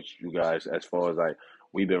war with you guys as far as like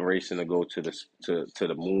we've been racing to go to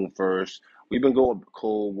the moon first. We've been going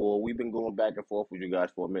Cold War. We've been going back and forth with you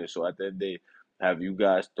guys for a minute. So at the end of the day, have you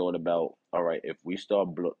guys thought about, all right, if we start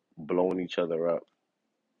blowing each other up,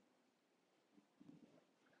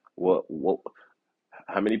 what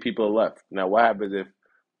how many people are left? Now what happens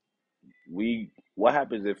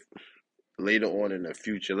if later on in the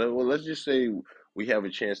future, let's just say we have a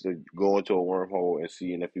chance to go into a wormhole and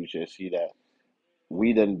see in the future and see that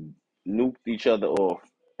we done nuked each other off,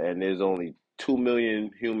 and there's only 2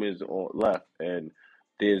 million humans left, and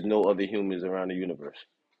there's no other humans around the universe.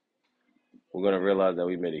 We're gonna realize that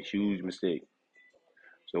we made a huge mistake.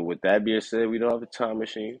 So with that being said, we don't have a time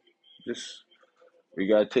machine. Just we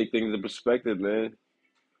gotta take things in perspective, man.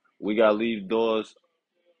 We gotta leave doors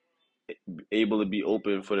able to be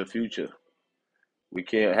open for the future. We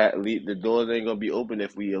can't leave the doors ain't gonna be open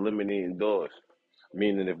if we eliminating doors.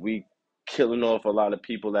 Meaning if we killing off a lot of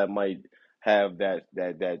people that might have that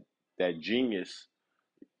genius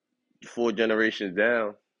 4 generations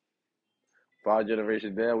down, 5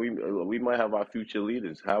 generations down, we might have our future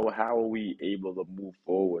leaders. How are we able to move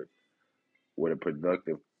forward with a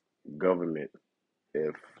productive government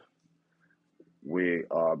if we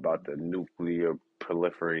are about to nuclear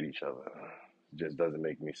proliferate each other? It just doesn't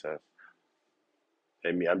make any sense.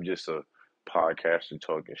 I mean, I'm just a podcaster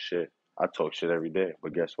talking shit. I talk shit every day,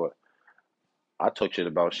 but guess what? I talk shit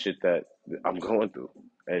about shit that I'm going through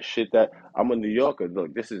and shit that I'm a New Yorker.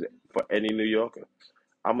 Look, this is for any New Yorker.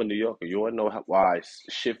 I'm a New Yorker. You want to know why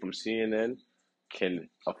shit from CNN can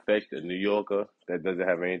affect a New Yorker that doesn't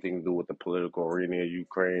have anything to do with the political arena of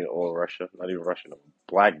Ukraine or Russia? Not even Russia, no.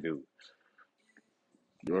 Black dude.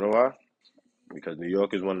 You know why? Because New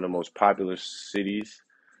York is one of the most popular cities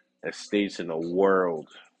and states in the world.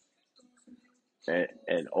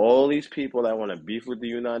 And all these people that want to beef with the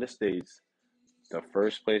United States, the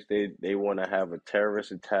first place they want to have a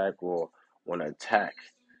terrorist attack or want to attack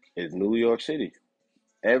is New York City.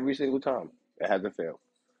 Every single time. It hasn't failed.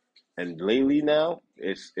 And lately now,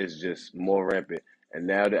 it's just more rampant. And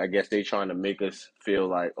now I guess they trying to make us feel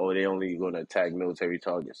like, oh, they only going to attack military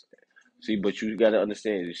targets. See, but you got to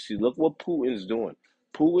understand. You see, look what Putin's doing.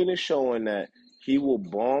 Putin is showing that he will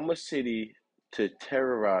bomb a city to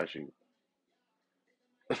terrorize you.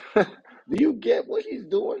 Do you get what he's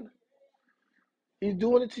doing? He's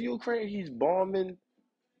doing it to Ukraine. He's bombing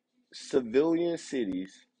civilian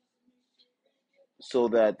cities so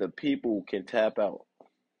that the people can tap out.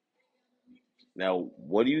 Now,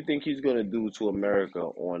 what do you think he's going to do to America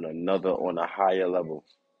on a higher level?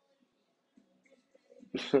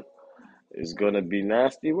 It's going to be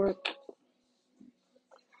nasty work.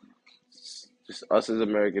 Just us as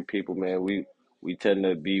American people, man, we tend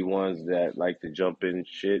to be ones that like to jump in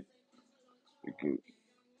shit.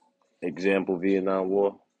 Example, Vietnam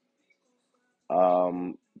War.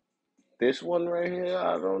 This one right here,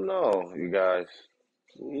 I don't know, you guys.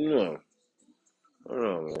 No, I don't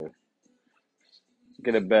know, man.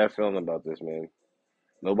 Get a bad feeling about this, man.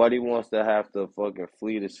 Nobody wants to have to fucking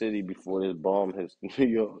flee the city before this bomb hits New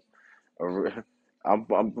York. I'm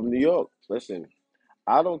from New York. Listen,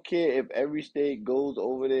 I don't care if every state goes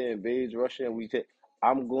over there and invades Russia and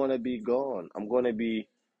I'm gonna be gone. I'm gonna be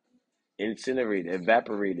incinerated,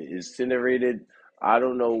 evaporated, incinerated. I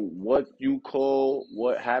don't know what you call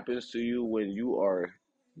what happens to you when you are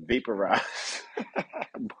vaporized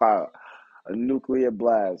by a nuclear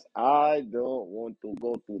blast. I don't want to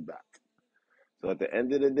go through that. So at the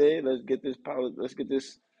end of the day, let's get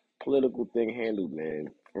this political thing handled, man.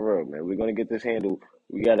 For real, man. We're gonna get this handled.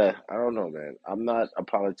 We gotta. I don't know, man. I'm not a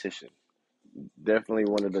politician. Definitely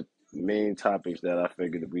one of the main topics that I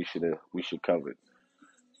figured that we should cover,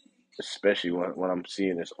 especially when I'm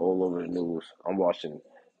seeing this all over the news. I'm watching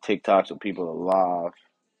TikToks of people alive,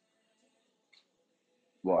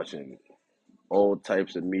 watching all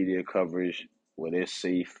types of media coverage where they're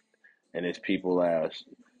safe and it's people as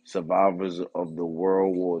survivors of the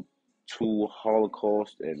World War II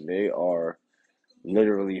Holocaust, and they are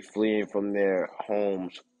literally fleeing from their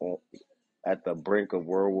homes at the brink of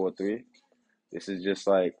World War III. This is just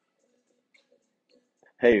like,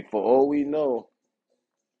 hey, for all we know,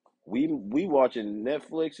 we watching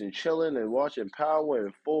Netflix and chilling and watching Power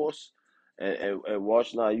and Force and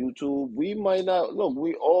watching our YouTube. We might not look.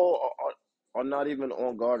 We all are not even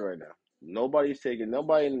on guard right now. Nobody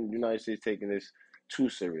in the United States taking this too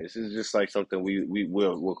serious. It's just like something we're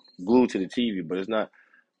glued to the TV, but it's not.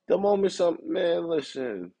 The moment some man,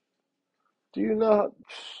 listen. Do you know?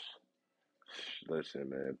 Listen,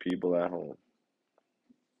 man. People at home,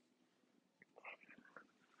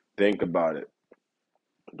 think about it.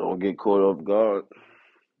 Don't get caught off guard.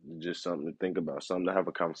 Just something to think about, something to have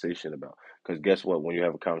a conversation about. Because guess what? When you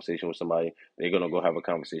have a conversation with somebody, they're gonna go have a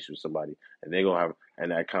conversation with somebody, and they're gonna have,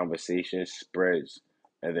 and that conversation spreads,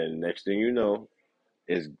 and then next thing you know,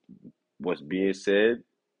 is what's being said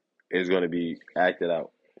is gonna be acted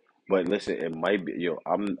out. But listen, it might be,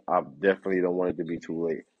 I definitely don't want it to be too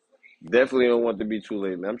late. Definitely don't want it to be too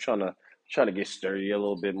late, man. I'm trying to get sturdy a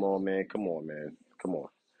little bit more, man. Come on, man. Come on.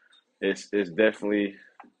 It's definitely.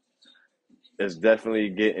 It's definitely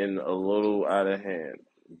getting a little out of hand.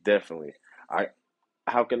 Definitely. I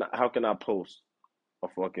how can I post a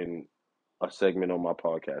segment on my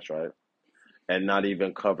podcast, right? And not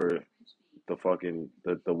even cover the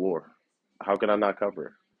war. How can I not cover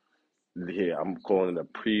it? Yeah, I'm calling it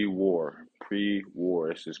a pre-war.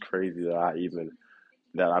 Pre-war. It's just crazy that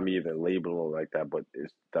I'm even labeling it like that. But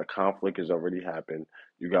the conflict has already happened.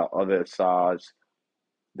 You got other sides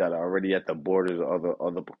that are already at the borders of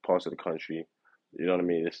other parts of the country. You know what I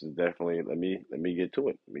mean? This is definitely let me get to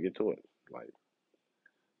it. Let me get to it. Like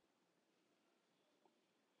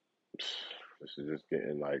this is just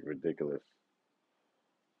getting like ridiculous.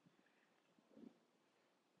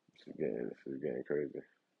 This is getting crazy.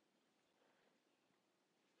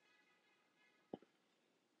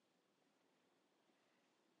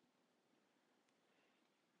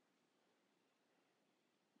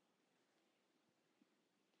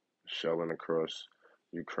 Shelling across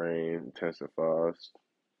Ukraine intensifies.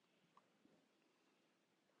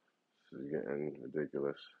 This is getting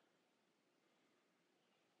ridiculous.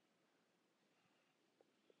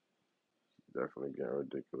 Definitely getting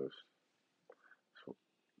ridiculous. So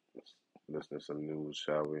let's listen to some news,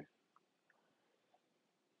 shall we?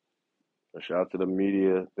 A shout out to the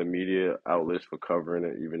media outlets for covering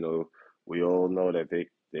it, even though we all know that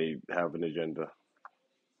they have an agenda.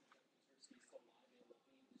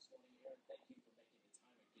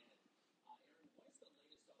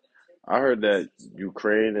 I heard that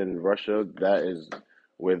Ukraine and Russia, that is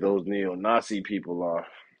where those neo-Nazi people are.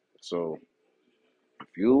 So if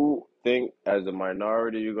you think as a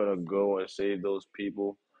minority you're gonna go and save those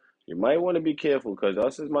people, you might want to be careful because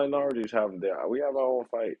us as minorities we have our own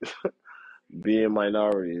fight. Being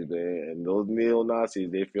minorities, man, and those neo-Nazis,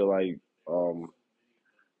 um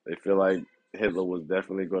they feel like Hitler was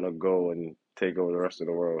definitely gonna go and take over the rest of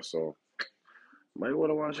the world. So might want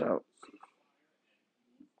to watch out.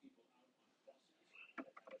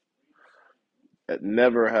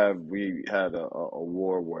 Never have we had a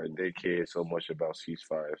war where they cared so much about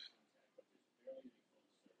ceasefires.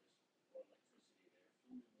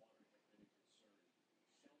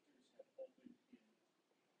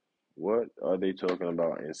 What are they talking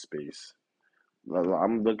about in space?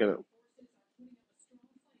 I'm looking at.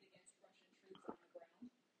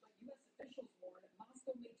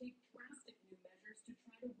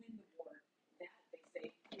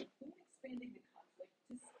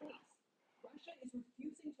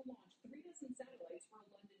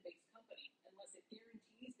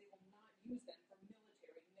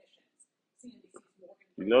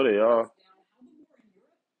 You know they are.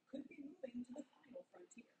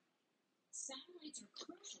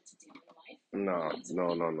 No,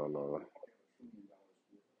 no, no, no, no,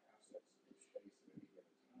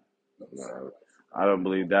 no. I don't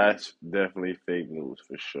believe that's definitely fake news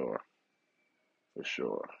for sure. For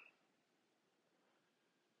sure.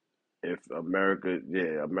 If America,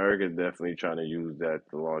 yeah, America's definitely trying to use that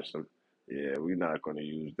to launch them. Yeah, we're not going to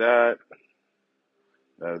use that.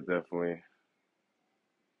 That's definitely.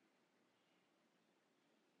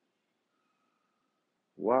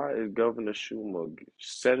 Why is Governor Schumer,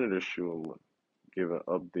 Senator Schumer, giving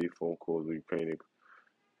update phone calls with Ukraine?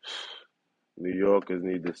 New Yorkers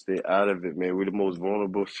need to stay out of it, man. We're the most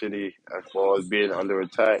vulnerable city as far as being under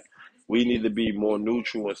attack. We need to be more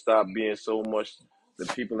neutral and stop being so much the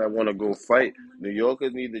people that want to go fight. New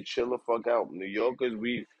Yorkers need to chill the fuck out. New Yorkers,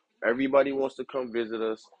 everybody wants to come visit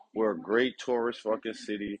us. We're a great tourist fucking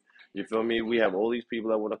city. You feel me? We have all these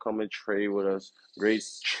people that want to come and trade with us. Great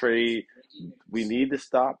trade. We need to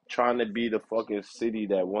stop trying to be the fucking city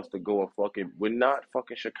that wants to go and fucking. We're not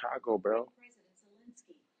fucking Chicago, bro.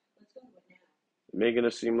 Making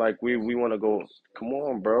it seem like we want to go. Come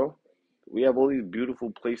on, bro. We have all these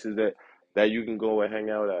beautiful places that you can go and hang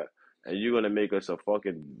out at, and you're gonna make us a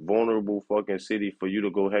fucking vulnerable fucking city for you to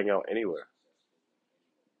go hang out anywhere.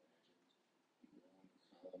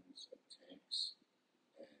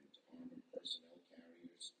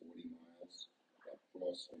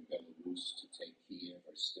 From Belarus to take Kiev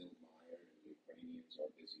are still mired, and the Ukrainians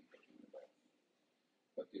are busy picking them off.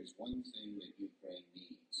 But there's one thing that Ukraine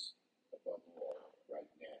needs above all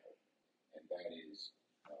right now, and that is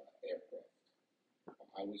aircraft.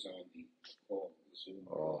 I was on the call, the Zoom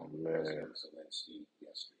call with President Zelensky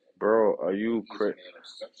yesterday. Bro, are you crazy?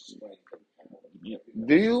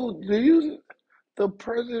 The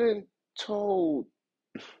president told,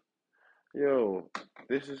 yo,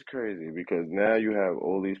 this is crazy because now you have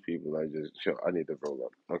all these people. I need to roll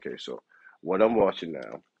up. Okay, so what I'm watching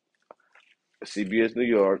now, CBS New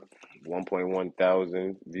York, 1.1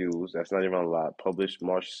 thousand views. That's not even a lot. Published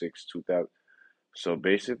March 6, 2000. So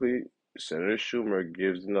basically, Senator Schumer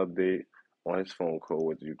gives an update on his phone call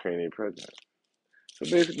with the Ukrainian president.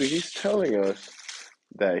 So basically, he's telling us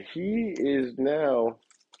that he is now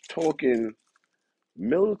talking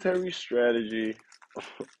military strategy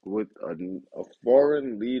with a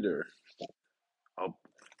foreign leader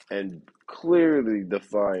and clearly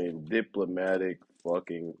defying diplomatic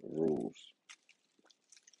fucking rules.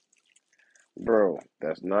 Bro,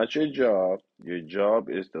 that's not your job. Your job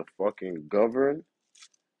is to fucking govern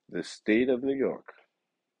the state of New York.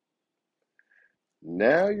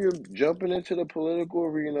 Now you're jumping into the political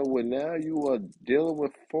arena where now you are dealing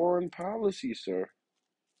with foreign policy, sir.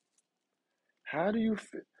 How do you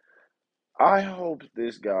feel? I hope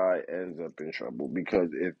this guy ends up in trouble because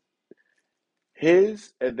if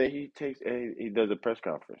and then he does a press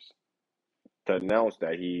conference to announce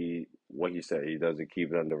that what he said, he doesn't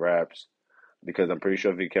keep it under wraps because I'm pretty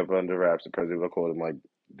sure if he kept it under wraps, the president would call him like,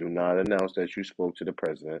 do not announce that you spoke to the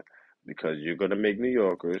president because you're going to make New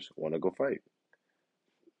Yorkers want to go fight.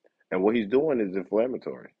 And what he's doing is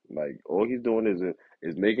inflammatory. Like all he's doing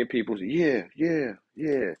is making people say, yeah.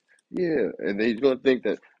 And then he's gonna think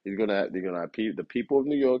that they're gonna the people of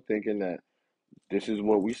New York thinking that this is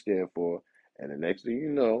what we stand for. And the next thing you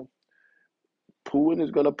know, Putin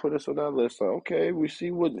is gonna put us on that list. Like, okay, we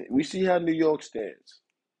see how New York stands.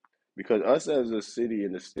 Because us as a city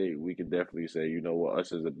and a state, we can definitely say, you know what,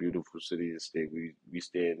 us as a beautiful city and state, we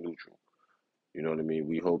stand neutral. You know what I mean?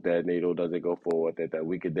 We hope that NATO doesn't go forward, that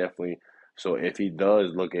we could definitely. So if he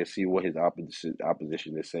does look and see what his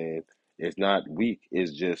opposition is saying, it's not weak.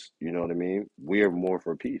 It's just, you know what I mean? We're more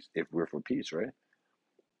for peace if we're for peace, right?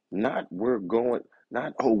 Not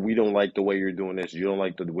oh, we don't like the way you're doing this. You don't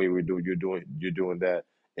like the way you're doing that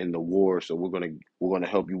in the war. So we're gonna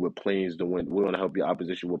help you with planes to win. We're gonna help your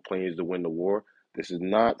opposition with planes to win the war. This is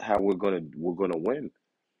not how we're gonna win.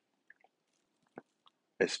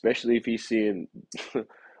 Especially if he's seeing.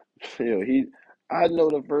 I know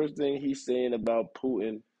the first thing he's saying about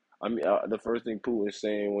Putin. I mean, the first thing Putin's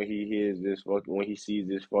saying when he sees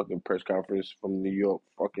this fucking press conference from New York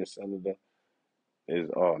fucking senator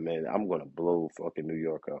is, oh man, I'm gonna blow fucking New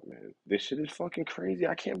York up, man. This shit is fucking crazy.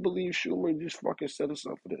 I can't believe Schumer just fucking set us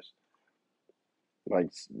up for this.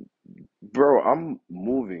 Like, bro, I'm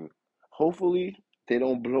moving. Hopefully, they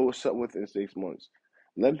don't blow us up within 6 months.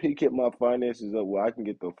 Let me get my finances up where I can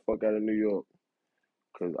get the fuck out of New York.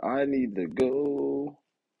 Because I need to go.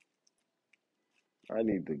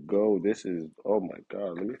 This is, oh my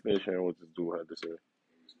God. Let me finish hearing what this dude had to say.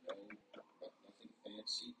 Nothing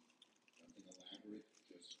fancy, nothing elaborate,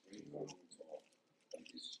 just straightforward talk. And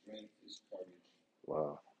his strength, his courage.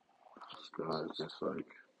 Wow. This guy is just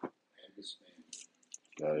like,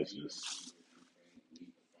 guys, just,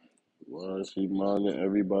 why is he minding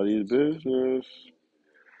everybody's business?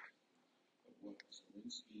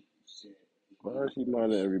 Why is he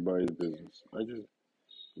minding everybody's business? I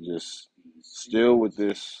just still with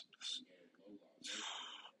this,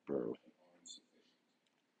 bro.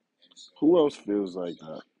 Who else feels like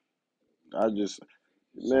that?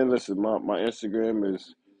 Man, listen, my Instagram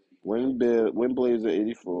is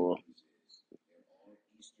WinBlazer84.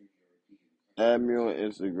 Add me on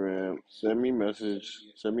Instagram. Send me message.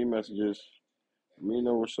 Send me messages. Let me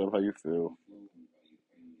know what's up. How you feel?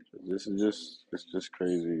 This is just it's just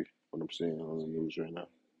crazy what I'm seeing on the news right now.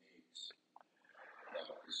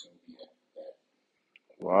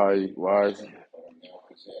 Why? Why? Is,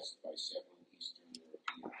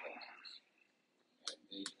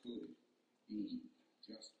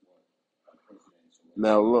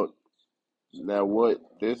 now look. Now what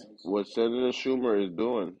Senator Schumer is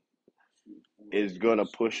doing is gonna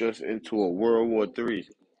push us into a World War III.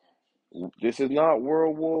 This is not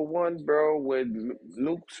World War I, bro, when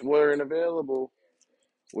nukes weren't available.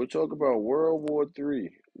 We're talking about World War III,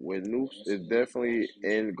 where nukes is definitely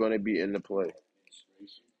gonna be in the play.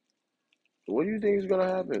 What do you think is gonna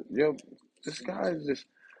happen? Yo, this guy is just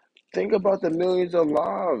think about the millions of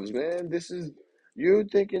lives, man. You're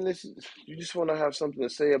thinking you just wanna have something to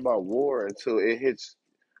say about war until it hits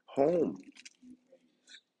home.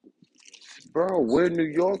 Bro, we're New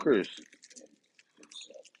Yorkers.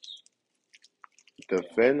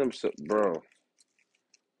 Defend themselves, bro.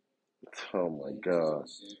 Oh my God.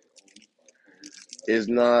 It's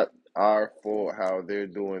not our fault how they're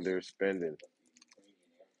doing their spending.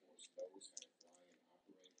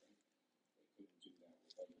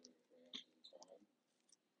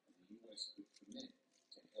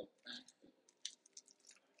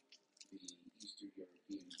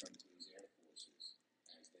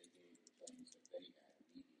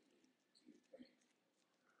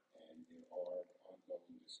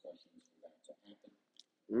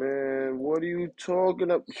 Man, what are you talking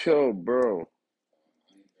about? Yo, bro.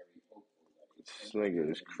 This nigga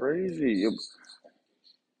is crazy.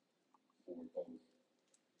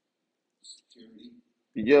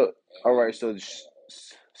 Yo, all right, so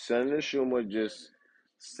Senator Schumer just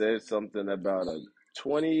said something about a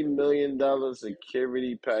 $20 million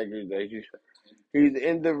security package that he's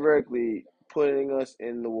indirectly putting us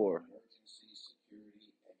in the war.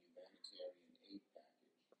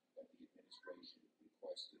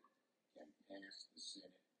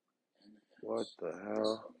 What the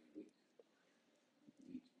hell?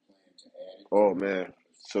 Oh man.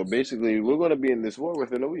 So basically we're gonna be in this war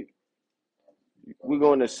within a week. We're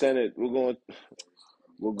going to Senate. We're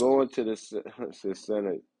going to the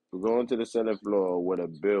Senate. We're going to the Senate floor with a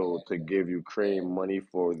bill to give Ukraine money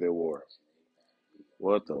for their war.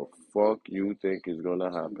 What the fuck you think is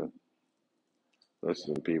gonna happen?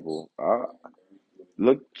 Listen, people.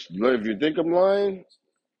 Look. If you think I'm lying,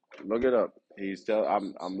 look it up.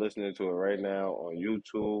 I'm listening to it right now on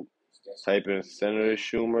YouTube. Type in Senator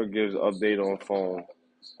Schumer gives update on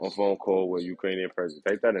phone call with Ukrainian president.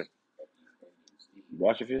 Type that in.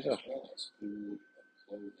 Watch it for yourself.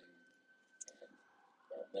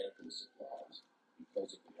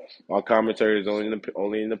 My commentary is only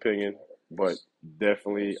an opinion, but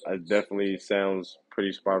it definitely sounds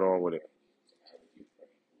pretty spot on with it.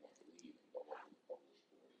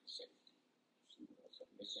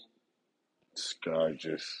 This guy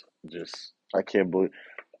just I can't believe.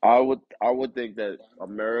 I would think that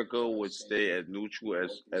America would stay as neutral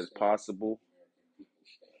as possible.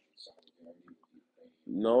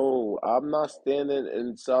 No, I'm not standing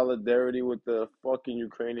in solidarity with the fucking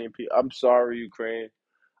Ukrainian people. I'm sorry, Ukraine.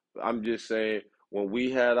 I'm just saying when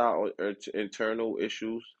we had our internal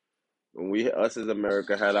issues, us as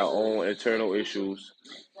America had our own internal issues.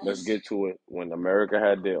 Let's get to it. When America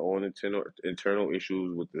had their own internal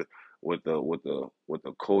issues with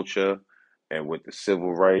the culture and with the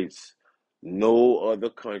civil rights, no other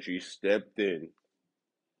country stepped in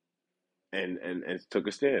and took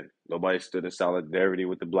a stand. Nobody stood in solidarity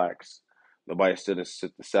with the blacks. Nobody stood in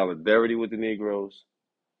solidarity with the Negroes.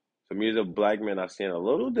 To me, as a black man, I stand a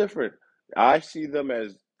little different. I see them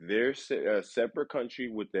as their separate country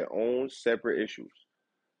with their own separate issues.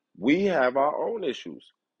 We have our own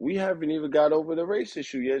issues. We haven't even got over the race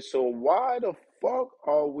issue yet. So why the fuck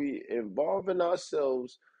are we involving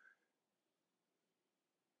ourselves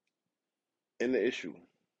in the issue?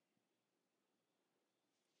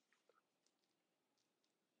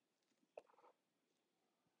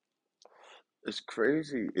 It's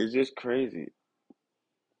crazy. It's just crazy.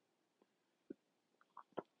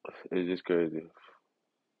 It's just crazy.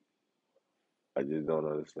 I just don't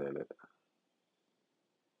understand it.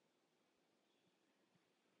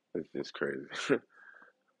 It's just crazy.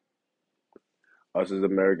 Us as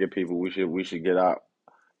American people, we should get our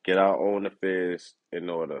own affairs in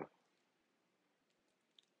order.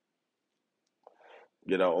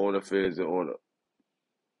 Get our own affairs in order.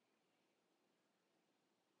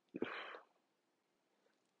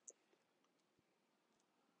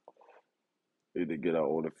 need to get our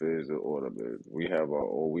own affairs in order, man. We have our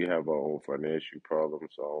own financial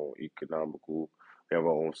problems, our own economical. We have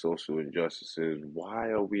our own social injustices. Why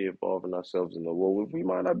are we involving ourselves in the war? If we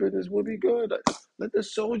mind our business, we'll be good. Let the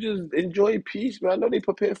soldiers enjoy peace, man. I know they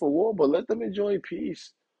prepare for war, but let them enjoy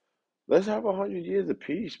peace. Let's have 100 years of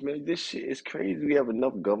peace, man. This shit is crazy. We have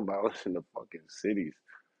enough gun violence in the fucking cities.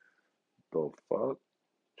 The fuck?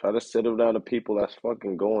 Try to settle down the people that's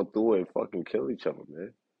fucking going through it and fucking kill each other,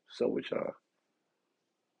 man. So with y'all.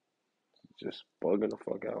 Just bugging the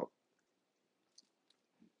fuck out.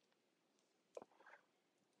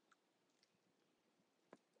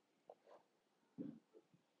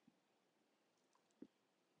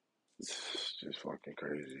 It's just fucking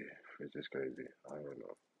crazy. It's just crazy. I don't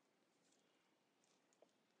know.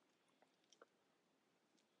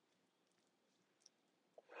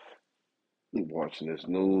 Watching this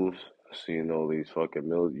news, seeing all these fucking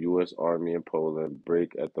U.S. Army in Poland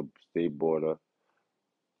break at the state border.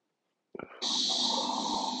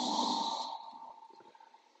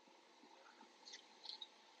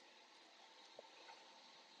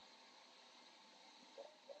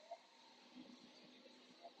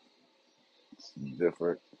 It's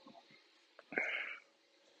different.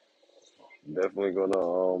 Definitely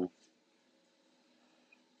gonna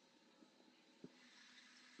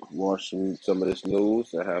watch some of this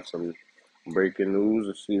news and have some breaking news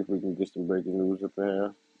and see if we can get some breaking news up in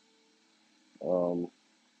here.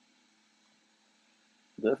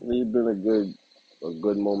 Definitely been a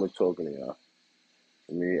good moment talking to y'all.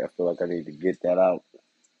 For me, I feel like I need to get that out,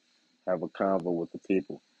 have a convo with the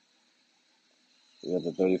people. We have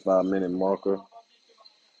the 35-minute marker.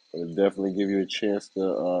 It'll definitely give you a chance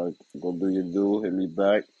to go do your do, hit me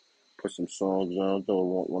back, put some songs on,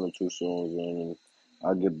 throw one or two songs on, and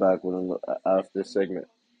I'll get back with them after this segment.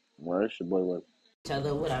 All right, it's your boy Win.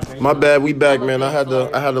 My bad, we back, man. I had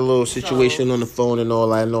a little situation on the phone and all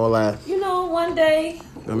that. You know, one day.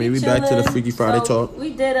 We back to the Freaky Friday talk.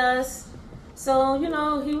 We did us. So,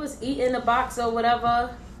 he was eating the box or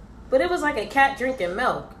whatever. But it was like a cat drinking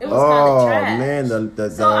milk. It was kind of trash. Man,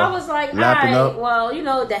 so I was like, all right, up.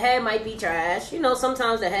 well, the head might be trash.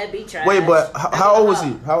 Sometimes the head be trash. Wait, but how old was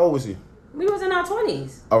he? How old was he? We was in our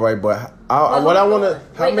 20s. All right, but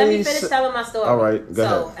let me finish telling my story. All right, go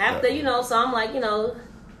ahead. So after, so I'm like,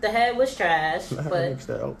 the head was trash, but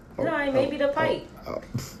maybe the pipe.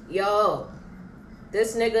 Yo,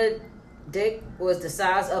 this nigga dick was the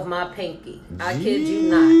size of my pinky. I kid you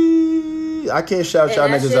not. I can't shout y'all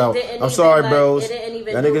niggas out. I'm sorry, bros.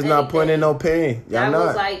 That niggas not putting in no pain. Y'all that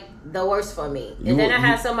was like the worst for me. And then I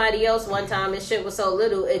had somebody else one time, and shit was so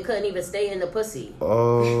little, it couldn't even stay in the pussy.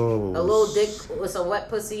 Oh. A little dick with some wet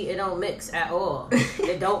pussy, it don't mix at all.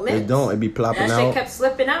 It don't mix. It don't. It be plopping out. That shit kept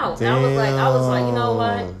slipping out. Damn. I was like, you know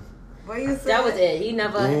what? What you said? That was it. He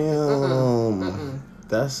never.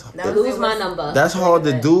 That's lose my number. That's hard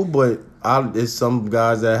to do, but it's some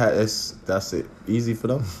guys that's it. Easy for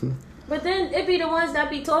them. But then it be the ones that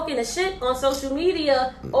be talking the shit on social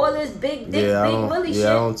media, all this big dick, big willy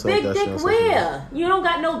shit. Big dick where? You don't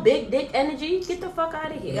got no big dick energy. Get the fuck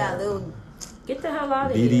out of here. You got little. Get the hell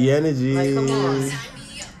out of here. BD energy. Like, come on.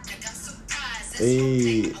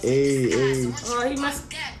 Hey. Oh, he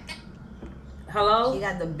must. Hello? You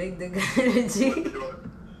got the big dick energy.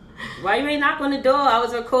 Why you ain't knock on the door? I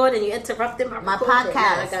was recording. You interrupted my podcast.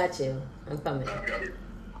 I got you. I'm coming.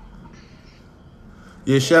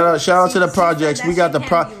 Yeah, shout out to the projects. We got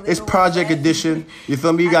it's Project Edition. You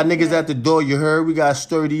feel me? You got niggas at the door, you heard? We got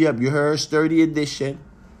Sturdy Up, you heard? Sturdy Edition.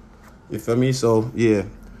 You feel me? So, yeah.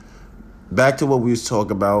 Back to what we was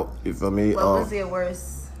talking about. You feel me? What was your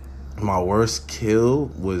worst? My worst kill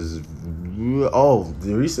was...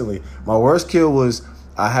 recently. My worst kill was...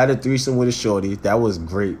 I had a threesome with a shorty. That was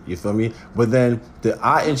great. You feel me? But then...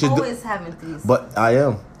 I introduced... always having threesomes. But I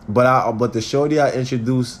am. But the shorty I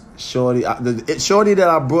introduced, the shorty that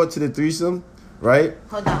I brought to the threesome, right?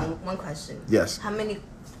 Hold on, one question. Yes. How many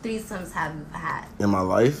threesomes have you had? In my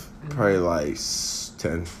life? Probably like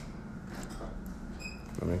 10.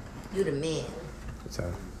 You the man.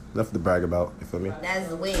 10. Nothing to brag about, you feel me? That's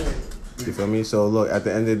the win. You feel me? So look, at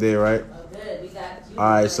the end of the day, right?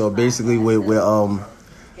 Alright, so basically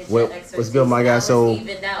what's good, my guy? So,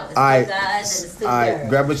 alright,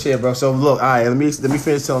 grab a chair, bro. So, look, alright, let me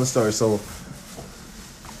finish telling the story. So,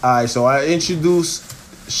 alright, so I introduced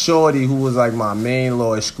Shorty, who was like my main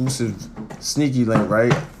little exclusive sneaky link,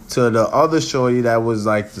 right, to the other Shorty that was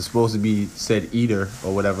like supposed to be said eater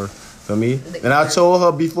or whatever, for me. And I told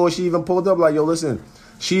her before she even pulled up, like, yo, listen,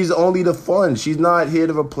 she's only the fun. She's not here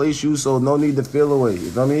to replace you, so no need to feel away. You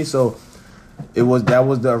feel me? So, that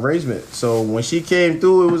was the arrangement. So when she came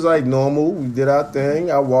through, it was like normal. We did our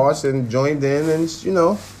thing. I watched and joined in, and you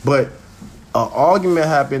know. But an argument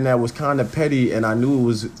happened that was kind of petty, and I knew it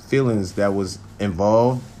was feelings that was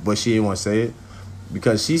involved, but she didn't want to say it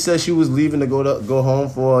because she said she was leaving to go home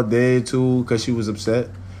for a day or two because she was upset.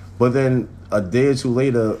 But then a day or two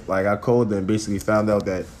later, like I called her and basically found out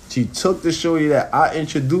that she took the shorty that I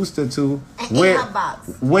introduced her to,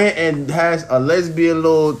 went and has a lesbian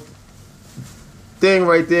little thing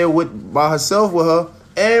right there by herself with her,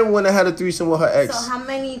 and when I had a threesome with her ex. So how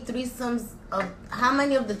many of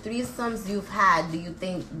the threesomes you've had do you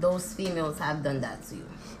think those females have done that to you?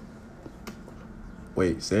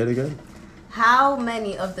 Wait, say it again. How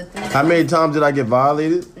many of the threesomes? How many times did I get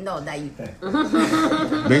violated? No, that you.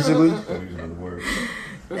 Basically.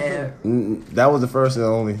 That was the first and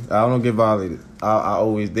only. I don't get violated.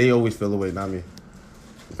 They always feel away, not me.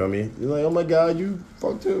 You feel me? You're like, oh my God, you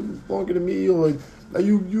fucked her longer than me, or like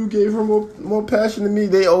you gave her more passion than me.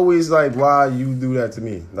 They always like, why you do that to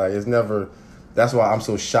me? Like it's never. That's why I'm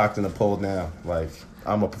so shocked and appalled now. Like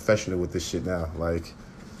I'm a professional with this shit now. Like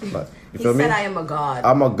you feel me? He said I am a god.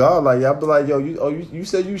 I'm a god. Like I'll be like, yo, you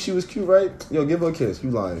said she was cute, right? Yo, give her a kiss.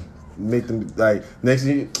 You lying? Make them like next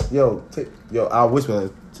thing. I'll whisper.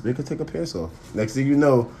 Make her take her pants off. Next thing you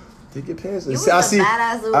know, take your pants off.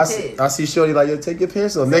 I see shorty like, yo, take your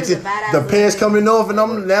pants off. Next thing, the pants coming off,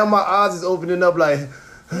 and now my eyes is opening up like.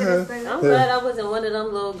 I'm glad I wasn't one of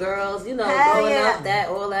them little girls, growing up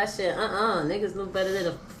all that shit. Niggas look better than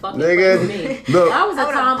a fucking me. Look, I was a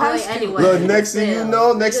tomboy anyway. Look, next thing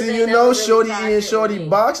you know, shorty eating shorty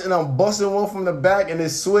box, and I'm busting one from the back, and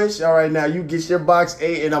it's switch. All right, now you get your box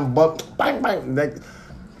 8, and I'm bang.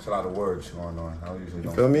 It's a lot of words going on. I usually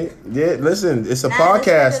don't. You feel me? Yeah, listen, it's a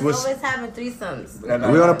podcast. We're always having threesomes.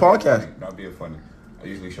 We're on a podcast. Not being funny. I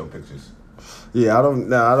usually show pictures. Yeah, I don't.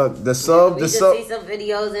 The sub. We just see some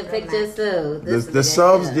videos and pictures too. The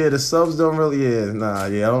subs. Yeah, the subs don't really. Yeah, I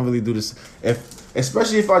don't really do this.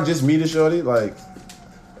 Especially if I just meet a shorty, like,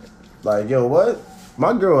 yo, what?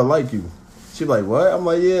 My girl will like you. She like, what? I'm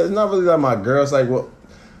like, yeah, it's not really like my girl. It's like, what?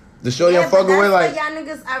 The shorty I'm fucking with, like, y'all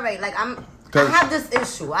niggas. All right, like I have this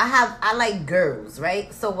issue. I like girls,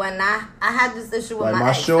 right? So when I had this issue with my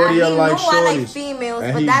ex, shorty, I like females,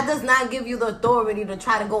 but that does not give you the authority to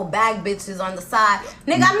try to go bag bitches on the side.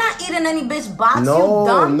 Nigga, I'm not eating any bitch box. No,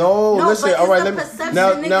 listen, all right, let me.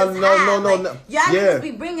 No. Y'all niggas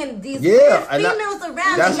be bringing these females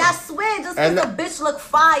around, and y'all swear just because a bitch look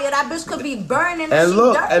fire, that bitch could be burning. And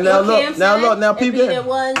look, and now peep it. The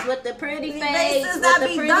ones with the pretty face, with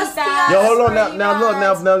the pretty thighs. Yo, hold on,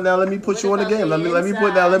 now let me put you on the game. Let me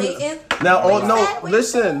put that.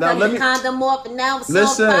 Listen. Now let me condom off, and now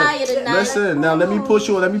listen. Now let me put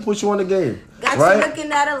you on the game. Right?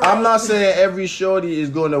 I'm not saying every shorty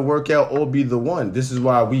is going to work out or be the one. This is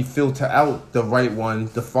why we filter out the right one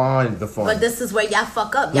to find the fun. But this is where y'all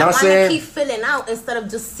fuck up. Y'all want to keep filling out instead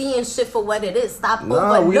of just seeing shit for what it is. Stop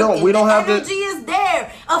overlooking. We don't have the energy is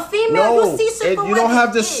there. A female, you see shit for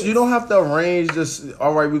what it is. You don't have to arrange this.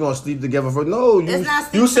 All right, we're gonna sleep together for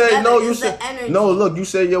You say look. You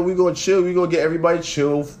say, yo, we gonna chill. We gonna get everybody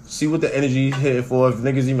chill. See what the energy here for. If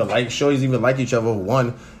niggas even like shorties even like each other.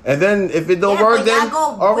 One. And then if it don't work, then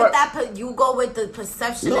you go with the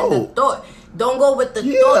perception and the thought. Don't go with the thought.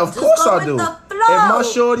 Yeah, of course I do. With the flow. If my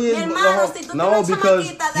shorty is because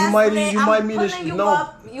you might meet a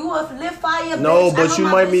you have lit fire. No, bitch. but you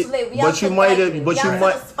might meet. But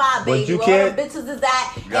you can't. Bitches is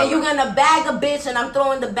that, and you gonna bag a bitch, and I'm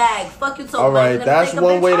throwing the bag. Fuck you. All right, that's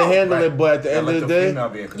one way to handle it. But at the end of the day,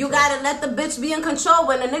 you gotta let the bitch be in control.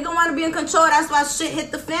 When a nigga wanna be in control, that's why shit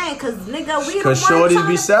hit the fan. Cause nigga, we don't want shorties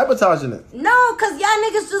be sabotaging it. No, cause y'all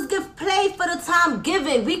niggas just give play for the time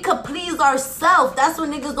given. We could please ourselves. That's what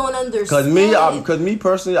niggas don't understand. Cause me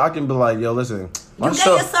personally, I can be like, yo, listen.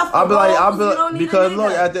 I'll be like, because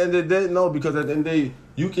look, at the end of the day, because at the end of the day,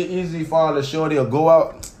 you can easily find a shorty or go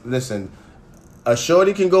out. Listen, a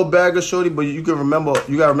shorty can go bag a shorty, but you gotta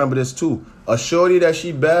remember this too. A shorty that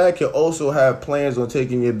she bag can also have plans on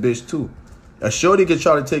taking your bitch too. A shorty can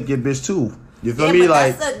try to take your bitch too. You feel me?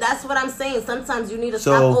 Like that's what I'm saying. Sometimes you need to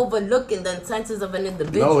stop overlooking the intentions of an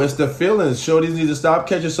individual. No, it's the feelings. Shorties need to stop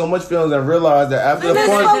catching so much feelings and realize that after the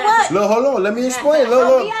fun. Look, hold on. Let me explain.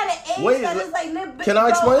 Look. Wait. Can I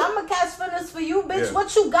explain? I'm a catch feelings for you, bitch. Yeah.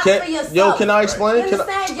 What you got for yourself? Yo, can I explain? You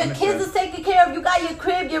understand? Your kids is taken care of. You got your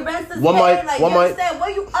crib, your rent is paid. One mic. Understand?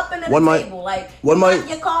 Where you up in the table? Like one mic.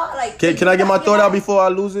 Your car. Like can I get my thought out before I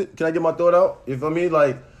lose it? Can I get my thought out? You feel me?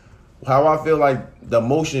 Like. How I feel like the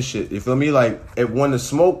motion shit. You feel me? Like when the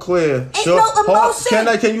smoke clear. Ain't no emotion. Can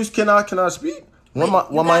I speak?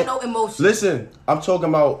 got no emotion. Listen, I'm talking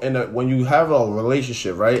about when you have a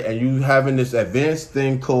relationship, right, and you having this advanced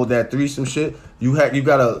thing called that threesome shit. You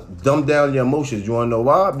gotta dumb down your emotions. You wanna know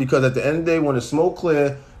why? Because at the end of the day, when the smoke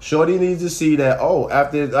clear, shorty needs to see that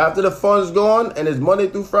after the fun's gone and it's Monday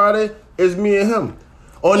through Friday, it's me and him.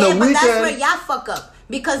 On the weekend, but that's where y'all fuck up.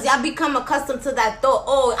 Because y'all become accustomed to that thought.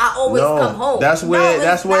 Oh, I always come home. That's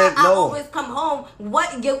where. I always come home.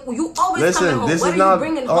 What you always coming home? This what is are not. you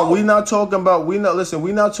bringing home? We're not talking about. We're not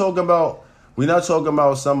talking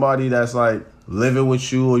about somebody that's like living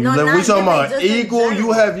with you or you living. We talking about equal.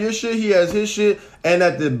 You have your shit. He has his shit. And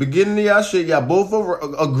at the beginning of y'all shit, y'all both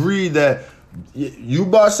agree that. You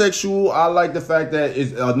bisexual. I like the fact that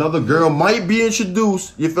another girl might be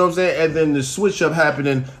introduced. You feel what I'm saying? And then the switch up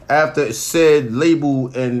happening after said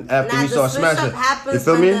label and after we start smashing. You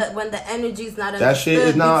feel me? When the energy's not that shit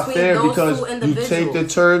is not fair because you take the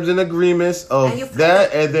terms and agreements of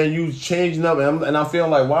that and then you changing up. And I'm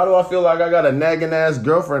feeling like, why do I feel like I got a nagging ass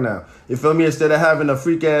girlfriend now? You feel me? Instead of having a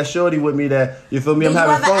freak ass shorty with me that, you feel me? I'm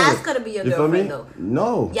having fun with. You ever ask her to be your girlfriend though?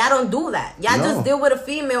 No. Y'all don't do that. Y'all just deal with a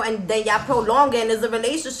female and then y'all prolong it and it's a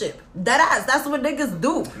relationship. That's what niggas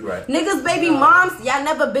do. Right. Niggas baby moms, y'all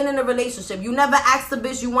never been in a relationship. You never asked a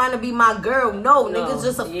bitch you want to be my girl. No, niggas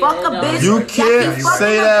just fuck a bitch. You can't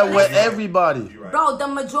say that with everybody. Bro, the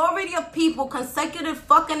majority of people consecutive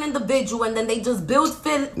fucking individual and then they just build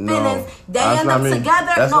feelings. They end up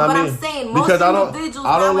together. That's no, but I'm saying most because individuals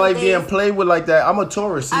I don't like being played with like that. I'm a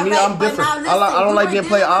Taurus. See me, I'm different. I don't like being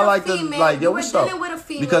played. I like the like yo, what's up?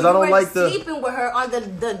 Because I don't like the sleeping with her on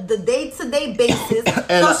the day-to-day basis.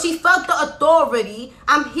 So she felt the authority.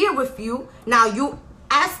 I'm here with you. Now you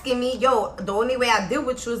asking me, yo, the only way I deal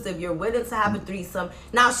with you is if you're willing to have a threesome.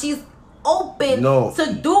 Now she's open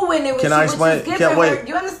to doing it with you. Which is giving her,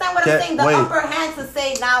 you understand what I'm saying? The upper hand to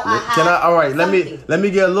say now I have. All right, let me get let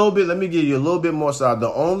me give you a little bit more side.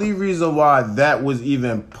 The only reason why that was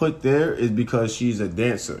even put there is because she's a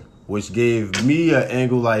dancer, which gave me an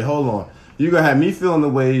angle like, hold on. You're gonna have me feeling the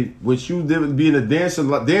way which you did being a dancer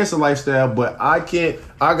lifestyle, but I can't.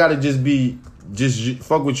 I gotta just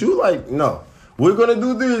fuck with you. Like, no, we're gonna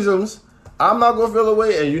do threesomes. I'm not gonna feel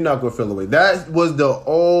away, and you're not gonna feel away. That was the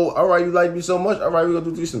all right, you like me so much. All right, we're gonna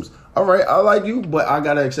do threesomes. All right, I like you, but I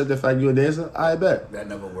gotta accept the fact you're a dancer. I bet. That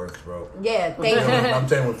never works, bro. Yeah, thank you. I'm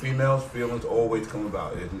saying with females, feelings always come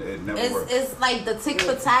about. It never works. It's like the tick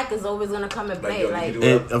for tack is always gonna come and play.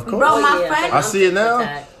 Of course. Bro, my friend. I see it now.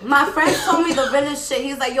 My friend told me the realest shit.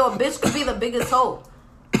 He's like, yo, a bitch could be the biggest hoe.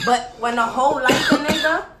 But when a hoe like a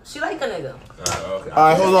nigga, she like a nigga. All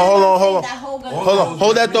right, hold on.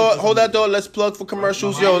 Hold that thought. Let's plug for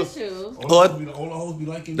commercials, yo.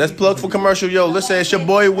 Let's plug for commercial, yo. Listen, it's your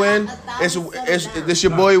boy Win. It's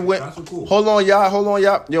your boy Win. Hold on,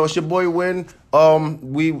 y'all. Yo, it's your boy Win.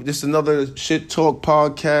 This is another shit talk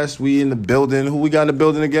podcast. We in the building. Who we got in the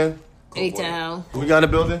building again? A-Town. Who we got in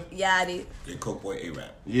the building? Yachty. Coke Boy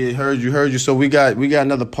A-Rap. Yeah, heard you. So we got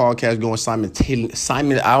another podcast going. Simon,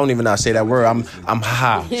 I don't even know how to say that word. I'm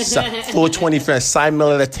high. 420 friends.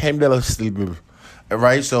 Simon at 10 million sleep.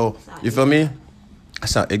 Right? So you feel me? I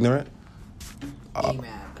sound ignorant.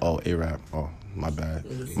 A-Rap. Oh, my bad.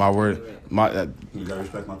 My word. You gotta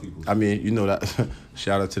respect my people. I mean, you know that.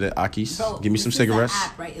 Shout out to the Akis. Bro, give me some cigarettes.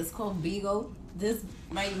 App, right? It's called Bigo. This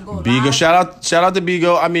right, you go Bigo. live. Shout out to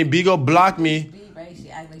Bigo. I mean, Bigo blocked me. Right? She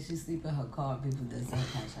act like she sleep in her car. People that sell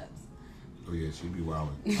cash apps. Oh yeah, she be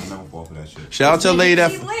wildin'. I never fall for that shit. Shout out to a lady that.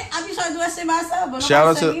 I be trying to do that shit myself, but shout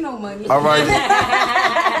out to me no money. All right.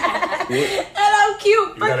 And I'm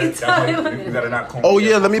cute. You gotta not oh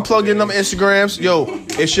yeah, let me plug in them Instagrams. Yo,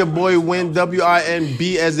 it's your boy Win.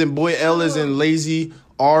 WINB as in boy, L as in lazy,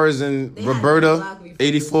 R as in Roberta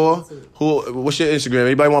 84. What's your Instagram?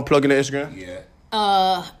 Anybody want to plug in the Instagram? Yeah.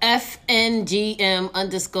 FNGM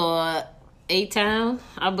 _ A-Town,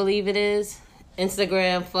 I believe it is.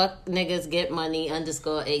 Instagram, fuck niggas get money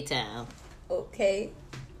 _ A-Town. Okay.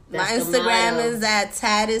 My Instagram is at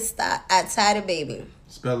Tatted Baby.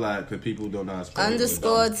 Spell that because people don't know how to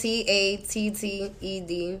spell _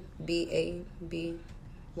 TATTEDBABY.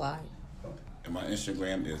 And my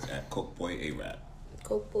Instagram is at Coke Boy A-Rap.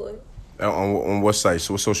 Coke Boy. On what site?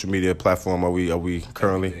 So what social media platform are we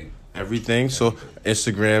currently? Everything. So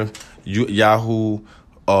Instagram, Yahoo,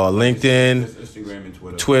 LinkedIn, Instagram and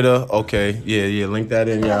Twitter. Okay, yeah. Link that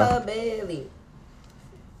in, y'all.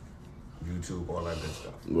 YouTube, all that good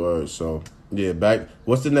stuff. Right. So yeah, back.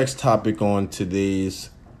 What's the next topic on today's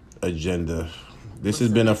agenda? This has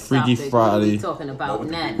been a Freaky Friday. We talking about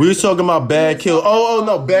now. We was talking about bad kills. Oh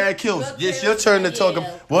no, bad kills. Yes, your turn to talk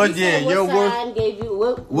about. What? Yeah, your worst.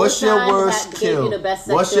 What's your worst kill? Gave you the best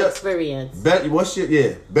sexual experience? What's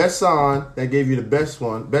your best sign that gave you the best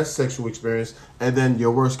sexual experience, and then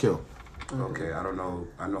your worst kill? Okay, I don't know.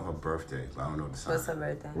 I know her birthday, but I don't know the sign. What's her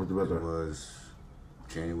birthday? What's the birthday? It was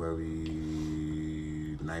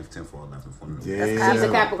January 9th, 10th, or 11th. Damn. She's a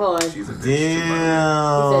Capricorn. She's a bitch.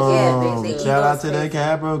 Damn. Yeah, Shout out to the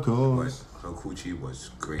Capricorn. Her coochie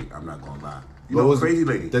was great. I'm not gonna lie. You know, crazy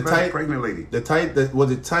lady, the tight, pregnant lady.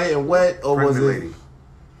 Was it tight and wet, or pregnant was it? Lady.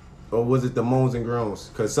 Or was it the moans and groans?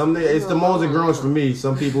 Because it's the moans and groans for me.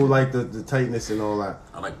 Some people like the tightness and all that.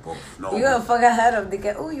 I like both. No. You gonna fuck ahead of the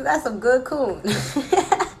ooh, you got some good coon.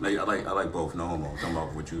 I like both. No homo. Talking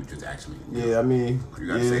about what you just asked me. Yeah, I mean, you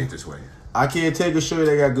gotta say it this way. I can't take a shirt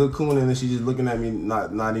that got good coon and then she's just looking at me,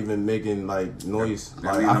 not even making like noise.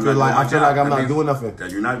 Like, I feel like I'm not doing nothing.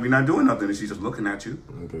 We're not doing nothing, and she's just looking at you.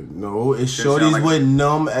 Okay. No, it's shorties with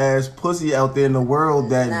numb ass pussy out there in the world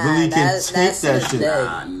that really can take that shit.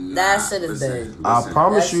 That shit is dead. I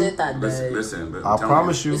promise you. Listen. I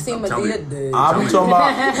promise you. You see Medea dead. I'm talking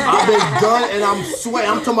about. I've been done and I'm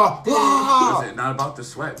sweating. I'm talking about. Listen, not about the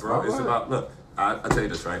sweat, bro. It's about look. I'll tell you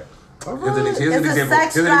this, right? Here's an example. It's a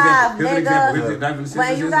sex drive, nigga.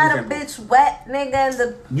 When you got a bitch wet,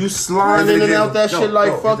 nigga, you slide in and out that shit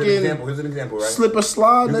like fucking. Here's an example, right? Slip or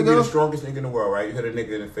slide, nigga. You can be the strongest nigga in the world, right? You hit a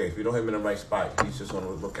nigga in the face. If you don't hit him in the right spot, he's just gonna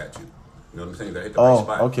look at you. You know what I'm saying? You gotta hit the right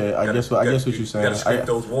spot. Okay. I guess what you're saying. You gotta scrape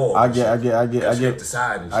those walls. I get the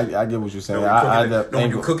side and shit. I get what you're saying. When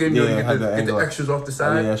you cooking, you get the extras off the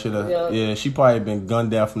side. Yeah, I should have. Yeah, she probably been gunned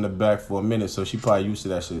down from the back for a minute, so she probably used to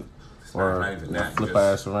that shit. Or not even that. Flip her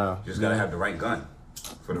ass around. You just gotta have the right gun.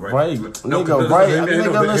 For the right,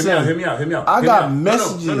 nigga, listen. Hear me out. I got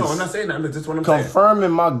messages. No, I'm not saying that. This is what I'm confirming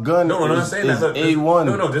saying. my gun. No, I'm not saying that. Look, A1.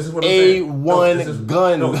 No, this is what I'm saying. A1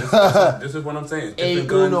 gun. No, this is what I'm saying. Different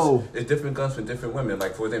guns. It's different guns for different women.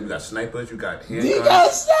 Like for example, you got snipers, you got handguns. You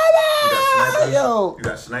got snipers. You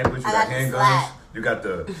got snipers. You got handguns. You got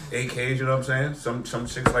the AKs, you know what I'm saying? Some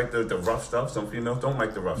chicks like the rough stuff. Some females don't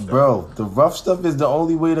like the rough stuff. Bro, the rough stuff is the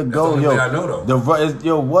only way to go. That's the only way I know,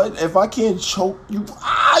 though. What? If I can't choke you,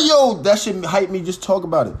 that shit hype me. Just talk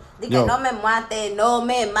about it. Yo. No me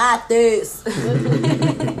mates.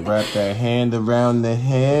 Wrap that hand around the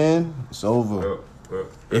hand. It's over.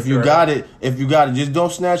 If you got it, just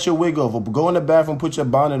don't snatch your wig off. Go in the bathroom, put your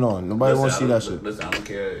bonnet on. Nobody want to see that shit. Listen, I don't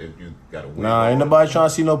care if you got a wig ain't nobody trying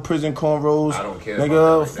to see no prison cornrows. I don't care.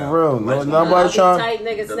 Nigga, for real. Nobody trying. Tight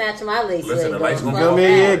nigga snatch my lace. Listen, the lights gonna be off.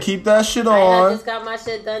 Yeah, keep that shit on. I just got my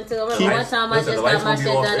shit done too. One time I just got my shit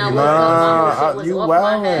done. You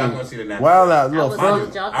wildin'. Wild out. Look, I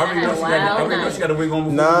already know she got a wig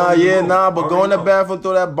on. But go in the bathroom,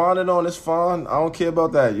 throw that bonnet on. It's fine. I don't care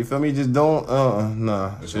about that. You feel me? Just don't.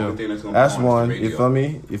 That's one. You feel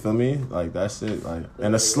me? Like that's it. Like,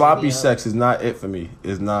 and the sloppy sex is not it for me.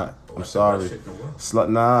 It's not. I'm sorry.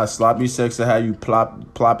 Sloppy sex is how you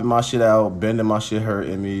plopping my shit out, bending my shit,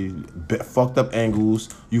 hurting me, fucked up angles,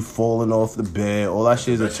 you falling off the bed. All that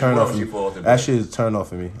shit is a turn off for me. That shit is a turn off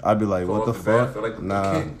for me. I'd be like, what the fuck?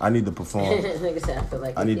 I need to perform.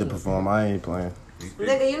 I need to perform. I ain't playing.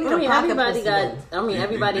 Nigga, you need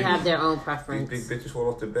everybody have their own preference. Big bitches fall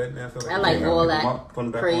off the bed now. I like all that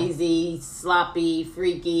crazy, sloppy,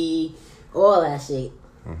 freaky, all that shit.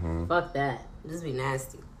 Fuck that. This be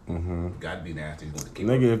nasty. Gotta be nasty.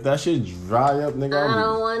 Nigga, if that shit dry up, nigga, I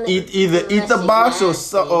don't want to either eat the box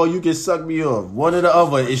or you can suck me off. One or the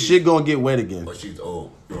other. Is shit gonna get wet again? But she's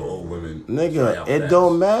old. Old women. Nigga, it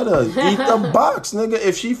don't matter. Eat the box, nigga.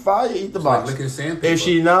 If she fire, eat the box. If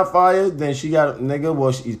she not fired, then she got nigga.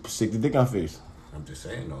 Well, she stick the dick on her face. I'm just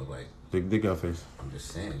saying though, like stick the dick on her face. I'm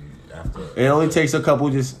just saying. After it only takes a couple.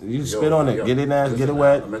 Just spit on it, get it ass, get it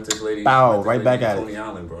wet. I met this lady. Bow right back at it. Coney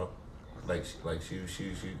Island, bro. Like she.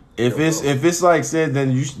 If it's like said,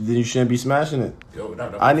 then you shouldn't be smashing it. No,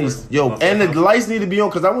 and the lights need to be on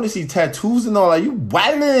because I want to see tattoos and all. Like you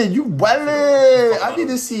wildin'. I need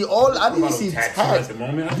to see all. I need to see tats.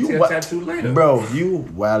 You tattoo later, bro. You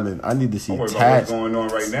wildin'. I need to see tats. What's going on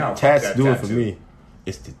right now? Tats do it for me.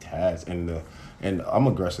 It's the tats and I'm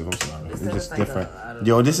aggressive. I'm sorry. I'm just different.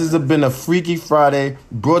 Yo, this has been a Freaky Friday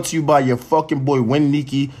brought to you by your fucking boy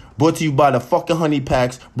Winnicky. Brought to you by the fucking Honey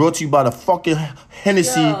Packs. Brought to you by the fucking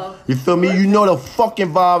Hennessy. You feel me? You know the fucking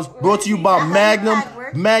vibes. Brought to you by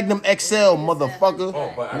Magnum XL, motherfucker.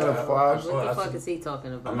 What the fuck is he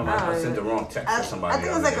talking about? I sent the wrong text to somebody. I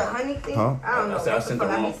think it was like a honey thing. Huh? I don't know. I sent the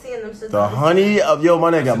wrong. The honey of yo,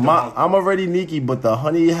 my nigga. I'm already Nikki, but the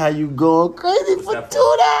honey, how you going crazy for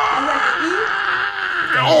tuna?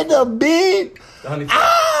 And the beat. Yo.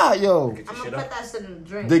 I'm gonna put that shit in the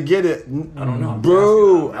drink. To get it. I don't know.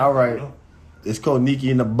 Bro. All right. It's called Nikki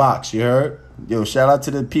in the Box. You heard? Yo, shout out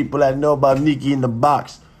to the people that know about Nikki in the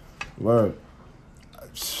Box. Word.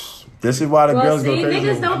 This is why the girls go crazy.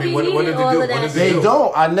 Niggas don't be eating all of that. They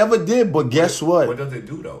don't. I never did, but guess what? What does it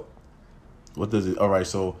do though? What does it? All right,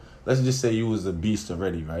 so let's just say you was a beast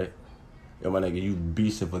already, right? Yo, my nigga, you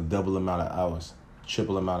beasted for double amount of hours,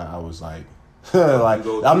 triple amount of hours, like, like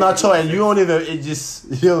I'm not talking. You don't even. It just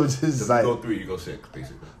just so like. You go 3, you go 6,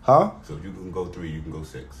 basically. Huh? So if you can go 3, you can go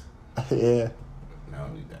 6. Yeah. I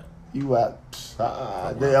don't need that. You out?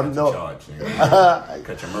 I'm no.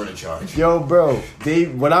 Cut your murder charge. Yo, bro.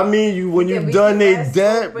 When I mean you, when you done, they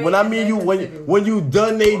dead. When I mean you, when you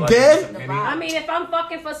done, they dead. I mean, if I'm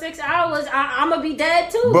fucking for 6 hours, I'm gonna be dead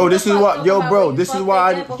too. Bro, this is what, yo, bro. This is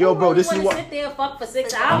why, yo, bro. This is what. Sit there and fuck for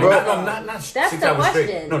 6 hours. Bro, not that's 6 the hours question.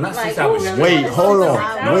 straight. No, not 6 like, hours straight. Wait, hold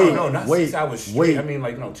on. No, not 6 hours straight. I mean,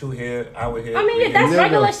 like, 2 here, hour here. I mean, that's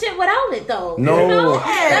regular shit without it though. No. You know?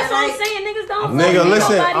 That's what I'm saying. Niggas don't. Nigga,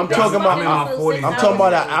 listen. I'm talking about an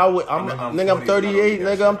hour. I'm 38.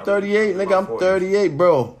 Nigga, I'm 38. Nigga, I'm 38,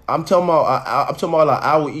 bro. I'm talking about an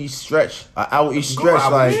hour each stretch. An hour each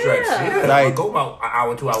stretch, like, like go about an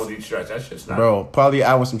hour, 2 hours each stretch. That shit's not. Bro, probably an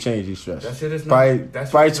hour some change each stretch. That shit is not.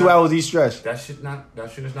 Probably 2 hours each stretch. That shit is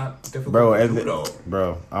not difficult. Bro, to do, though.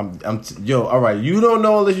 Bro, yo, all right. You don't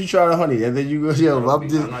know unless you try to honey, and then you go, yo, I'm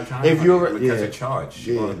not trying if you're because of charge.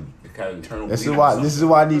 Yeah. This is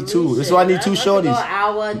why I need two. This is why I need two shorties. An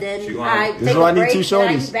hour, then this is why I need two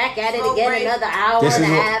shorties. Back at it again, another hour and a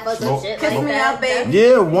half or some shit like that. Baby.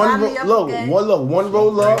 Yeah, one roll up. One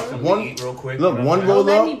roll up.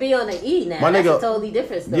 Let me be on the E now. That's a totally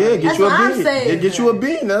different story. Yeah, get you a bean. Yeah, get you a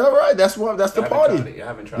bean. All right, that's the party.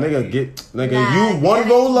 Nigga, you one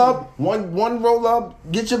roll up, one roll up.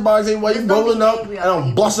 Get your box in while you rolling up, and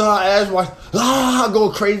I'm busting her ass while go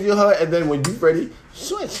crazy on her, and then when you ready,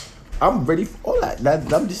 switch. I'm ready for all that.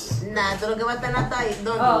 I'm just. Nah, don't give up that.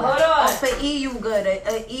 Don't hold on. For E, you good.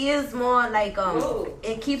 E is more like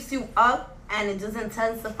it keeps you up and it just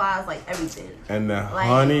intensifies like everything. And the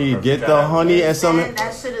honey, get the honey and something.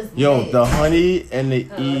 That shit is yo, the honey and the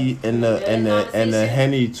E and the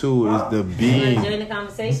Henny too is the bean. Enjoying the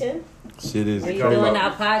conversation. Shit is crazy. Doing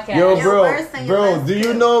our podcast. Yo, bro, do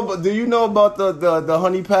you know about the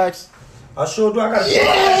honey packs? I sure do. I got I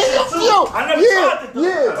never tried it though.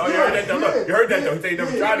 Oh, you heard that though. Look, you heard that though. He said he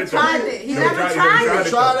never tried it. He never tried it.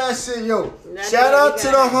 Try that shit, yo. Shout out to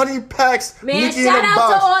the honey packs. Man, shout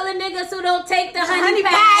out to all the niggas who don't take the honey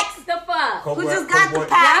packs. The fuck? Who just got the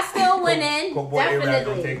pack? Y'all still winning.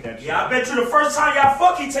 Definitely. Yeah, I bet you the first time y'all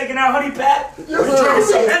fuck, he taking out honey pack. You drinking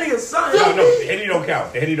some Henny or something? No, the Henny don't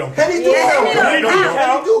count. The Henny don't count. Henny do count. Henny don't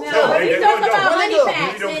count. No, we talking about honey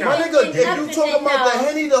packs. My nigga, if you talking about the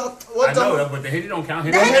Henny, I know that, but the Henny don't count.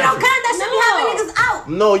 The Henny don't count. That should be having niggas out.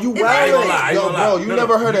 No, you wild. Yo, bro, you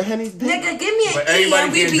never heard of Henny? Nigga, give me an E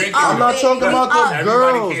and we be up. I'm not talking about the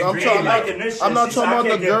girls. I'm not talking about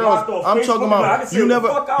the girls. I'm talking about you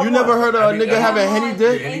never heard of a nigga having Henny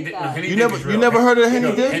dick? You never heard of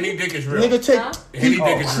Henny dick? Henny dick is real. Nigga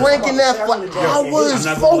cranking that for hours,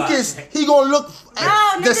 focused. He gonna look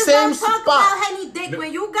at the same spot. About Henny dick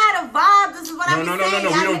when you got a vibe. This is what I'm saying.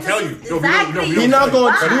 No, we don't tell you. Exactly. He not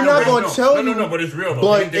gonna tell you. No, but it's real though.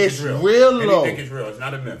 But it's real though. Henny dick is real. It's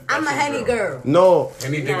not a myth. I'm a Henny girl. No,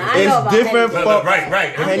 Henny dick it's different from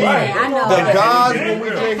right. Henny. The guys when we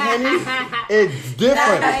drink Henny, it's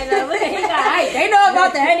different. They know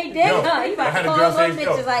about the Henny dick. You about to call those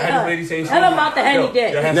bitches like her. Tell them about the Henny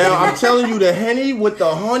dick. Now I'm telling you, the Henny with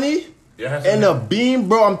the honey. And the bean,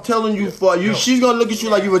 bro, I'm telling you, she's gonna look at you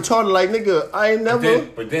like you retarded, like nigga, I ain't never.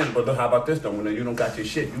 But look, how about this though? When you don't got your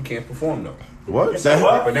shit, you can't perform though. What?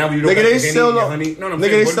 But now you don't nigga, they sell the honey. No, nigga,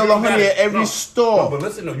 they sell the honey at every store. But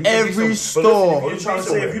listen, though, every store. You trying to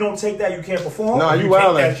say if you don't take that, you can't perform? Nah, you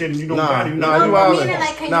wildin'. You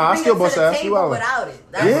wildin'. Nah, I still bust ass. You wildin'.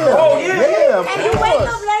 Yeah. Oh yeah. And you wake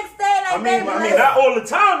up next day like I mean, not all the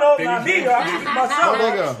time though. Not me. I keep myself.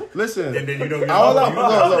 Nigga, listen.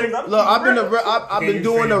 Look, I've been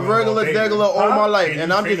doing the regular all my life,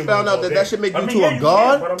 and I'm just found out that should make you to a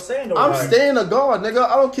god. I'm staying a god, nigga.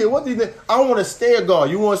 I don't care what these niggas. I want to stay a god.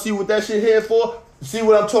 You want to see what that shit here for? See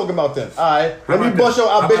what I'm talking about then. Alright. Let me bust your.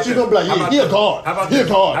 I bet you gonna be like, yeah, he a god. He a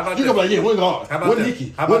god. You gonna be like, yeah, we're god. What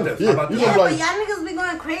Nikki? How about this? Yeah, but y'all niggas be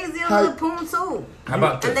going crazy on the poon too. How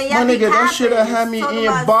about this? My nigga, that shit had me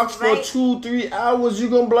in box for 2-3 hours. You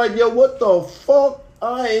gonna be like, yo, what the fuck?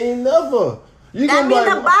 I ain't never. That means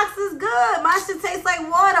the box is good. My shit tastes like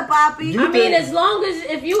water, Poppy. I mean, as long as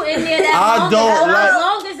if you in there, as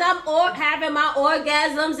long as I'm having my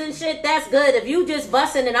orgasms and shit, that's good. If you just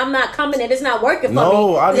busting and I'm not coming and it's not working for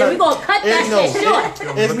me, then we gonna cut that shit short.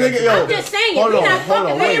 I'm just saying, if you're not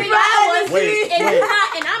fucking me 3 hours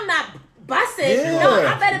and I'm not busting, no,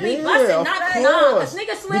 I better be busting, not cause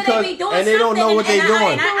niggas swear they be doing and they don't know what they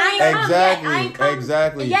doing.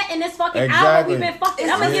 Exactly. Yet in this fucking hour we've been fucking.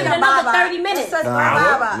 I'm gonna give it another 30 minutes.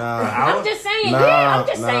 I'm just saying. I'm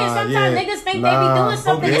just saying. Sometimes niggas think they be doing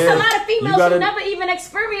something. There's a lot of females who never even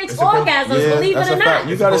experience orgasms. Believe it or not,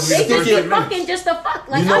 they just be fucking just to fuck.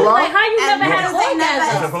 Like I'm like, how you never had an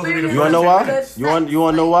orgasm? You wanna know why? You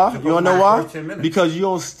wanna know why? You wanna know why? Because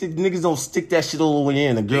niggas don't stick that shit all the way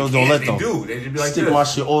in. The girls don't let them. They just be like, stick my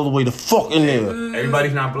shit all the way the fuck in there.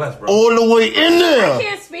 Everybody's not blessed, bro. All the way in there. I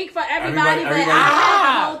can't speak for everybody, but I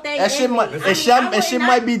had the whole thing. That shit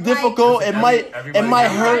might be difficult. It might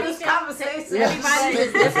hurt. Everybody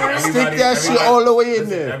is different. Stick that shit all the way in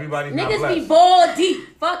there. Niggas be ball deep.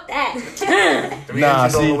 Fuck that. Nah,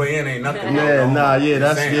 see, all the way in ain't nothing.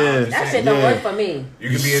 That shit don't work for me. You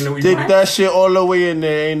can be in the stick that shit all the way in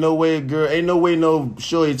there. Ain't no way, girl. Ain't no way, no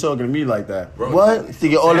shorty talking to me like that. Bro, what?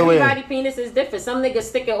 Stick it all the way in. Everybody's penis is different. Some niggas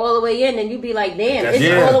stick it all the way in, and you be like, damn, it's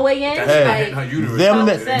all the way in.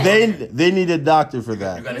 They need a doctor for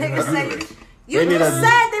that. You just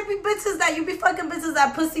said there be bitches that you be fucking bitches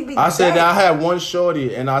that pussy be. I said that I had one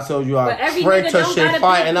shorty and I told you I pranked her shit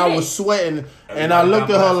fire and I was sweating and I looked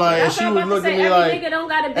at her like and she was looking at me like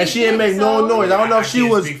and she didn't make no noise. I don't know if she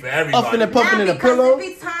was huffing and puffing in the pillow. There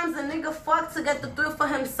be times a nigga fuck to get the thrill for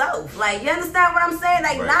himself. Like you understand what I'm saying?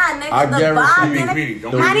 Like nah, nigga, I the vibe.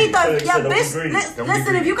 I need the bitch.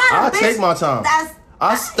 Listen, if you got a bitch, I'll take my time.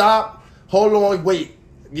 I stop. Hold on, wait.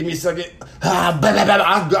 Give me a second. I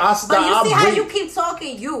stop. But you see how you keep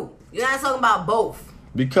talking, you're not talking about both.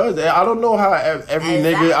 Because I don't know how every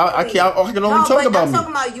nigga. I can only talk about me. I'm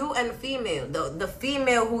talking about you and the female. The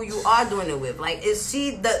female who you are doing it with. Like, is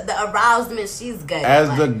she the arousement she's getting? As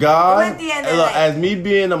like, the guy, as me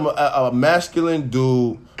being a masculine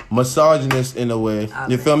dude, misogynist in a way. Okay.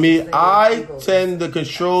 You feel me? I tend to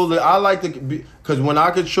control it. I like to be. Because when I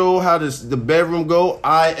control how the bedroom go,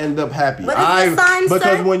 I end up happy.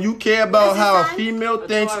 Because when you care about how a female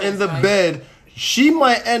thinks in the bed, she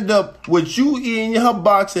might end up with you eating her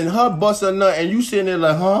box and her bust a nut, and you sitting there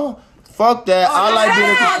like, huh? Fuck that. I like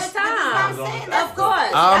being all the time. Of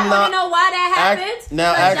course. I'm not. You know why that happens?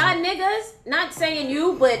 Because y'all niggas, not saying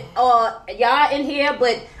you, but y'all in here,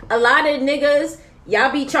 but a lot of niggas,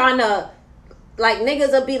 y'all be trying to, like,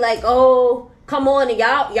 niggas will be like, oh, come on, and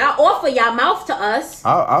y'all offer y'all mouth to us.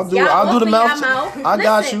 I'll do the mouth. I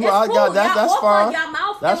got you. I got that. That's fine. Y'all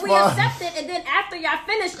mouth, that's fine. We accept it, and then after y'all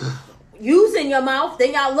finish using your mouth,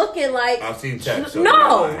 then y'all looking like I've seen text.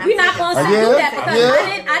 No, we're not gonna do that because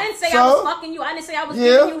I didn't say I was fucking you. I didn't say I was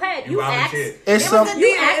giving you head. You asked.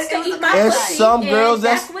 You asked to eat my pussy. Some girls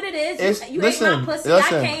that's what it is. You ate my pussy. I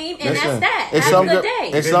came, and that's that. Have a good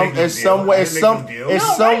day. It's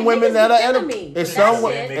some women that are edible. It's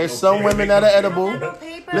some women that are edible.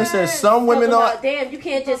 Listen, some women are. Damn, you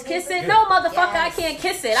can't just kiss it. No, motherfucker, I can't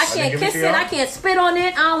kiss it. I can't kiss it. I can't spit on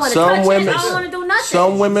it. I don't want to touch it. I don't want to do nothing.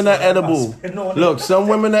 Some women are edible. Look, some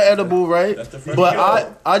women are edible, right?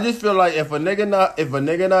 But I just feel like if a nigga not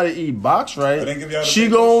to eat box right, she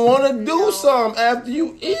gonna want to do something after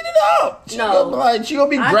you eat it up. She gonna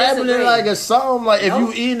be grabbing it like a something. Like if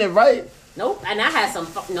you eating it right. Nope. And I had some.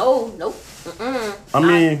 Nope. I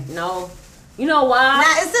mean, no. You know why?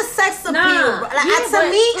 Nah, it's the sex appeal. Bro. Like,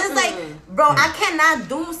 to me, it's like, bro, I cannot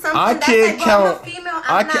do something. I can't count.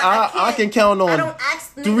 I can count on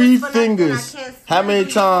 3 fingers. How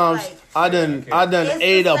many times I done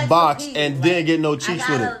ate a box and didn't get no cheeks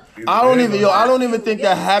with it. I don't even think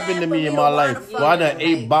that happened to me in my life. Where I done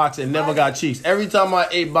ate box and never got cheeks. Every time I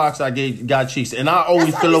ate box, I got cheeks, and I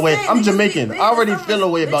always feel away. I'm Jamaican. I already feel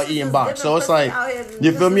away about eating box, so it's like,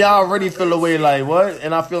 you feel me? I already feel away like what?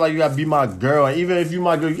 And I feel like you gotta be my girl. And even if you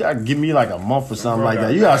my girl, you gotta give me like a month or something like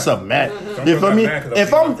that. You got something mad. You feel me?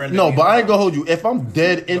 If I'm but I ain't gonna hold you. If I'm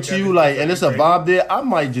dead into you, like, and it's a vibe there, I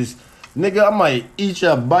might just. Nigga, I might eat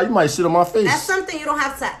your butt. You might sit on my face. That's something you don't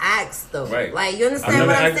have to ask, though. Right. Like, you understand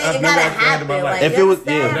what I'm saying? It gotta happen. Like, if it was, I've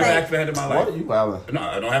never actually had in my life. What? You violent? No,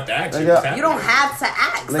 I don't have to ask. You don't have to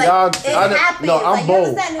ask. Like, it happens. No, I'm bold.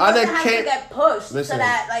 You don't have to get pushed to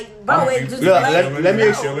that. Like, bro, it just let me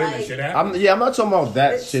explain. I'm not talking about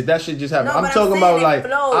that shit. That shit just happened. I'm talking about, like,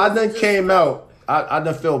 I done came out I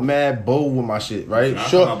done felt mad bold with my shit, right? Nah,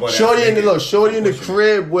 Shorty in the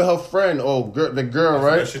crib with her friend. The girl,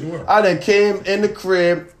 right? I done came in the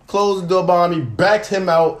crib, closed the door behind me, backed him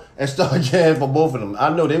out, and started getting for both of them. I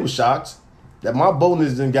know they were shocked that my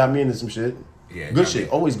boldness done got me into some shit. Yeah, good shit.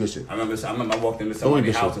 Always good shit. I remember I walked into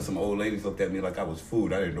somebody's house and some old ladies looked at me like I was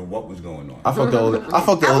food. I didn't know what was going on. I fucked the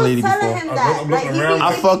old lady before. I'm looking around.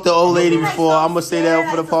 I fucked the old lady before. I'm gonna say that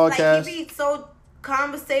for the podcast. Like, he be so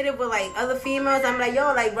conversative with like other females. I'm like,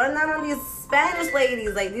 yo, like run down on these Spanish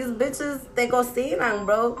ladies. Like these bitches, they cocinan,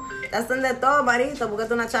 bro. That's in their todo, marito, porque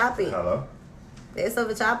tú no chapi. Hello? They serve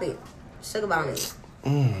a chapi. Sugar bounties.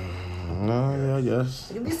 No,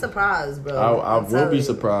 yes. You'd be surprised, bro. I will be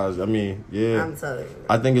surprised. I mean, yeah. I'm telling you.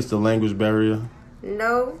 I think it's the language barrier.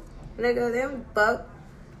 No, nigga, them fuck.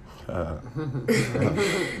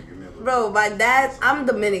 Bro, my dad, I'm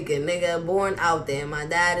Dominican, nigga, born out there. My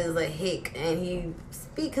dad is a hick, and he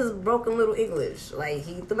speak his broken little English. Like,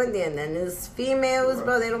 he Dominican, and his females,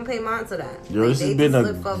 bro, they don't pay mind to that. Yo, this has been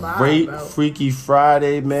a great Freaky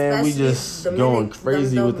Friday, man. Especially we just going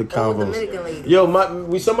crazy with the combos.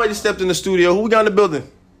 Yo, somebody stepped in the studio. Who we got in the building?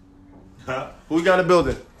 Who we got in the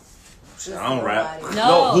building? I don't rap.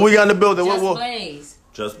 No, who we got in the building? Just Blaze.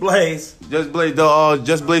 Just Blaze.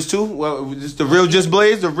 Just Blaze 2? Well, just the real Just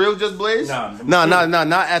Blaze? The real Just Blaze? Nah,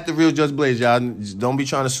 not at the real Just Blaze, y'all. Just don't be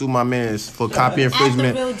trying to sue my man for copy infringement.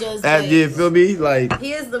 At the real Just Blaze. Yeah, feel me? Like,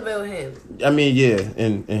 he is the real him. I mean, yeah,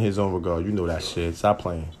 in his own regard. You know that shit. Stop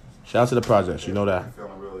playing. Shout out to the projects. You know that.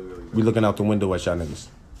 We looking out the window at y'all niggas.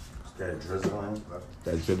 That drizzling.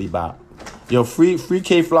 That's really bop. Yo, free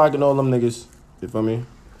K-Flock and all them niggas. You feel me?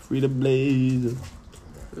 Free the Blaze.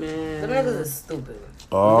 Man. Them niggas is stupid.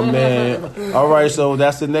 Oh, man. All right, so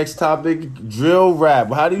that's the next topic. Drill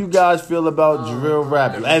rap. How do you guys feel about drill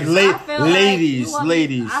rap? As ladies.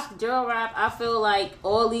 Drill rap, I feel like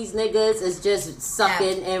all these niggas is just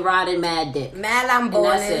sucking and riding mad dick. Mad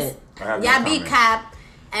lambones. Y'all be cap.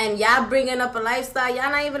 And y'all bringing up a lifestyle y'all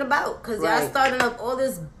not even about. Because y'all starting up all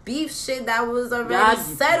this beef shit that was already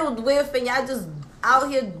settled with. And y'all just out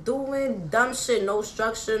here doing dumb shit. No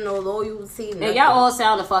structure, no loyalty, nothing. And y'all all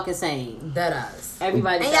sound the fucking same. Deadass.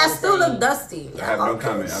 Everybody and y'all still look dusty. I have no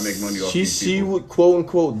comment. I make money off these people. She would quote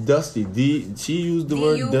unquote dusty. She used the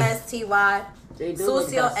word Dusty.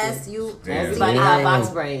 Sucio S-U. Everybody got box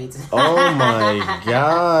braids. Oh my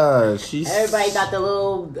gosh. Everybody got the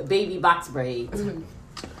little baby box braids.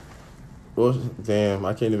 Well, damn,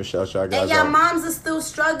 I can't even shout y'all guys out. And y'all moms are still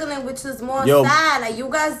struggling, which is more sad. Like, you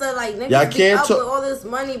guys are like, niggas be up with all this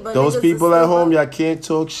money, but those people at home, y'all can't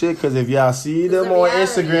talk shit, because if y'all see them on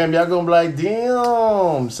Instagram, y'all gonna be like,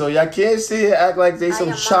 damn. So y'all can't sit here act like they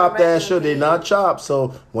some chopped ass shit. They not chopped.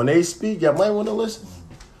 So when they speak, y'all might want to listen.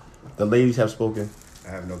 The ladies have spoken.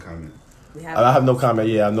 I have no comment. I have no comment.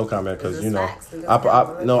 Yeah, I have no comment, because, you know,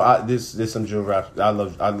 this some drill rap.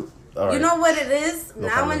 Right. You know what it is?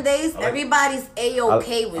 Nowadays, everybody's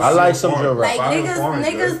A-okay with shit. I like some drill rap. Like,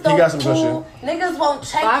 niggas don't cool. Niggas won't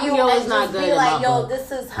check you and just be like, yo, this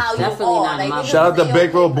is how you are. Like, shout out to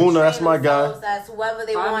Bankroll Boona. That's my guy. That's whoever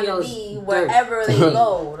they want to be, wherever they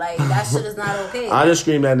go. Like, that shit is not okay. I just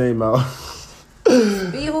scream that name out.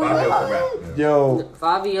 Be who you are. Yo,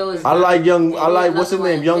 Fabio is. I like what's his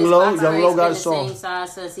name? Young Lo. Young Lo got a song. Same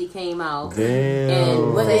size since he came out. Damn.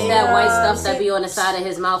 And what is that white stuff that be on the side of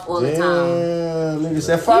his mouth all the time? Damn, nigga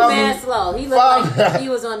said He man slow. He looked like he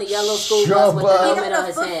was on the yellow school bus with the helmet on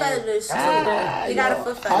his head. He got a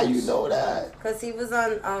foot fetish. How you know that? Because he was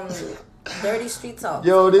on Dirty Street Talk.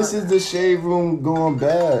 Yo, this is the shade room going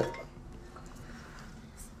bad.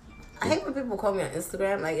 I hate when people call me on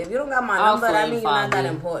Instagram. Like, if you don't got my number, that means you're not that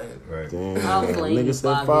important. Right. Damn. Nigga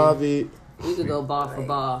said Favi. We could go bar for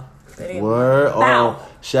bar. Word. Oh,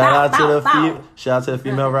 shout out to the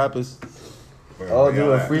female rappers. Oh,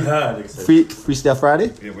 doing Freestyle Friday?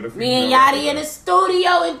 Me and Yachty in the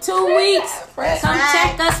studio in 2 weeks. Come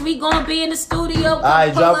check us. We gonna be in the studio.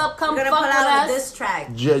 Come pull up. Come fuck with us. This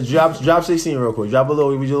track. Drop 16 real quick. Drop a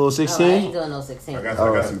little 16. I ain't doing no 16. I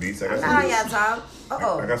got some beats. I got time.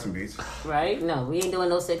 I got some beats. Right? No, we ain't doing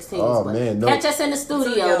no 16s. Oh, man. No. Catch us in the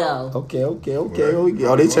studio, though. Okay.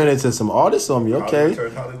 Oh, they turn into some artists on me. Okay.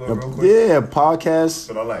 Yeah, podcast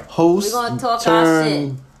host. We're going to talk our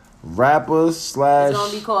shit. Rapper / It's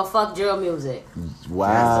gonna be called Fuck Drill Music.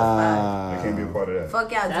 Wow. I can't be a part of that.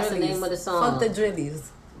 Fuck y'all. That's drillies. the name of the song. Fuck the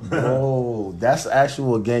drillies. Oh, that's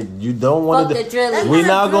actual gang. You don't want to. Fuck the drillies. We're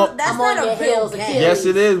not going. That's not on your heels. Yes,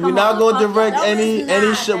 it is. We're not going to direct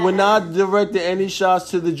any shot. We're not directing any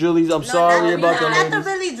shots to the drillies. I'm sorry about the ladies. Not the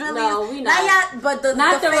really drillies. No, we not.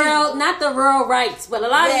 Not the real rights. But a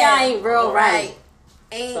lot of y'all ain't real right.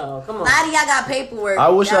 Ain't. So come on. A lot of y'all got paperwork. I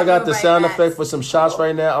wish I got the right sound back. effect for some shots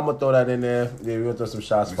right now. I'm gonna throw that in there. Yeah, we're gonna throw some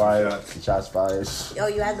shots fired. Shots fired. Yo,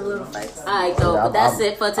 you had the little fights. All right, though. Yeah, but that's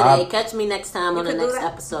it for today. Catch me next time on the next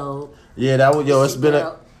episode. Yeah, that was it's been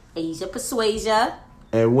a Asia Persuasia.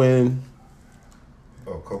 and when.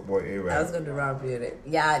 Oh, Coke Boy A-Rap. I was gonna do Rob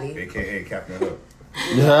Yachty. AKA Captain Hook.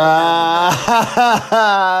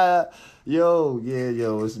 Yo,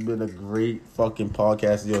 it's been a great fucking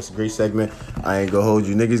podcast. Yo, it's a great segment. I ain't gonna hold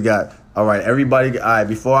you. Niggas got, all right, everybody, all right,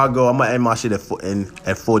 before I go, I'm gonna end my shit at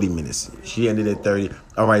 40 minutes. She ended at 30.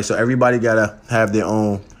 All right, so everybody gotta have their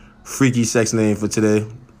own freaky sex name for today.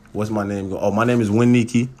 What's my name? Oh, my name is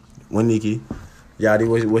Winniki. Yachty,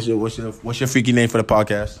 what's your freaky name for the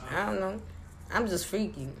podcast? I don't know. I'm just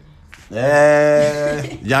freaky. Yeah.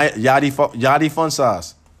 Yachty Fun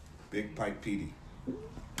Size. Big Pike Petey.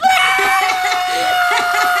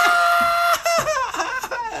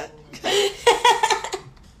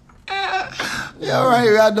 Yeah, all right,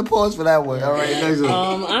 we had the pause for that one. All right, next one.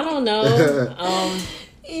 I don't know.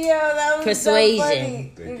 Yeah, that was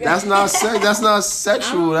Persuasion. So That's not sex. That's not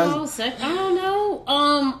sexual. I don't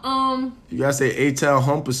know. You gotta say A-Town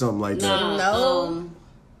hump or something like that. No.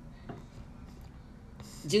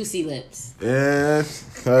 Juicy lips. Yeah,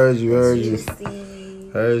 heard you. Heard you.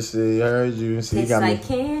 See, Tastes like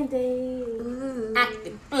candy.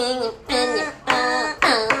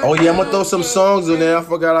 Oh yeah, I'm gonna throw some songs in there. I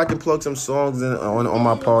forgot I can plug some songs in on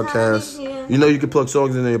my podcast. You know you can plug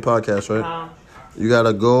songs in your podcast, right? You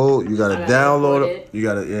gotta go. You gotta download it. You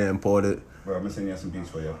gotta import it. Bro, I'm gonna send you some beats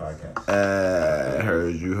for your podcast.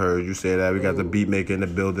 Heard you say that. We got the beat maker in the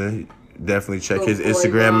building. Definitely check his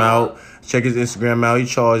Instagram out. Check his Instagram out. He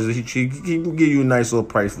charges. He can give you a nice little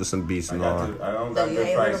price for some beats and all. I don't got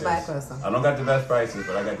good prices. I don't got the best prices,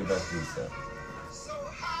 but I got the best beats. Though.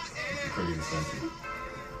 It's pretty expensive.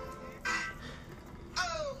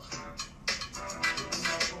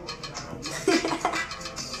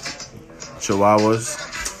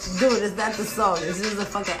 Chihuahuas. Dude, it's not the song. This is a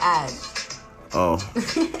fucking ad. Oh.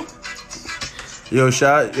 Yo,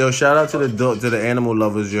 shout out to the animal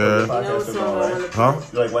lovers, yo. Huh?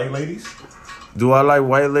 You like white ladies? Do I like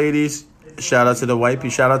white ladies? Shout out to the white people.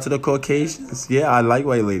 Shout out to the Caucasians. Yeah, I like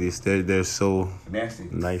white ladies. They're so nasty.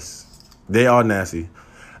 Nice. They are nasty.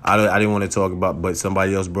 I didn't want to talk about, but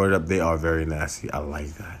somebody else brought it up. They are very nasty. I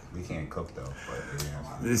like that. We can't cook though.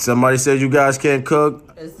 But somebody said you guys can't cook.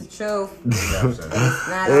 It's the truth.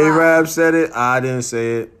 A-Rap said it. I didn't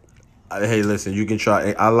say it. Hey, listen, you can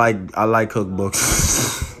try. I like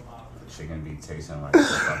cookbooks. Chicken be tasting like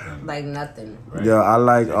fucking like nothing. Right? Yeah, I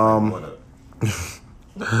like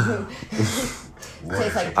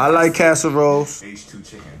I like casseroles. H2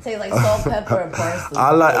 chicken. Tastes like salt, pepper, and parsley.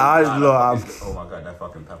 Oh my god, that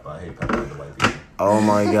fucking pepper. I hate pepper with the white people. Oh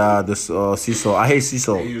my god, this sea salt. I hate sea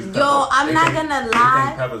salt. Yo, I'm not gonna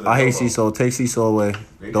lie. I hate sea salt. Take sea salt away.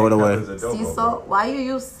 Throw it away. Sea salt? Why you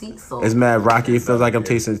use sea salt? It's mad rocky. It feels like I'm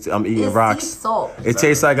eating rocks. Sea salt. It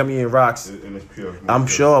tastes like I'm eating rocks. I'm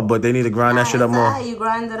sure, but they need to grind that shit up more. You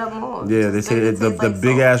grind it up more. Yeah, they say the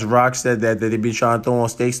big ass rocks that they be trying to throw on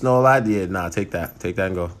steaks and all that. Yeah, nah, take that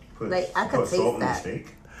and go. Like I could taste that.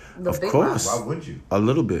 Of course. Why would you? A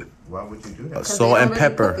little bit. Why would you do that? Salt and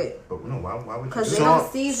pepper. But no, why would you? Because they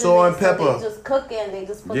don't season salt and pepper. So they just cook it and they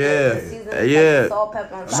just put the seasoning, yeah. salt,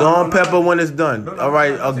 pepper, and salt and pepper when it's done. All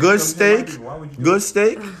right, a good steak.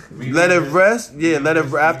 Let it rest. Yeah, let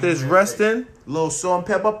it after it's resting. Little salt and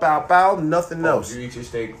pepper, pow, nothing else. If you eat your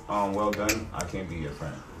steak well done, I can't be your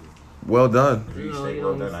friend. Well done. If you eat steak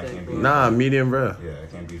well done, I can't be. Medium rare. Yeah, I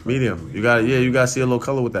can't be. Medium. You got see a little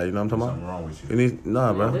color with that. You know what I'm talking about? Something wrong with you.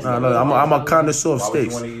 Nah, bro. Nah. I'm a connoisseur of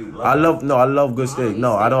steaks. I love good steak.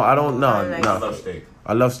 No, I don't. No. I love steak.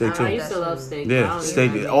 I love steak too. I used to love steak. Yeah,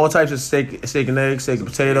 steak. All types of steak and eggs, steak and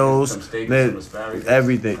potatoes,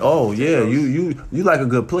 everything. Oh yeah, you like a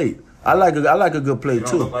good plate. I like a good plate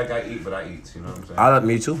too. You don't look like I eat, but I eat. You know what I'm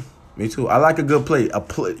saying? Me too. I like a good plate.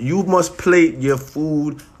 You must plate your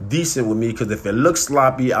food decent with me, because if it looks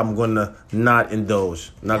sloppy, I'm gonna not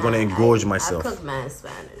indulge. Not gonna engorge myself. I cook mine in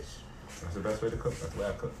Spanish. That's the best way to cook. That's the way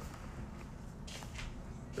I cook.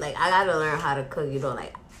 Like I gotta learn how to cook.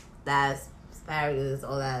 Like that's asparagus,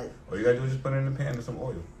 all that. All you gotta do is just put it in the pan with some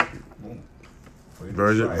oil. Boom.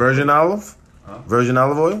 Virgin olive? Huh? Virgin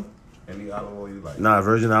olive oil? Any olive oil you like. Nah,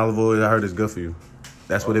 virgin olive oil I heard is good for you.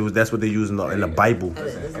 That's what it was. That's what they use in the Bible.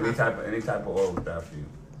 Listen, any type of oil is bad for you.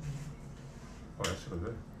 Oh, that shit was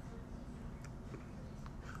good.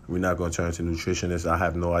 We're not going to turn to nutritionists. I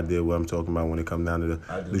have no idea what I'm talking about when it comes down to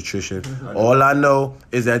the nutrition. All I know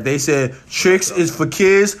is that they said Trix is for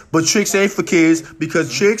kids, but Trix ain't for kids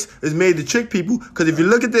because Trix is made to trick people. Because if you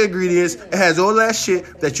look at the ingredients, it has all that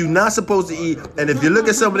shit that you're not supposed to eat. And if you look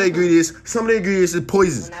at some of the ingredients is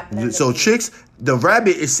poison. So Trix, the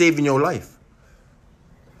rabbit is saving your life.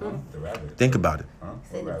 The rabbit. Think about it. Huh?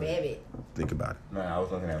 Said the rabbit. Think about it. No, I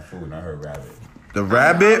was looking at food and I heard rabbit. The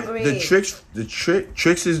rabbit, Trix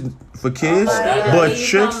is for kids, but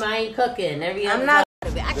Trix. I ain't cooking. I'm not.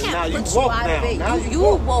 I can't put you out of it. You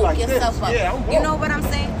woke yourself up. Yeah, you know what I'm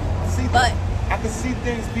saying? But I can see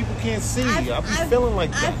things people can't see. I be feeling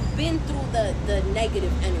like that. I've been through the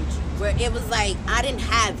negative energy where it was like I didn't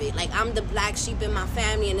have it. Like I'm the black sheep in my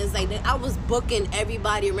family, and it's like I was booking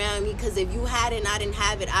everybody around me because if you had it and I didn't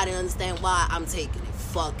have it, I didn't understand why I'm taking it.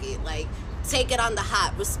 Fuck it, like. Take it on the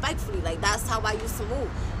hot, respectfully. Like that's how I used to move.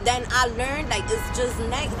 Then I learned like it's just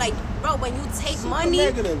like bro, when you take super money,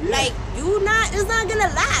 negative, yeah. Like it's not gonna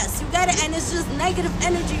last. You gotta, and it's just negative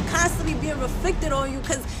energy constantly being reflected on you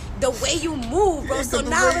because the way you move, bro. So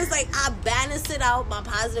now it's like I balance it out, my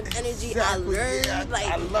positive energy. Exactly.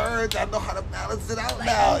 I learned, I know how to balance it out like,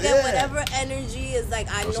 now. Yeah. Whatever energy is like,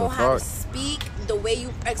 I know how to speak. The way you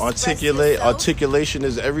express yourself. Articulation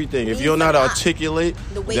is everything. If you don't know how to articulate,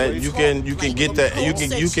 then you can get that.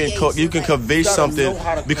 You can convey something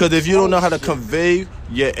because if you don't know how to convey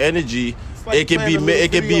your energy, it can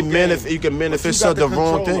be manifest the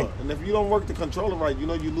wrong thing. And if you don't work the controller right, you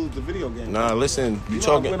lose the video game. Nah, listen, you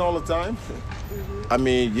talking win all the time. I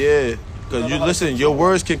mean, yeah, because your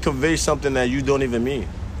words can convey something that you don't even mean.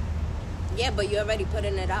 Yeah, but you're already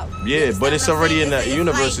putting it out. Yeah, but it's already in the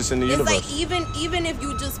universe. It's in the universe. It's like even if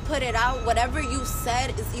you just put it out, whatever you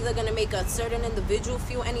said is either gonna make a certain individual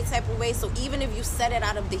feel any type of way. So even if you said it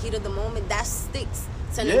out of the heat of the moment, that sticks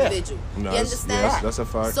to an individual. No, you understand? Yes, that's a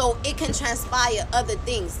fact. So it can transpire other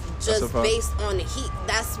things just based on the heat.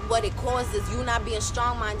 That's what it causes. You not being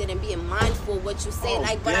strong-minded and being mindful of what you say.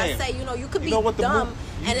 But I say, you could be dumb,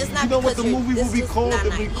 and it's not. You know what the movie will be called?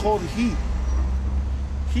 It'll be called Heat.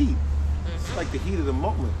 Heat. It's like the heat of the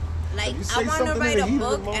moment. Like I want to write a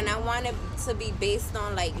book, and I want it to be based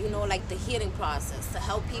on like the healing process to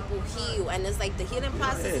help people heal. And it's like the healing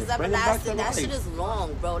process is everlasting. That shit is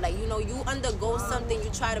long, bro. Like you undergo something, you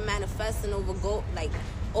try to manifest and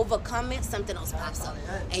overcome it. Something else pops up,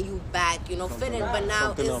 and you back, fitting. But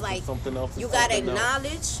now it's like you gotta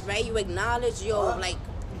acknowledge, right? You acknowledge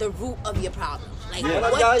the root of your problem. Like,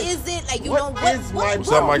 what is it? Like,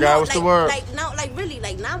 what's up, my guy? What's the word? Like, now, really,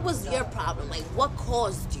 not what's your problem? Like, what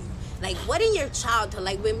caused you? Like, what in your childhood?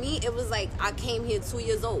 Like, with me, it was like, I came here 2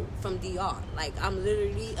 years old from DR. Like, I'm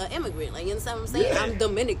literally an immigrant. Like, you understand what I'm saying? Yeah. I'm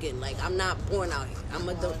Dominican. Like, I'm not born out here. I'm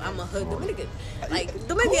a hood Dominican. Like,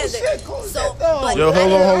 Dominican. Yo,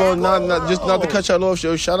 hold on. Not to cut y'all off.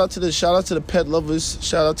 Yo, shout out to the pet lovers.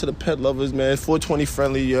 Shout out to the pet lovers, man. 420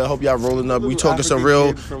 friendly. Yeah, I hope y'all rolling up. We talking some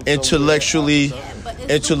real intellectual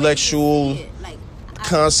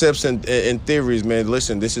concepts and theories, man.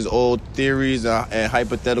 Listen, this is all theories and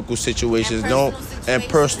hypothetical situations, and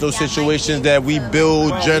personal situations that we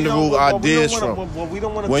build general ideas from. We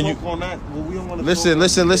don't want to talk on that.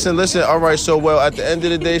 Listen. All right, so at the end of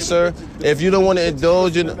the day, sir, if you don't want to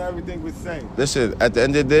indulge in everything we're saying, listen. At the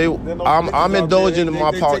end of the day, I'm indulging in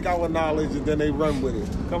my part. They take our knowledge and then they run with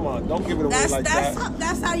it. Come on, don't give it away like that.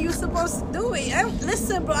 That's how you supposed to do it.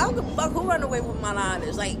 Listen, bro, I don't give a fuck who run away with my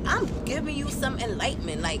knowledge. Like, I'm giving you some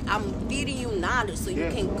enlightenment. Like, I'm feeding you knowledge so you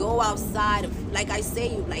can go outside of, like I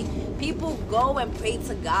say, people go and pray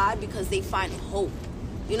to God because they find hope.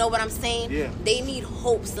 You know what I'm saying? Yeah. They need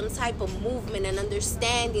hope, some type of movement and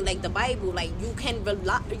understanding, like the Bible. Like, you can relate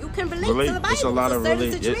to the Bible. It's a lot of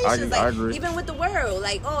situations. I agree. Even with the world,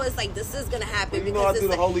 like, it's like this is gonna happen because it's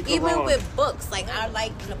like, even with books, like I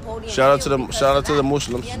like Napoleon. Shout out to the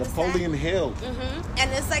Muslims. Napoleon Hill. And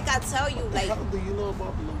it's like I tell you, like, how do you know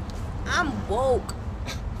about them? I'm woke.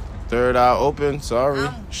 Third eye open. Sorry.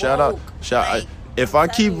 Shout out. If I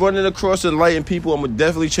keep running across enlightened people, I'm gonna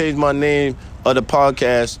definitely change my name of the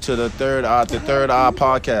podcast to the Third Eye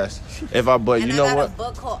Podcast. But you know what? I got a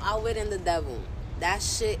book called Outwitting the Devil. That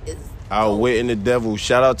shit is Outwitting the Devil.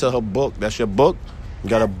 Shout out to her book. That's your book. You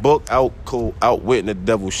got a book out called Outwitting the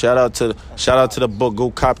Devil. Shout out to the book.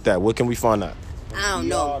 Go cop that. Where can we find that? I don't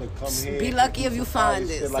know. Be lucky if you find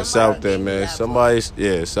it. It's out there, man. It's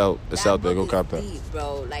out there. Go cop that. Deep,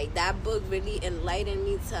 bro. Like, that book really enlightened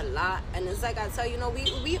me to a lot. And it's like I tell you,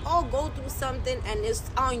 we all go through something, and it's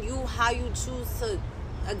on you how you choose to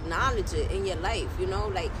acknowledge it in your life.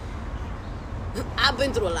 Like, I've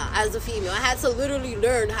been through a lot as a female. I had to literally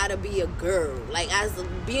learn how to be a girl. Like, as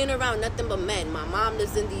being around nothing but men. My mom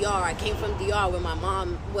lives in DR. I came from DR with my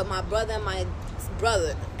mom, with my brother and my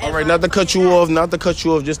brother. All right, not to cut you off,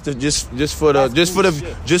 just for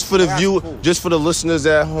the listeners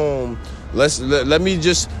at home. Let me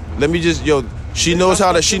just yo. She knows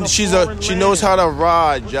how to she knows how to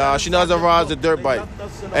ride, y'all. She knows how to ride the dirt bike.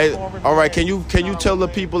 Hey, all right, can you tell the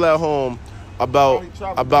people at home about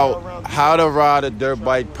how to ride a dirt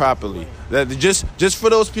bike properly? That just for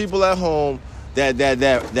those people at home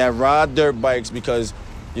that ride dirt bikes, because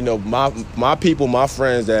you know my people, my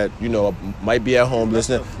friends that you know might be at home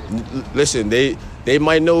listening. Listen, they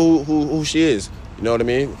might know who she is. You know what I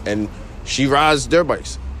mean? And she rides dirt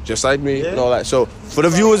bikes just like me and all that. So for the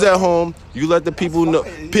viewers at home, you let the people know.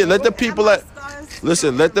 Let the people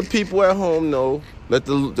at home know. Let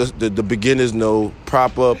the beginners know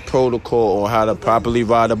proper protocol on how to properly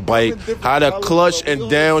ride a bike, how to clutch and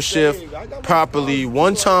downshift properly.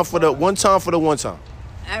 One time for the one time.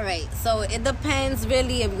 All right, so it depends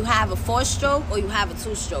really if you have a 4-stroke or you have a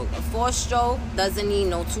 2-stroke. A 4-stroke doesn't need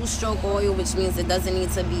no 2-stroke oil, which means it doesn't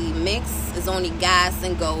need to be mixed. It's only gas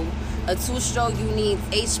and go. A 2-stroke, you need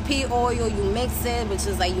HP oil. You mix it, which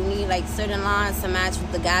is like you need like certain lines to match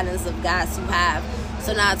with the gallons of gas you have.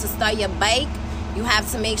 So now to start your bike, you have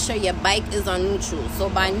to make sure your bike is on neutral. So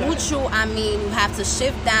by neutral, I mean you have to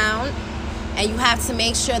shift down and you have to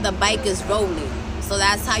make sure the bike is rolling. So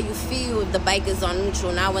that's how you feel if the bike is on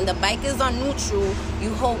neutral. Now, when the bike is on neutral,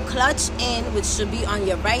 you hold clutch in, which should be on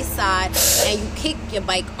your right side, and you kick your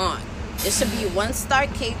bike on. It should be one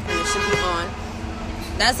start kick, and it should be on.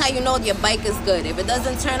 That's how you know your bike is good. If it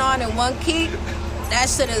doesn't turn on in one kick, that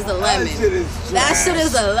shit is a lemon. That shit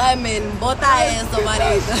is a lemon. Bota eso,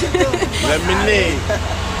 marito. Lemonade.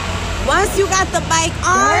 Once you got the bike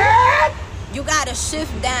on, you gotta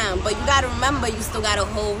shift down, but you gotta remember you still gotta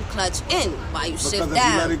hold clutch in while you shift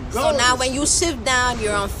down. So now when you shift down,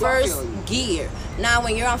 you're on first gear. Now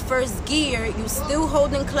when you're on first gear, you still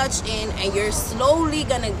holding clutch in, and you're slowly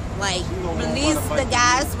gonna like release the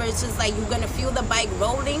gas, where it's just like you're gonna feel the bike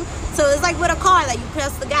rolling. So it's like with a car, like you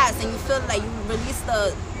press the gas and you feel like you release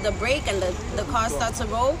the brake and the car starts to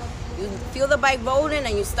roll. You feel the bike rolling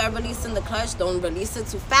and you start releasing the clutch. Don't release it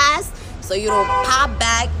too fast so you don't pop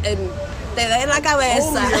back and te den la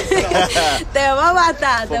cabeza. Te va a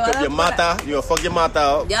matar. You'll fuck your mata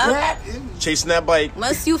up. Yup. Chasing that bike.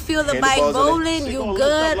 Once you feel the bike rolling, you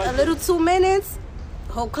good. A little 2 minutes.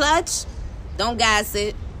 Hold clutch. Don't gas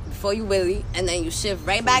it before you wheelie. And then you shift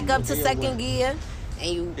right back up to second gear. And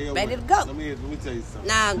you ready to go. Let me tell you something.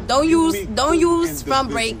 Now, don't use front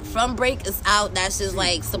brake. Front brake is out. That's just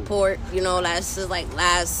like support. You know, that's just like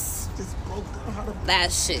last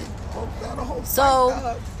shit.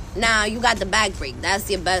 So now you got the back brake. That's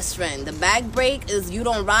your best friend. The back brake is you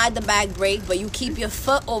don't ride the back brake, but you keep your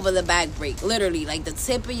foot over the back brake. Literally, like the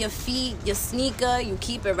tip of your feet, your sneaker, you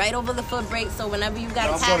keep it right over the foot brake. So whenever you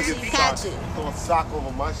gotta catch it, you catch it. I'm throwing sock over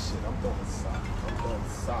my shit. I'm throwing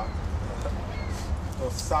sock.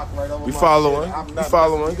 Sock right over You following?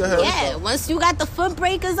 Go ahead. Yeah, once you got the foot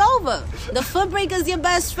brake, is over. The foot brake is your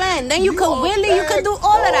best friend. Then you can wheelie, you can do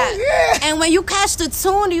all of that. Yeah. And when you catch the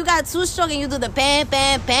tune, you got 2-stroke and you do the pan,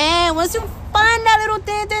 pan, pan. Once you find that little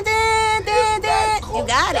you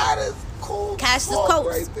got it. Cool. Catch the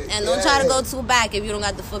coast. And don't try to go too back if you don't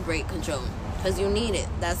got the foot brake control. Because you need it.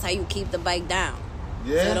 That's how you keep the bike down.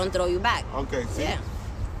 Yeah. So it don't throw you back. Okay, see? Yeah.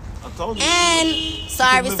 I told you. And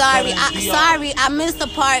sorry, I missed the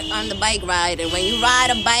part on the bike ride. And when you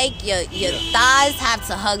ride a bike, your thighs have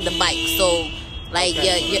to hug the bike. So like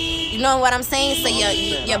you know what I'm saying? So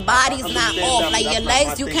your body's not off. Like your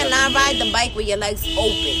legs, you cannot ride the bike with your legs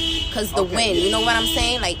open because the wind. You know what I'm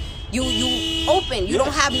saying? Like you open. You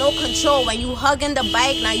don't have no control. When you hugging the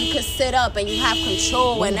bike, now you can sit up and you have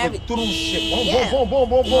control and everything. Boom,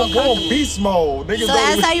 beast mode. So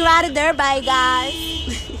that's how you ride a dirt bike, guys.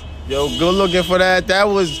 Yo, good looking for that. That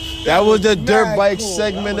was the dirt bike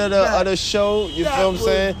segment of the show. You feel what I'm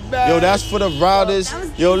saying? Yo, that's for the riders.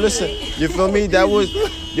 Yo, listen. You feel me?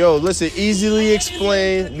 Listen, easily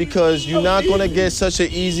explained, because you're not gonna get such an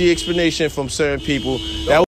easy explanation from certain people. That